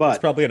guy. But it's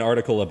probably an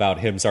article about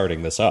him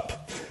starting this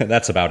up, and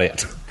that's about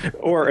it.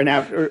 Or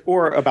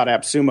about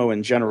AppSumo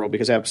in general,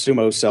 because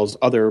AppSumo sells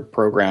other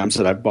programs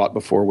that I've bought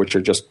before, which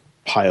are just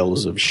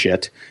piles of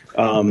shit.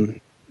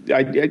 I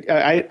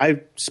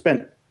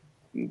spent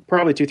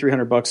probably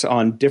 $200-300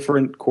 on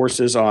different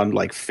courses on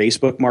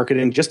Facebook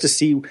marketing, just to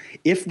see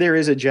if there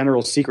is a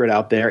general secret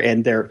out there.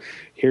 And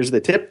here's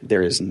the tip: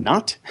 there is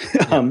not.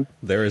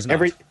 There is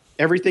not.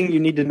 Everything you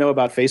need to know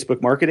about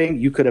Facebook marketing,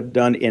 you could have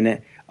done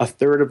in a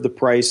third of the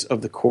price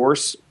of the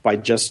course by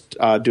just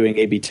doing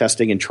A/B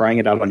testing and trying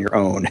it out on your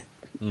own.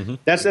 Mm-hmm.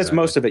 That's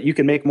most of it. You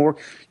can make more.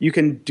 You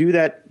can do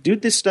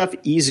this stuff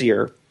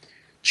easier,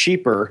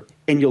 cheaper,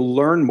 and you'll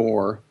learn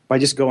more by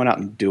just going out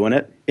and doing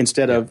it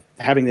instead of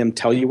having them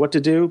tell you what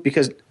to do.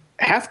 Because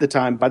half the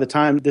time, by the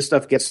time this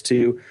stuff gets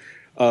to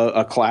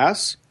a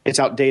class, it's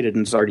outdated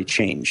and it's already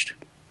changed.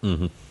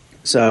 Mm-hmm.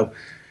 So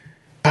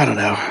I don't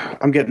know.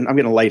 I'm getting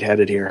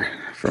lightheaded here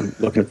from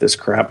looking at this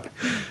crap.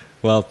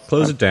 Well,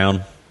 close it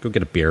down. Go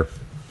get a beer.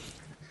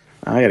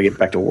 I got to get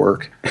back to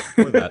work.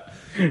 Or that.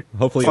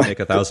 Hopefully you make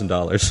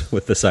 $1,000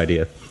 with this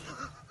idea.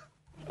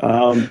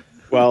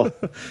 Well,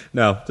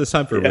 no, it's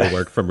time for real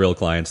work from real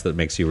clients that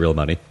makes you real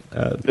money.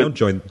 Don't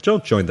join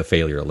the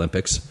failure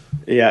Olympics.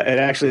 Yeah, it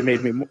actually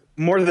made me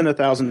more than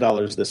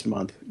 $1,000 this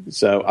month.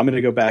 So I'm going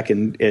to go back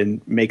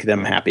and make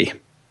them happy.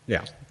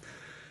 Yeah.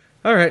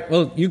 All right.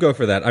 Well, you go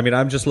for that. I mean,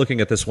 I'm just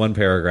looking at this one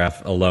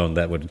paragraph alone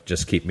that would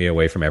just keep me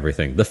away from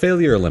everything. The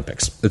failure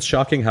Olympics. It's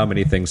shocking how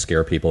many things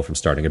scare people from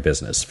starting a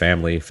business,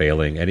 family,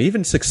 failing, and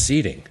even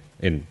succeeding.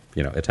 In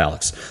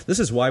italics. This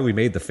is why we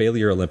made the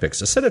Failure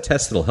Olympics, a set of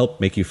tests that'll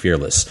help make you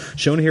fearless.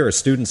 Shown here are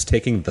students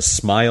taking the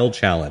Smile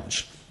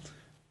Challenge.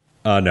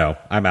 No,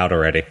 I'm out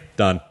already.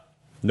 Done.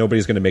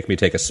 Nobody's going to make me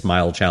take a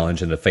Smile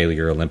Challenge in the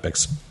Failure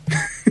Olympics.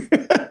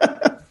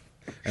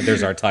 And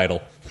there's our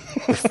title.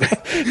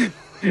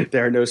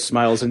 There are no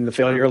smiles in the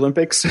Failure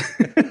Olympics.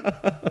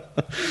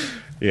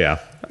 Yeah.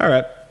 All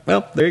right.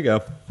 Well, there you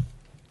go.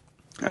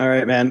 All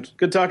right, man.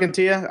 Good talking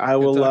to you. I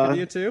will Talking to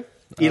you too.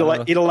 eat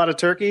a lot of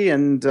turkey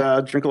and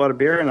drink a lot of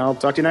beer, and I'll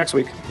talk to you next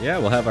week. Yeah,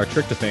 we'll have our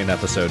tryptophan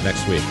episode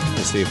next week.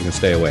 We'll see if we can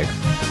stay awake.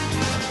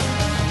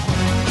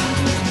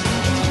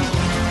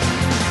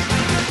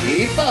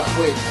 Keep up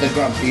with the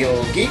Grumpy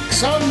Old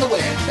Geeks on the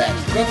web at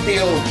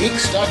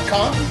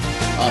grumpyoldgeeks.com,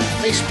 on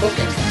Facebook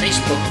at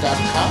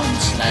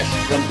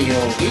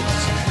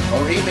facebook.com/grumpyoldgeeks,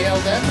 or email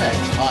them at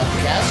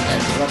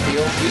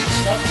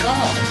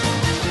podcast@grumpyoldgeeks.com.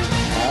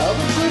 Have a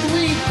good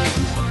week.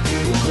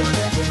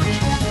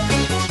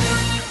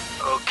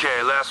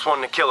 Okay, last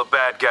one to kill a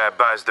bad guy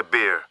buys the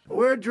beer.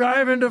 We're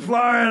driving to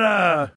Florida.